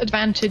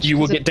advantage? You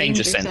will get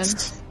danger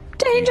sense.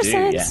 Danger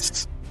sense.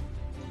 Yes.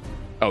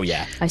 Oh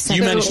yeah.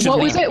 You managed to.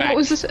 What was it? What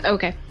was this?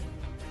 Okay.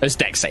 It's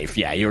dex save.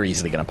 Yeah, you're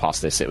easily going to pass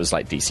this. It was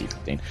like DC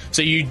 15.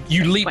 So you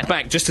leap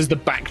back just as the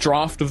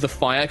backdraft of the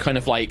fire kind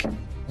of like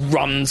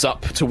runs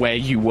up to where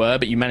you were,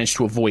 but you managed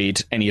to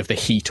avoid any of the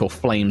heat or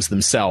flames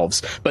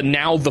themselves. But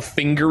now the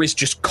finger is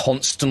just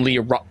constantly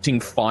erupting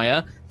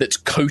fire that's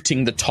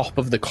coating the top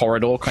of the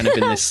corridor, kind of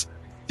in this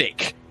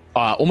thick,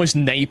 almost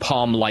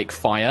napalm-like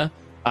fire.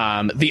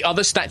 The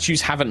other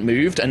statues haven't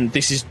moved, and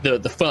this is the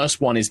first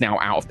one is now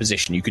out of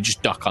position. You could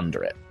just duck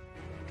under it.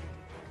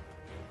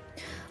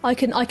 I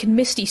can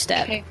Misty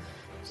Step,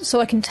 so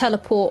I can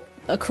teleport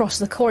across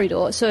the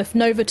corridor. So if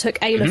Nova took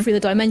Ayla through the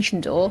dimension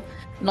door,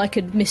 and I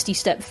could Misty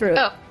Step through it.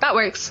 Oh, that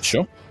works.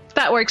 Sure.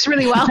 That works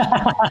really well.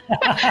 Why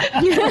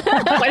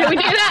don't we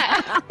do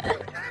that?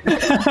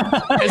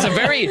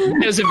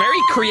 It was a very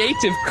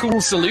creative,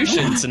 cool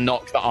solution to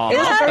knock the arm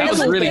off. That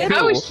was really cool.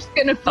 I was just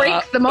going to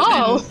break them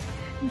all.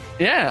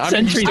 Yeah,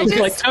 Sentry was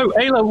like, "Oh,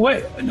 Ayla,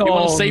 wait! You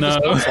want to save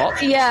the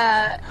spot?"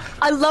 Yeah,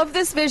 I love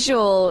this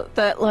visual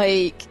that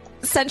like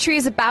Sentry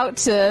is about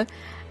to,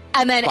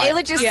 and then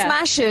Ayla just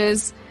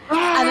smashes,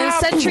 and then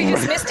Sentry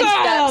just Misty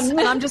steps,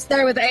 and I'm just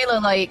there with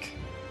Ayla like,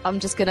 I'm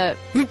just gonna.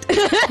 Hey,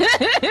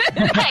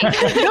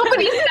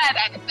 nobody said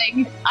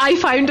anything. I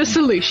found a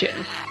solution.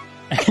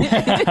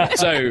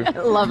 So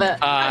love it.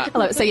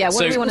 So yeah, what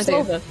do we want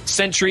to do?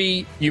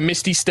 Sentry, you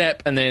Misty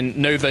Step, and then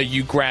Nova,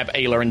 you grab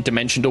Ayla and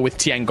Dimension Door with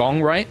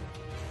Tiangong, right?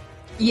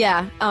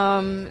 Yeah.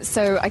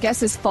 So I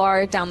guess as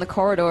far down the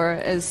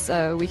corridor as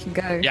we can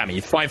go. Yeah, I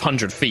mean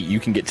 500 feet, you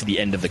can get to the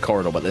end of the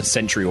corridor, but the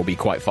Sentry will be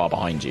quite far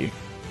behind you.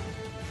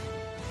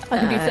 I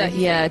can do 30.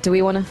 Yeah. Do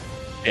we want to?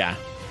 Yeah.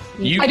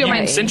 I don't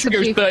mind. Sentry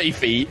goes 30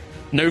 feet.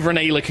 Nova and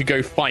Ayla could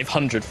go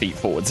 500 feet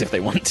forwards if they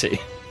want to.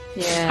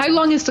 Yeah. How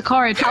long is the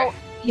corridor?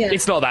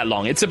 It's not that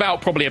long. It's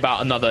probably about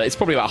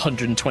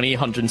 120,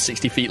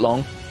 160 feet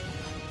long.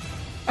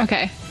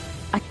 Okay.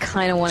 I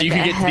kind of want to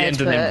get get ahead,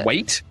 to the end and then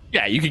wait.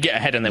 Yeah, you could get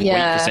ahead and then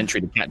wait for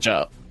Sentry to catch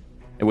up.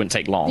 It wouldn't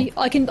take long.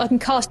 I can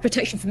cast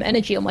protection from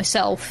energy on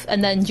myself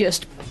and then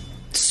just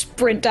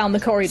sprint down the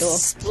corridor.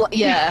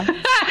 Yeah.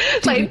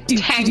 Like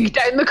tank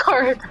down the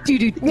corridor.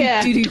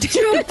 Yeah.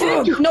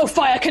 No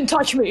fire can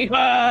touch me.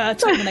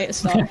 Terminator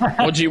style.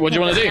 What do you want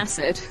to do?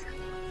 Acid.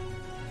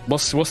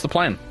 What's the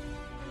plan?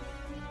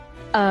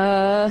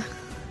 I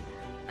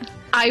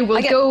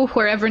will go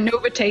wherever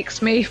Nova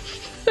takes me.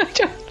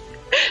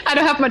 I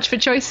don't have much of a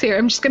choice here.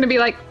 I'm just going to be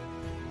like,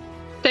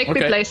 take me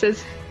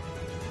places.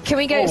 Can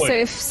we go?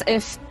 Forward. So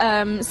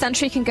if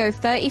Sentry can go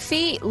 30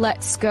 feet,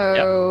 let's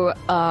go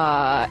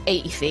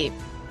 80 feet.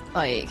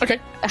 Like Okay,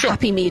 a sure.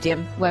 happy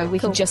medium where we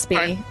can just be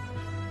Right.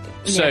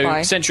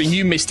 nearby. So, Sentry,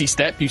 you Misty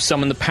Step, you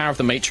summon the power of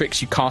the Matrix,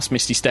 you cast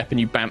Misty Step, and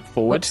you bamf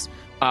forward.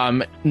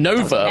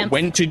 Nova,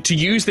 when to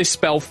use this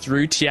spell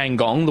through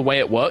Tiangong, the way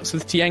it works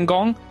with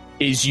Tiangong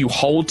is you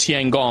hold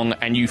Tiangong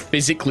and you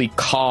physically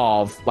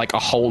carve like a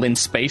hole in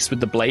space with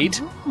the blade,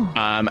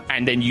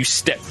 and then you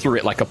step through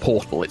it like a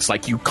portal. It's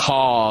like you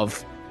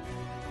carve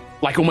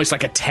like almost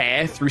like a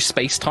tear through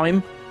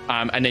space-time,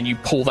 and then you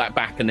pull that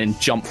back and then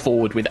jump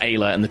forward with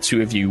Ayla, and the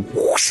two of you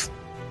whoosh,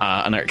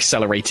 and are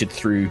accelerated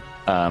through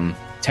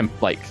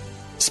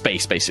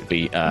space,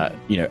 basically,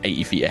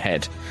 80 feet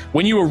ahead.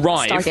 When you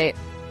arrive, Stargate.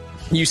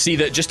 you see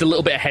that just a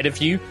little bit ahead of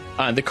you,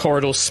 the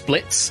corridor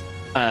splits,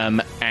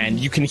 and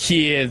you can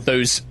hear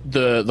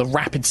the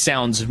rapid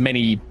sounds of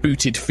many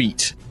booted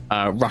feet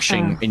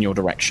rushing in your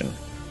direction,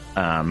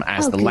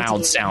 as the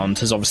loud sound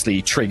has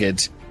obviously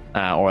triggered,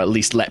 or at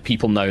least let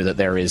people know that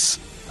there is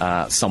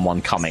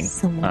someone coming.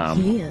 Someone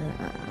here.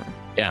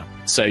 Yeah,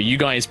 so you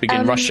guys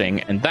begin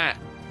rushing, and that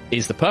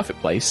is the perfect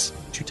place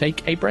to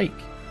take a break.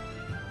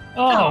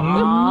 Oh,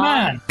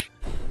 man.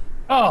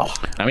 Oh,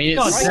 I mean,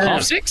 it's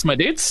God, 6:30, my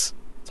dudes.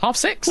 It's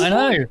 6:30. I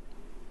know.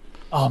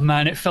 Oh,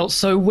 man, it felt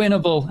so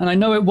winnable. And I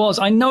know it was.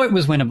 I know it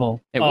was winnable.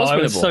 It was I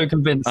was winnable. so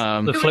convinced. We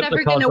The We were flip never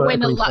the going card to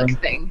win a vertically luck thing.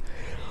 thing.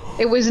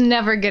 It was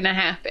never going to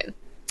happen.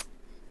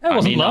 That I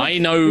wasn't mean, luck. I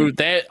know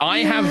there.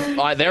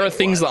 There are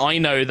things that I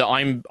know that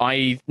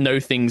I know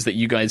things that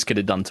you guys could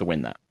have done to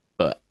win that.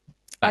 But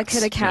I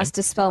could have cast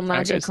Dispel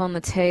Magic goes. on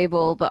the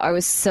table, but I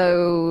was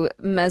so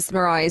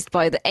mesmerized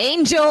by the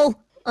angel.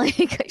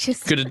 Like, I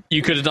just...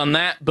 you could have done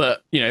that,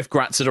 but if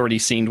Gratz had already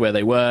seen where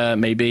they were,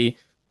 maybe.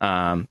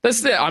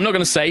 That's it. I'm not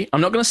going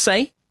to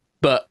say,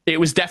 but it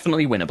was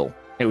definitely winnable.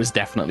 It was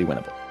definitely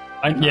winnable.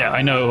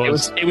 I know it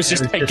was. It was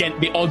just again.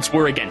 The odds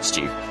were against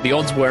you. The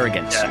odds were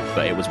against you,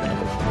 but it was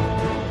winnable.